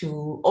me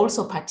to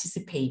also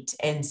participate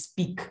and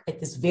speak at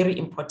this very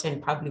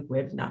important public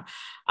webinar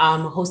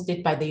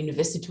hosted by the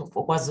University of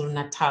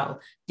KwaZulu-Natal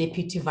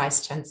Deputy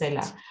Vice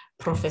Chancellor,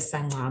 Professor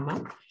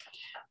Ngama.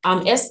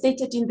 As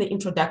stated in the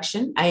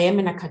introduction, I am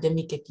an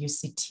academic at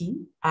UCT.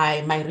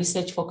 My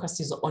research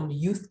focuses on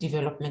youth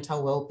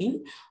developmental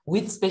well-being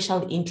with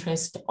special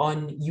interest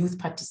on youth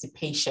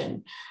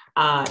participation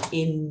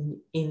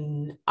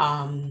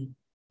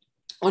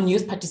on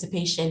youth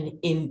participation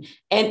in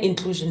and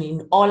inclusion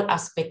in all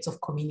aspects of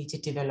community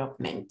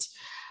development.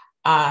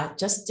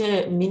 Just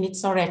a minute,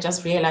 sorry, I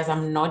just realized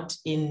I'm not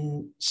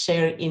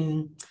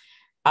sharing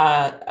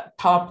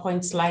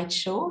PowerPoint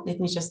slideshow. Let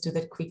me just do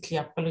that quickly,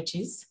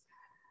 apologies.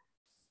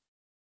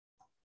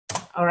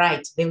 All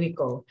right, there we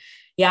go.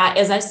 Yeah,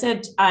 as I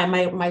said,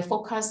 my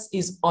focus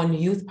is on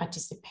youth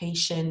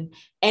participation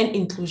and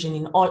inclusion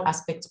in all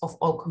aspects of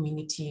all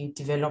community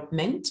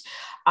development.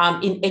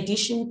 In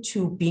addition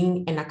to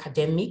being an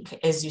academic,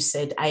 as you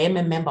said, I am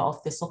a member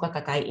of the Soka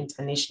Gakkai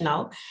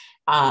International,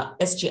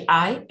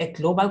 SGI, a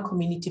global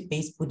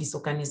community-based Buddhist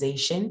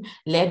organization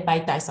led by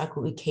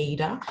Daisaku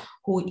Ikeda,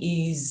 who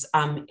is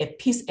a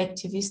peace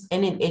activist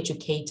and an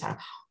educator,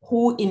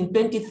 who in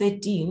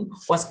 2013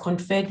 was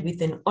conferred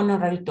with an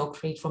honorary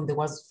doctorate from the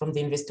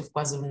University of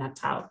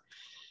KwaZulu-Natal.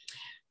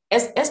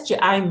 As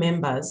SGI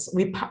members,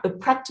 we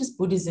practice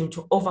Buddhism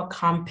to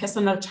overcome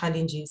personal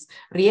challenges,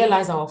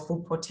 realize our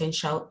full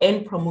potential,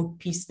 and promote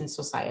peace in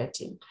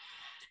society.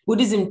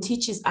 Buddhism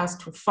teaches us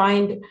to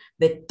find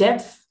the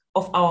depth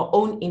of our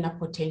own inner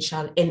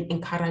potential and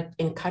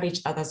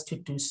encourage others to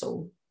do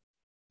so.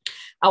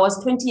 I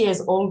was 20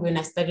 years old when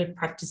I started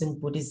practicing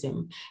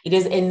Buddhism. It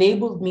has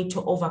enabled me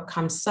to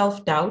overcome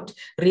self-doubt,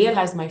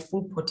 realize my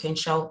full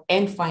potential,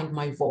 and find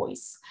my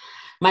voice.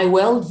 My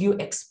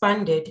worldview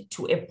expanded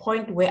to a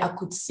point where I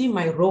could see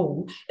my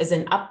role as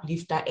an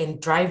uplifter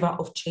and driver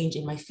of change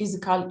in my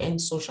physical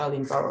and social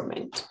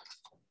environment.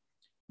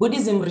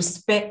 Buddhism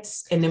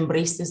respects and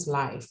embraces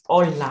life,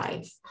 all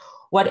life.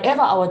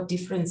 Whatever our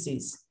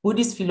differences,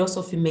 Buddhist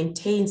philosophy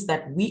maintains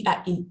that we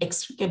are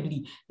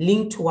inextricably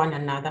linked to one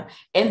another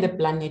and the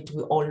planet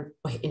we all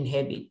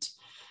inhabit.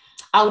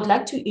 I would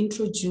like to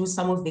introduce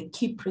some of the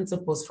key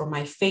principles from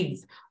my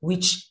faith,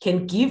 which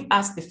can give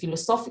us the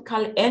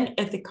philosophical and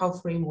ethical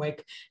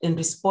framework in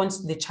response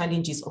to the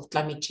challenges of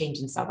climate change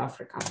in South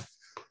Africa.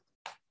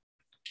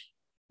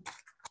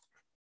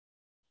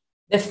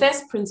 The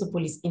first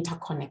principle is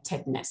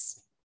interconnectedness,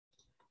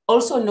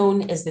 also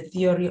known as the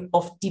theory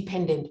of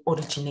dependent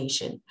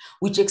origination,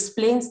 which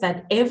explains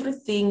that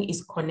everything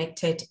is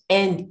connected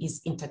and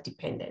is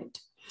interdependent.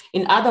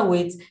 In other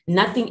words,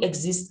 nothing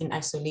exists in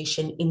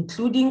isolation,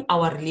 including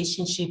our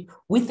relationship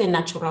with the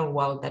natural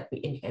world that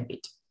we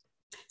inhabit.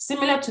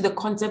 Similar to the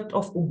concept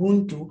of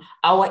Ubuntu,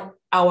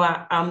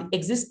 our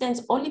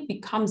existence only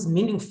becomes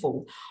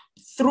meaningful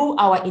through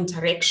our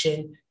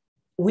interaction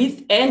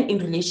with and in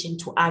relation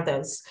to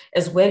others,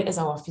 as well as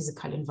our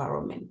physical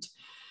environment.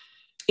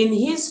 In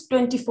his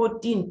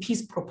 2014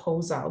 peace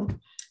proposal,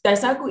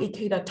 Daisaku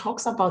Ikeda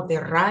talks about the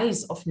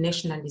rise of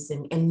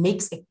nationalism and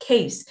makes a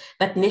case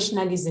that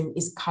nationalism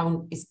is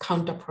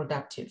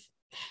counterproductive.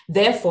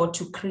 Therefore,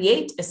 to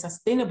create a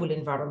sustainable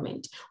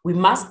environment, we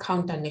must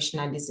counter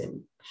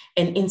nationalism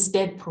and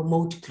instead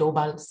promote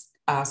global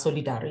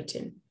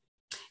solidarity.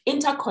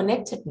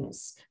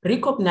 Interconnectedness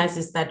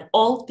recognizes that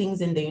all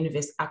things in the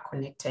universe are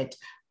connected,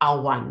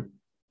 are one.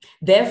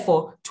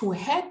 Therefore, to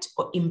hurt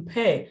or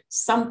impair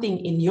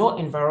something in your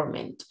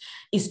environment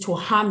is to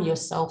harm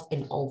yourself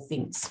in all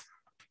things.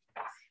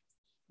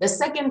 The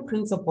second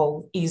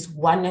principle is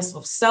oneness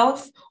of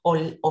self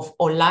or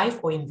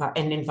life or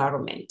an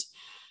environment.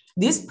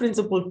 This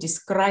principle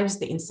describes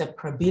the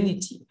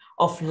inseparability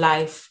of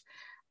life,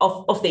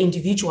 of the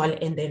individual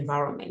and the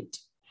environment.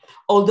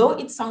 Although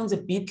it sounds a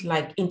bit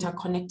like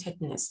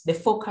interconnectedness, the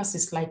focus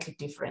is slightly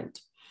different.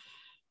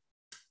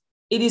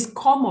 It is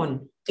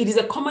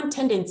a common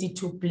tendency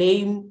to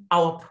blame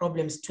our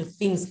problems to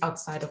things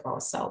outside of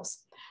ourselves.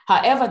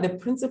 However, the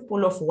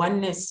principle of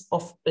oneness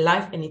of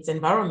life and its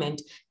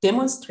environment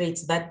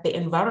demonstrates that the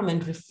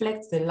environment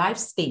reflects the life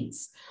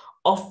states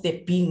of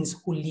the beings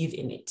who live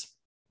in it.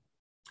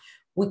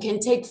 We can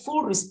take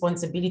full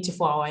responsibility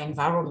for our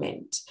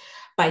environment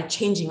by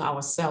changing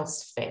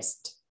ourselves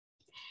first.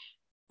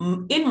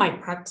 In my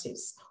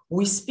practice,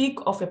 we speak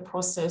of a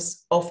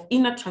process of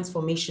inner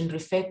transformation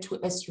referred to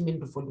as human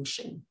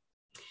revolution.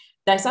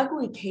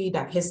 Daisaku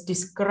Ikeda has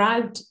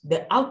described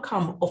the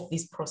outcome of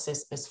this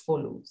process as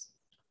follows.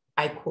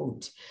 I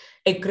quote,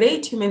 "A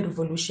great human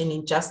revolution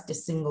in just a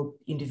single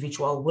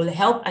individual will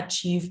help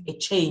achieve a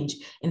change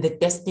in the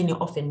destiny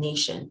of a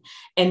nation,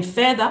 and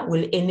further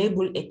will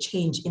enable a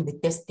change in the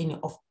destiny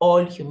of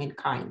all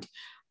humankind,"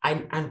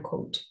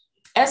 unquote.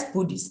 As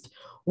Buddhists,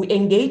 we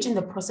engage in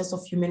the process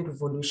of human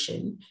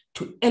revolution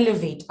to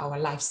elevate our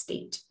life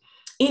state.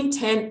 In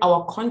turn,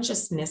 our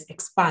consciousness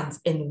expands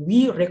and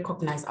we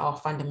recognize our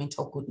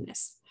fundamental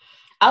goodness.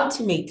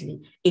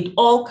 Ultimately, it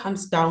all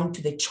comes down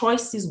to the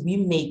choices we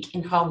make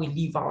in how we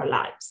live our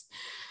lives.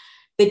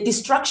 The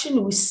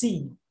destruction we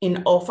see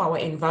of our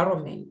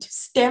environment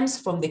stems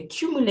from the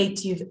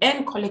cumulative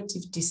and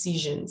collective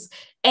decisions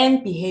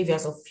and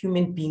behaviors of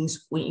human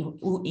beings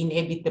who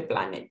inhabit the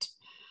planet.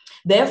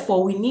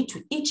 Therefore, we need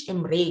to each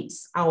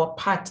embrace our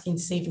part in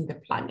saving the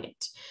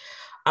planet.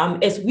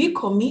 As we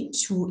commit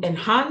to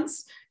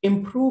enhance,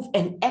 improve,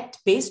 and act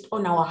based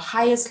on our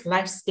highest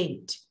life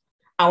state,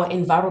 our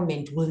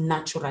environment will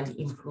naturally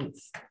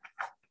improve.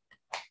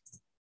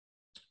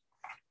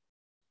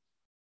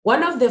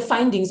 One of the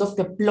findings of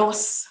the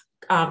PLOS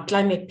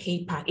climate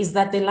paper is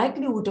that the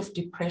likelihood of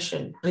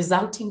depression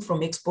resulting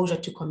from exposure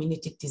to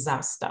community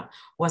disaster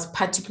was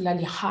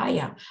particularly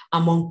higher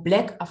among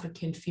Black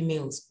African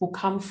females who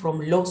come from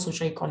low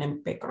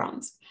socioeconomic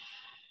backgrounds.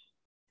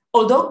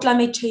 Although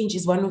climate change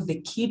is one of the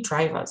key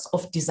drivers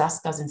of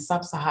disasters in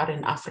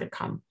sub-Saharan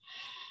Africa,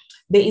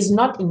 there is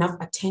not enough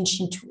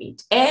attention to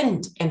it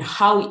and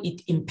how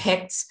it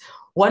impacts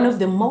one of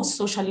the most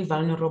socially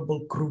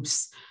vulnerable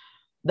groups,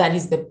 that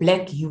is the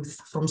Black youth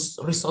from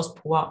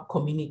resource-poor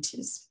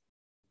communities.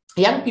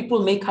 Young people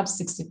make up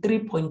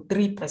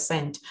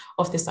 63.3%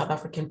 of the South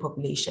African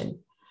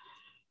population.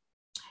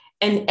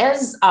 And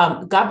as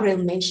Gabriel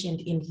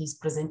mentioned in his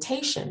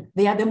presentation,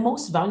 they are the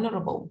most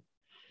vulnerable.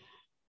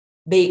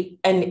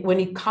 And when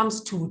it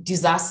comes to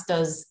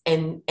disasters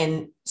and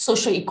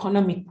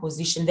socioeconomic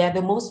position, they are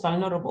the most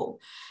vulnerable.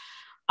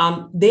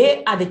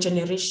 They are the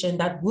generation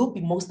that will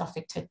be most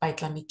affected by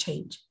climate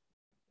change.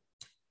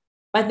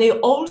 But they're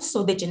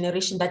also the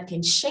generation that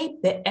can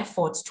shape the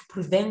efforts to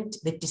prevent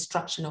the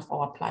destruction of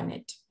our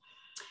planet.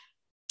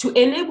 To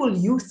enable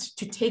youth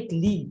to take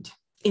lead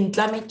in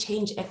climate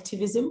change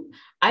activism,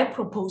 I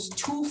propose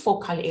two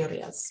focal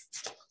areas.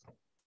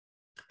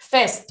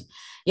 First,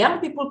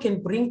 young people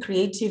can bring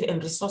creative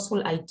and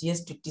resourceful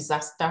ideas to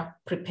disaster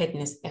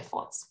preparedness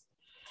efforts.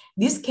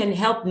 This can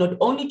help not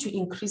only to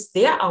increase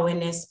their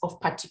awareness of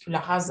particular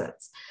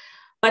hazards,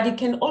 but it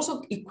can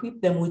also equip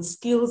them with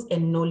skills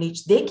and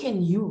knowledge they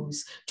can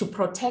use to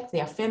protect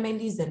their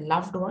families and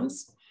loved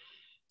ones,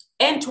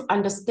 and to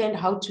understand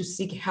how to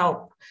seek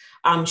help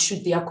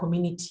should their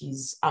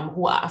communities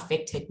who are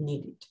affected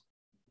need it.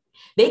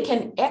 They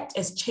can act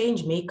as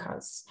change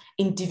makers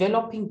in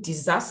developing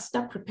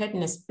disaster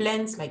preparedness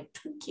plans like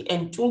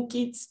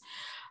toolkits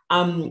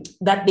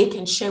that they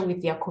can share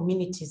with their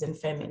communities and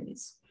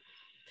families.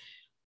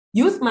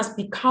 Youth must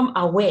become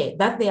aware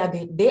that they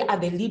are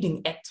the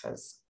leading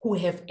actors who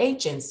have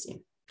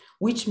agency,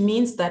 which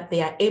means that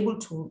they are able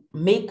to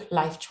make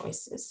life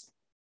choices.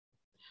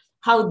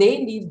 How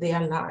they live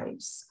their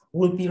lives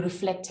will be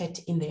reflected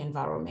in the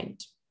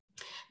environment.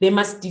 They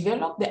must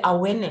develop the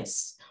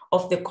awareness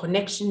of the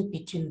connection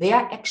between their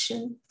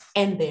action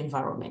and the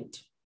environment.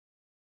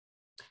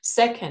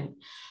 Second,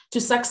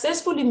 to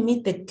successfully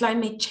meet the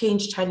climate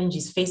change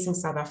challenges facing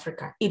South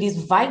Africa, it is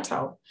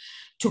vital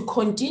to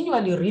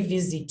continually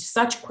revisit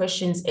such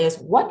questions as,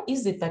 what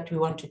is it that we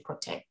want to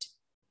protect?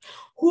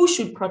 Who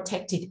should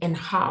protect it and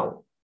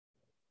how?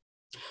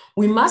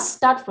 We must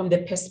start from the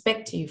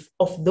perspective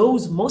of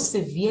those most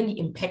severely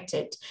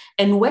impacted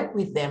and work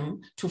with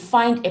them to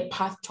find a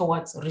path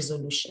towards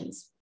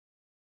resolutions.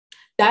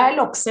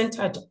 Dialogue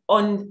centered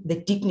on the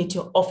dignity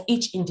of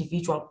each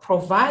individual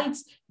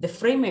provides the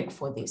framework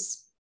for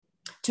this.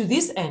 To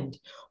this end,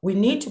 we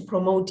need to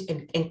promote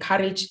and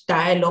encourage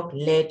dialogue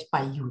led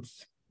by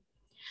youth.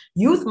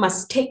 Youth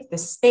must take the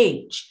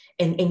stage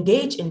and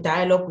engage in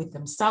dialogue with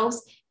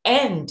themselves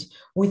and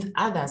with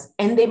others,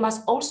 and they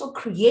must also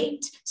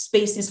create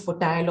spaces for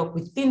dialogue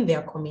within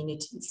their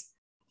communities.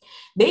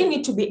 They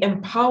need to be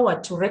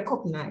empowered to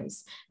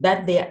recognize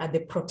that they are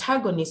the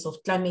protagonists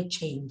of climate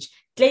change,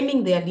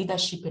 claiming their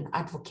leadership and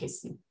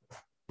advocacy.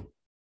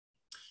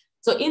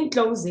 So in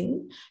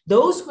closing,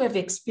 those who have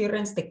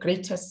experienced the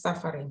greatest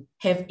suffering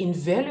have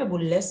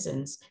invaluable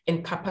lessons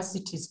and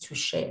capacities to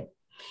share.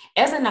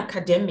 As an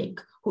academic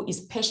who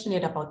is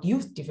passionate about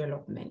youth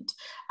development,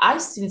 I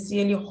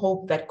sincerely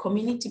hope that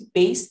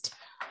community-based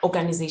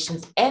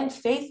organizations and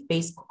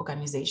faith-based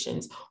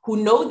organizations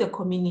who know the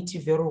community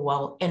very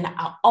well and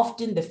are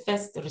often the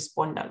first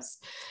responders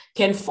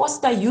can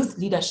foster youth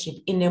leadership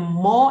in a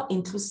more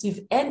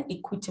inclusive and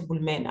equitable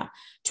manner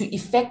to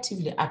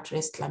effectively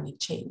address climate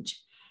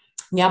change.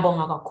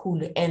 Ngiyabonga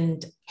kakhulu,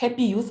 and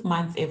happy Youth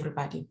Month,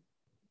 everybody.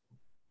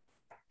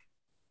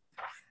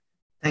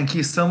 Thank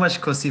you so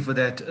much, Kosi, for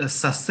that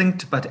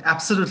succinct but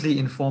absolutely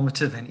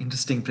informative and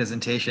interesting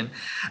presentation.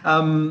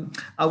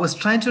 I was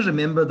trying to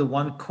remember the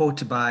one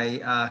quote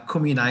by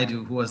Kumi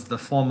Naidoo, who was the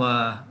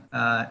former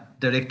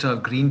director of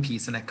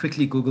Greenpeace, and I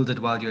quickly Googled it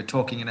while you were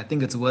talking, and I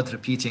think it's worth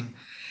repeating.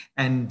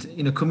 And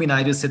Kumi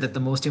Naidoo said that the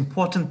most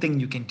important thing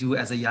you can do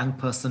as a young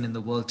person in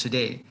the world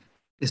today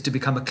is to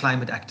become a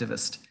climate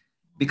activist.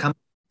 Become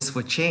a force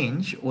for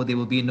change, or there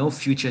will be no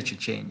future to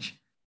change.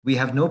 We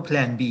have no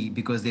plan B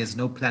because there's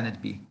no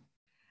planet B.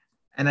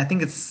 And I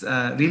think it's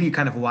really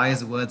kind of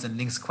wise words and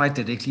links quite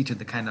directly to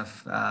the kind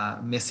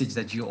of message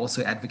that you're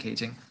also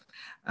advocating.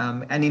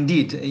 And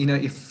indeed,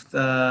 if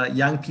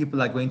young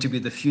people are going to be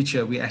the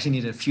future, we actually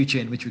need a future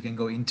in which we can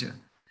go into.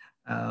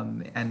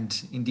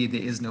 And indeed,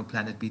 there is no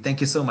planet B. Thank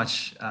you so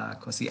much,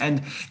 Kosi.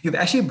 And you've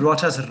actually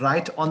brought us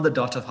right on the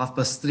dot of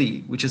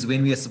 3:30, which is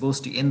when we are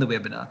supposed to end the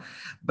webinar.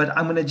 But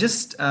I'm going to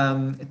just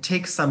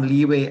take some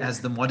leeway as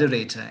the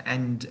moderator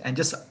and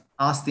just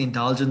ask the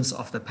indulgence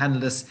of the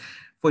panelists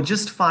for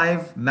just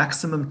 5,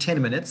 maximum 10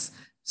 minutes,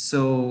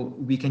 so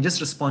we can just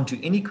respond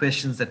to any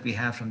questions that we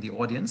have from the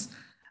audience.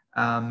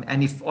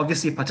 And if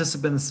obviously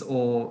participants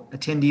or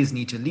attendees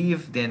need to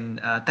leave, then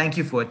thank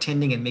you for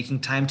attending and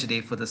making time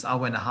today for this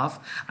hour and a half.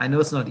 I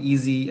know it's not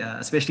easy,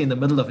 especially in the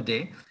middle of a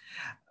day.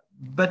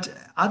 But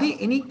are there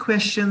any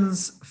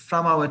questions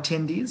from our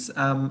attendees?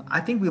 I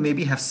think we'll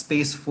maybe have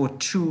space for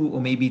 2 or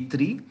maybe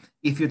 3.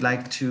 If you'd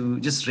like to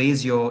just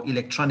raise your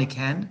electronic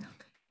hand,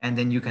 and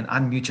then you can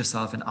unmute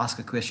yourself and ask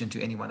a question to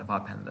any one of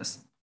our panelists.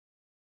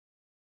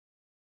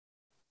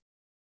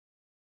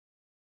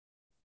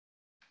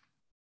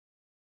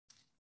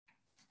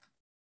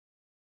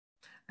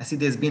 I see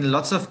there's been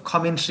lots of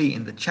commentary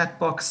in the chat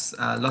box.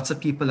 Lots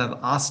of people have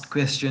asked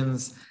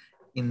questions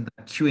in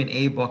the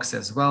Q&A box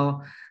as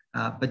well.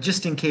 But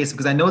just in case,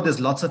 because I know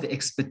there's lots of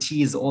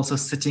expertise also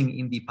sitting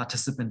in the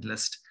participant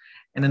list.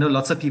 And I know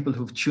lots of people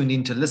who've tuned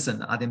in to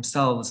listen are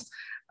themselves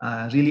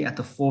really at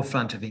the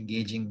forefront of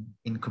engaging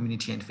in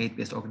community and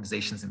faith-based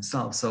organizations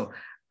themselves. So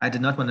I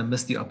did not want to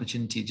miss the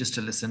opportunity just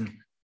to listen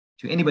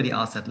to anybody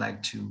else that'd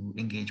like to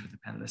engage with the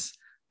panelists.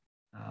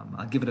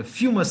 I'll give it a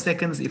few more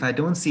seconds. If I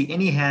don't see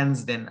any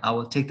hands, then I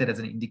will take that as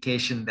an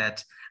indication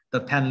that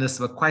the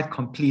panelists were quite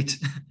complete.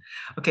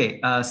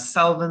 Okay,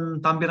 Salvan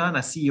Tambiran,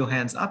 I see your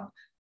hands up.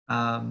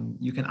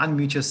 You can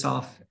unmute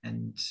yourself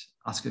and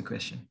ask your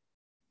question.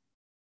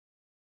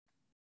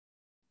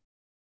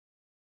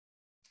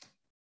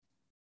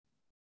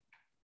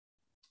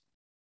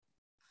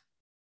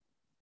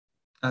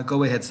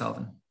 Go ahead,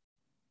 Salvan.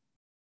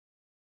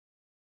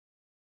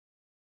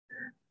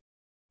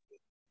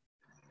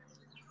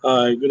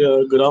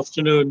 Good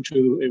afternoon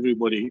to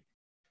everybody.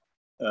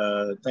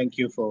 Thank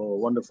you for a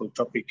wonderful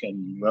topic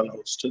and well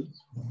hosted.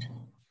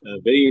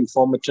 Very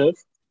informative.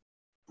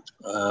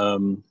 A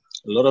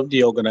lot of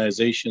the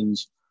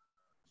organizations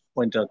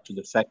point out to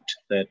the fact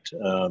that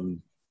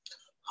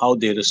how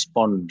they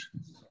respond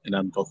and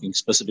I'm talking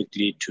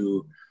specifically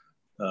to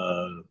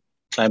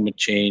climate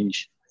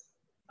change,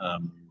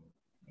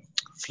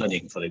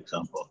 flooding, for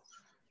example,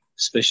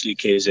 especially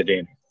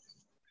KZN.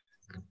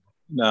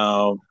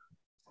 Now,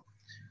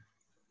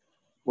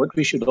 what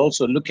we should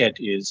also look at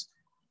is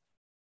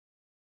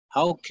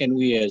how can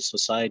we as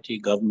society,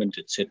 government,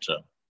 etc.,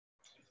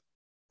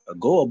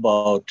 go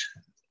about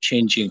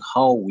changing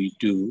how we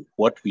do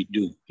what we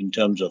do in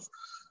terms of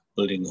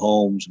building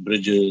homes,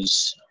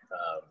 bridges,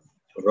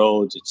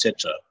 roads,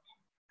 etc.,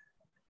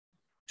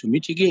 to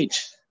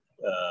mitigate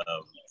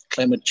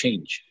climate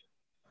change.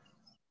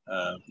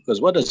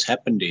 Because what has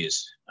happened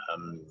is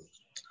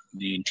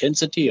the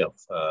intensity of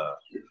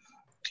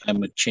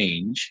climate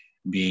change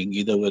being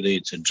either whether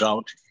it's a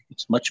drought,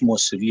 it's much more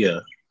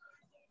severe,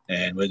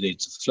 and whether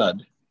it's a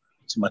flood,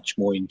 it's much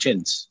more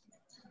intense.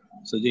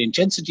 So the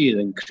intensity is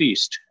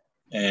increased,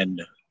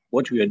 and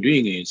what we are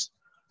doing is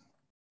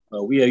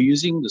we are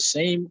using the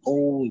same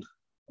old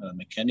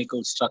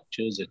mechanical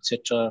structures,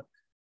 etc.,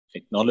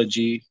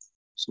 technology.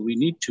 So we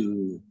need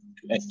to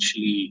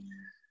actually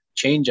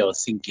change our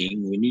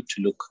thinking. We need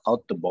to look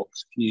out the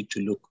box. We need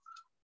to look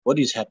what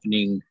is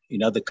happening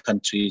in other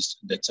countries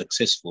that's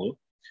successful.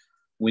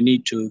 We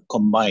need to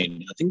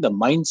combine. I think the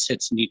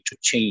mindsets need to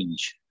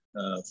change.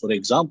 For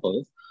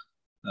example,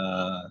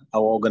 our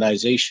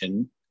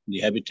organization,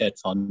 the Habitat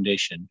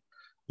Foundation,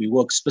 we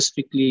work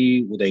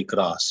specifically with a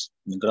grass.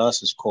 The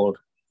grass is called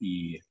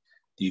the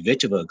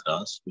vetiver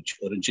grass, which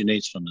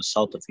originates from the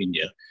south of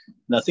India.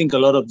 And I think a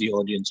lot of the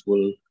audience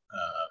will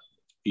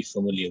be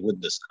familiar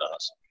with this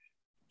grass.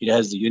 It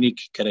has the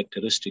unique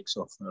characteristics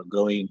of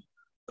growing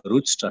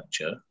root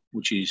structure,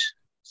 which is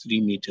 3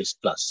 meters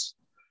plus.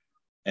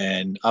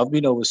 And I've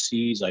been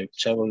overseas, I've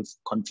traveled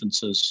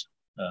conferences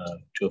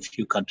to a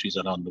few countries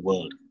around the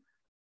world.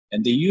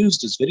 And they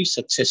used this very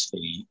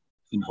successfully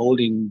in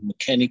holding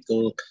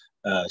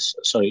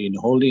in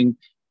holding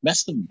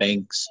massive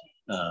banks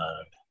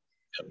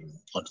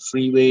on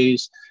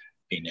freeways,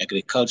 in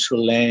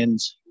agricultural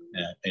lands,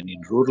 and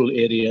in rural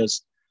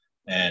areas.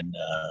 And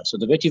so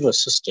the vetiver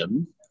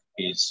system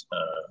is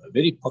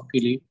very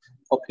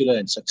popular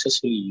and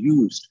successfully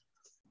used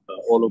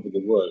all over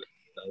the world.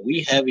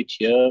 We have it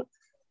here.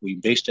 We're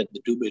based at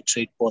the Dubai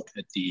Trade Port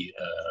at the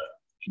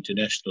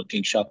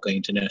King Shaka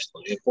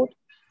International Airport.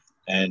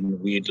 And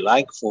we'd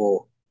like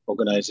for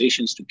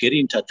organizations to get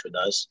in touch with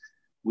us.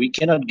 We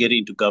cannot get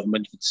into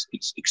government.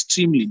 It's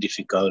extremely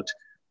difficult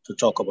to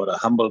talk about a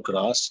humble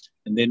grass.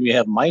 And then we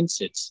have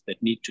mindsets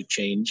that need to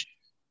change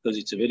because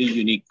it's a very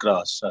unique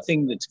grass. So I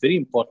think it's very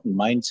important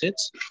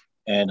mindsets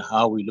and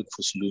how we look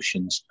for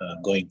solutions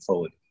going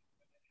forward.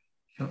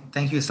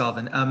 Thank you,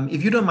 Salvan.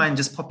 If you don't mind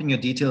just popping your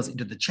details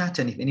into the chat,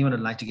 and if anyone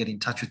would like to get in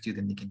touch with you,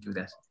 then they can do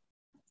that.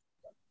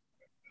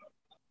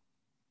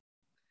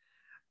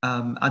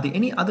 Are there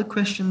any other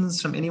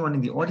questions from anyone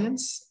in the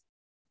audience?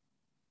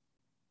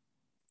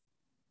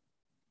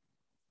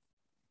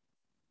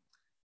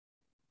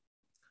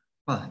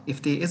 Well,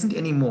 if there isn't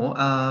any more,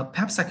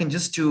 perhaps I can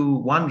just do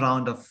one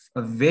round of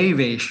a very,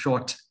 very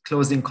short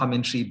closing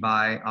commentary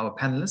by our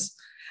panelists.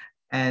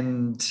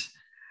 And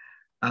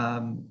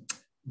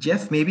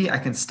Jeff, maybe I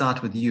can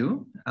start with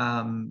you.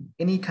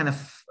 Any kind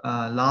of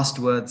last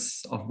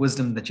words of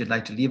wisdom that you'd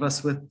like to leave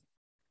us with?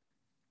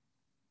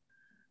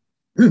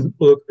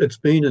 Look, it's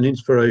been an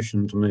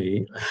inspiration to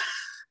me.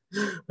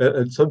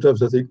 And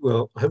sometimes I think,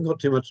 well, I haven't got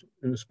too much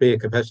spare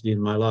capacity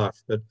in my life,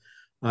 but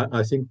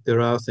I think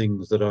there are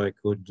things that I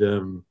could,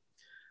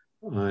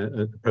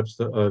 perhaps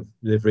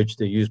they've reached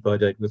their use-by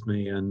date with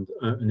me, and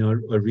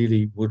I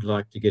really would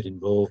like to get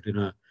involved in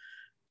an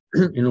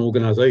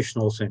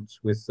organisational sense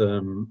with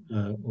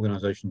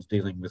organisations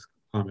dealing with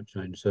climate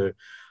change. So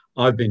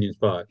I've been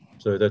inspired.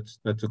 So that's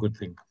a good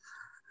thing.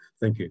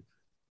 Thank you.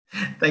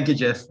 Thank you,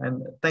 Jeff,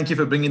 and thank you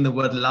for bringing the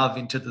word love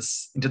into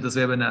this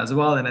webinar as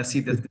well. And I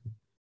see that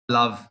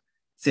love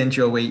sent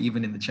your way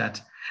even in the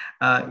chat.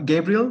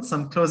 Gabriel,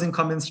 some closing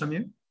comments from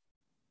you?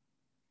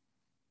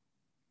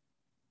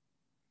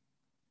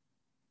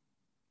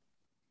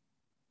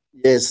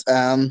 Yes,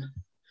 thank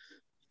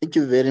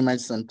you very much,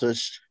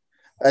 Santosh.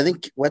 I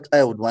think what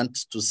I would want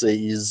to say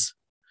is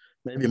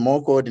maybe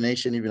more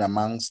coordination even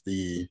amongst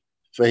the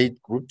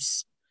faith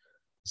groups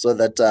so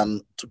that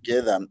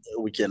together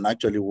we can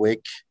actually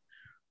work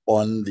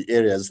on the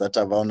areas that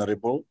are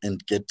vulnerable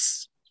and get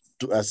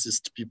to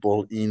assist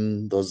people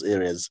in those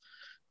areas.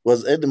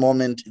 Because at the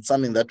moment, it's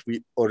something that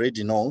we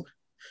already know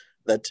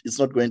that it's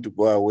not going to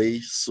go away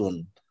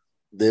soon.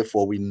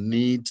 Therefore, we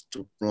need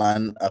to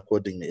plan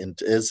accordingly. And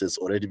as has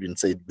already been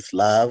said, with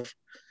love,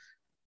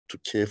 to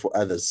care for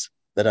others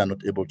that are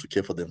not able to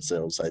care for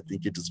themselves. I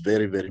think it is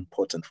very, very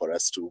important for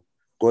us to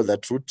go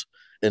that route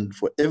and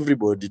for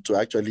everybody to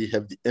actually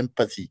have the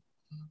empathy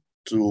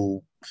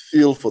to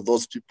feel for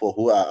those people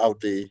who are out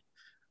there.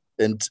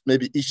 And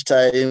maybe each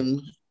time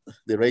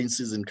the rain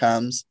season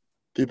comes,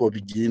 people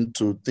begin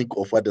to think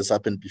of what has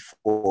happened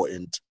before,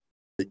 and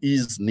there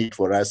is need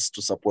for us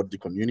to support the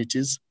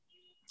communities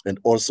and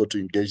also to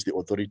engage the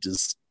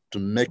authorities to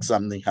make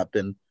something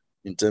happen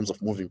in terms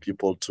of moving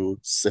people to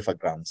safer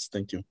grounds.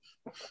 Thank you.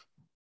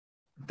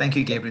 Thank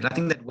you, Gabriel. I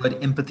think that word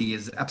empathy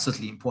is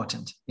absolutely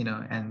important,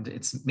 and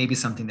it's maybe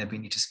something that we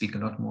need to speak a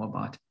lot more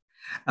about.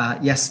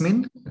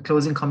 Yasmin,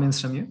 closing comments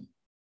from you?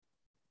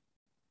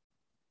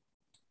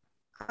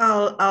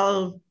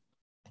 I'll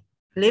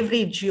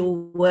leverage your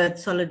word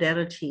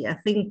solidarity. I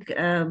think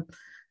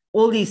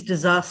all these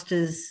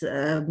disasters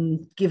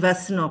give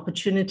us an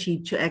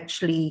opportunity to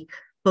actually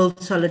build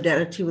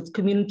solidarity with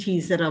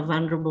communities that are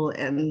vulnerable.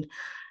 And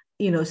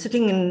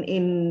sitting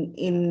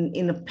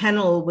in a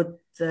panel with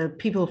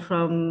people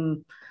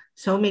from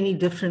so many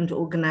different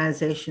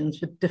organizations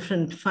with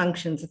different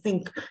functions, I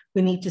think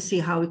we need to see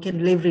how we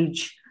can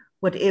leverage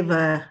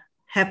whatever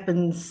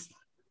happens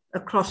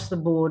across the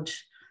board.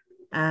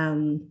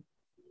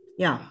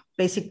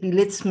 Basically,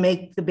 let's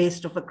make the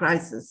best of a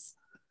crisis.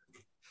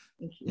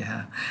 Thank you.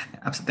 Yeah,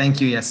 absolutely.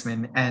 Thank you,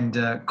 Yasmin. And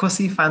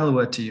Kosi, final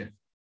word to you.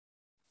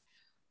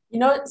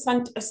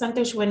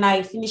 Santosh, when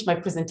I finished my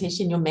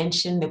presentation, you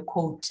mentioned the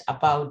quote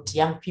about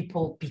young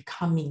people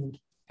becoming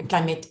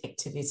climate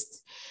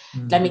activists,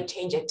 climate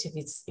change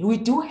activists. We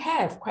do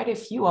have quite a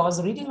few. I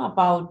was reading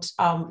about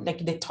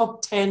like the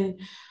top 10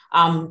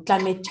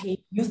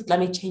 youth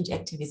climate change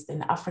activists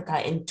in Africa,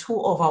 and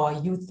 2 of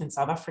our youth in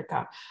South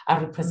Africa are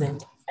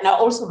represented. And I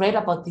also read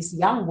about this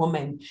young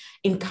woman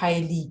in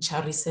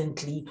Khayelitsha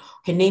recently.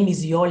 Her name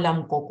is Yola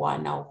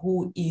Mgogwana,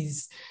 who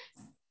is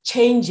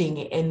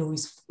changing and who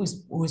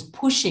is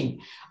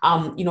pushing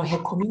her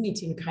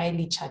community in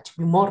Khayelitsha to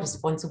be more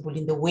responsible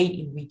in the way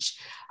in which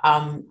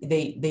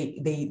they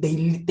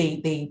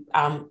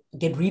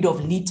get rid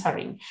of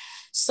littering.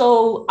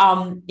 So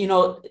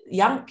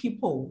young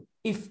people,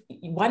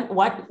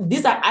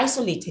 these are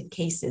isolated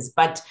cases,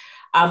 but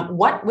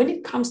when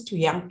it comes to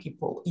young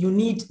people, you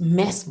need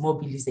mass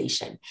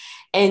mobilization.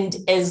 And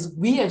as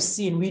we have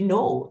seen, we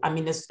know,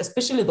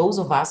 especially those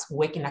of us who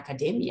work in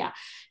academia,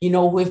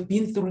 who have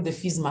been through the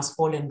Fees Must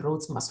Fall and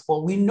Roads Must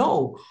Fall, we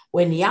know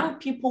when young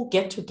people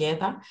get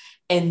together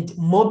and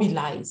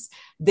mobilize,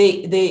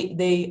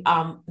 they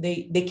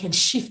can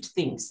shift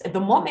things. At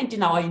the moment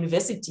in our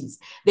universities,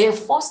 they have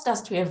forced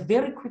us to have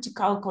very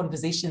critical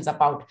conversations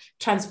about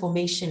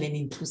transformation and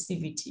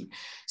inclusivity.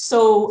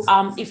 So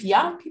if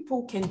young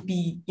people can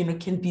be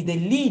the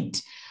lead,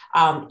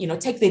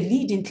 take the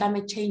lead in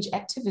climate change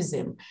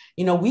activism,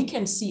 we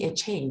can see a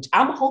change.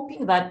 I'm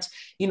hoping that,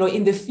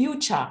 in the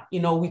future,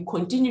 we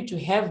continue to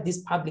have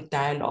these public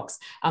dialogues.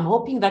 I'm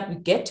hoping that we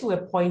get to a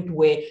point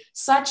where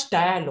such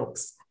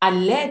dialogues are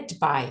led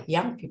by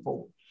young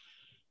people.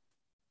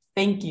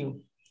 Thank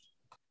you.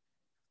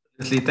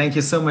 Thank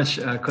you so much,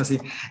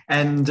 Kosi.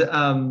 And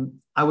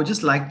I would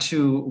just like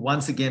to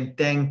once again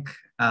thank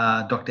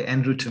Dr.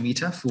 Andrew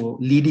Tumita for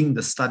leading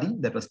the study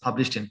that was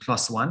published in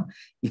PLOS ONE.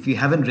 If you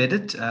haven't read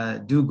it,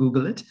 do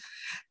Google it.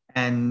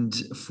 And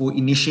for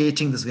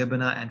initiating this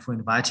webinar and for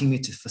inviting me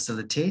to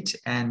facilitate.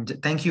 And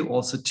thank you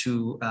also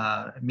to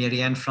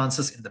Marianne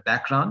Francis in the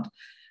background,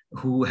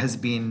 who has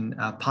been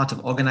part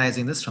of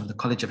organizing this from the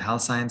College of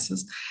Health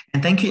Sciences.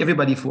 And thank you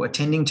everybody for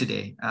attending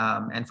today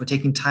and for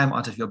taking time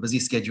out of your busy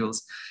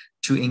schedules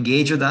to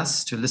engage with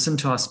us, to listen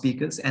to our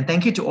speakers. And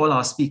thank you to all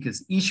our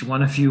speakers. Each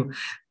one of you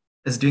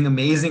is doing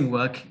amazing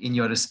work in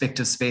your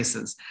respective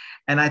spaces.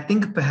 And I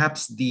think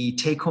perhaps the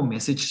take-home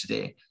message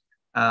today,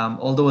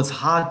 although it's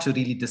hard to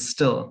really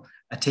distill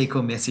a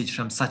take-home message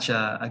from such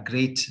a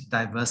great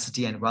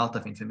diversity and wealth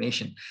of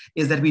information,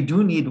 is that we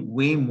do need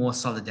way more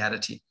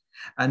solidarity.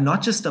 And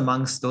not just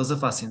amongst those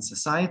of us in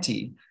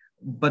society,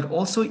 but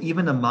also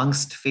even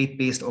amongst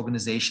faith-based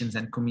organizations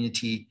and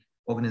community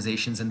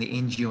organizations in the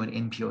NGO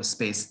and NPO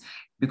space,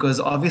 because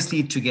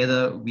obviously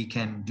together we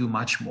can do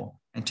much more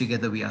and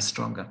together we are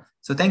stronger.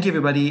 So thank you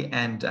everybody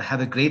and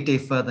have a great day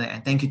further.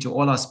 And thank you to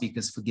all our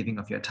speakers for giving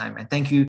of your time. And thank you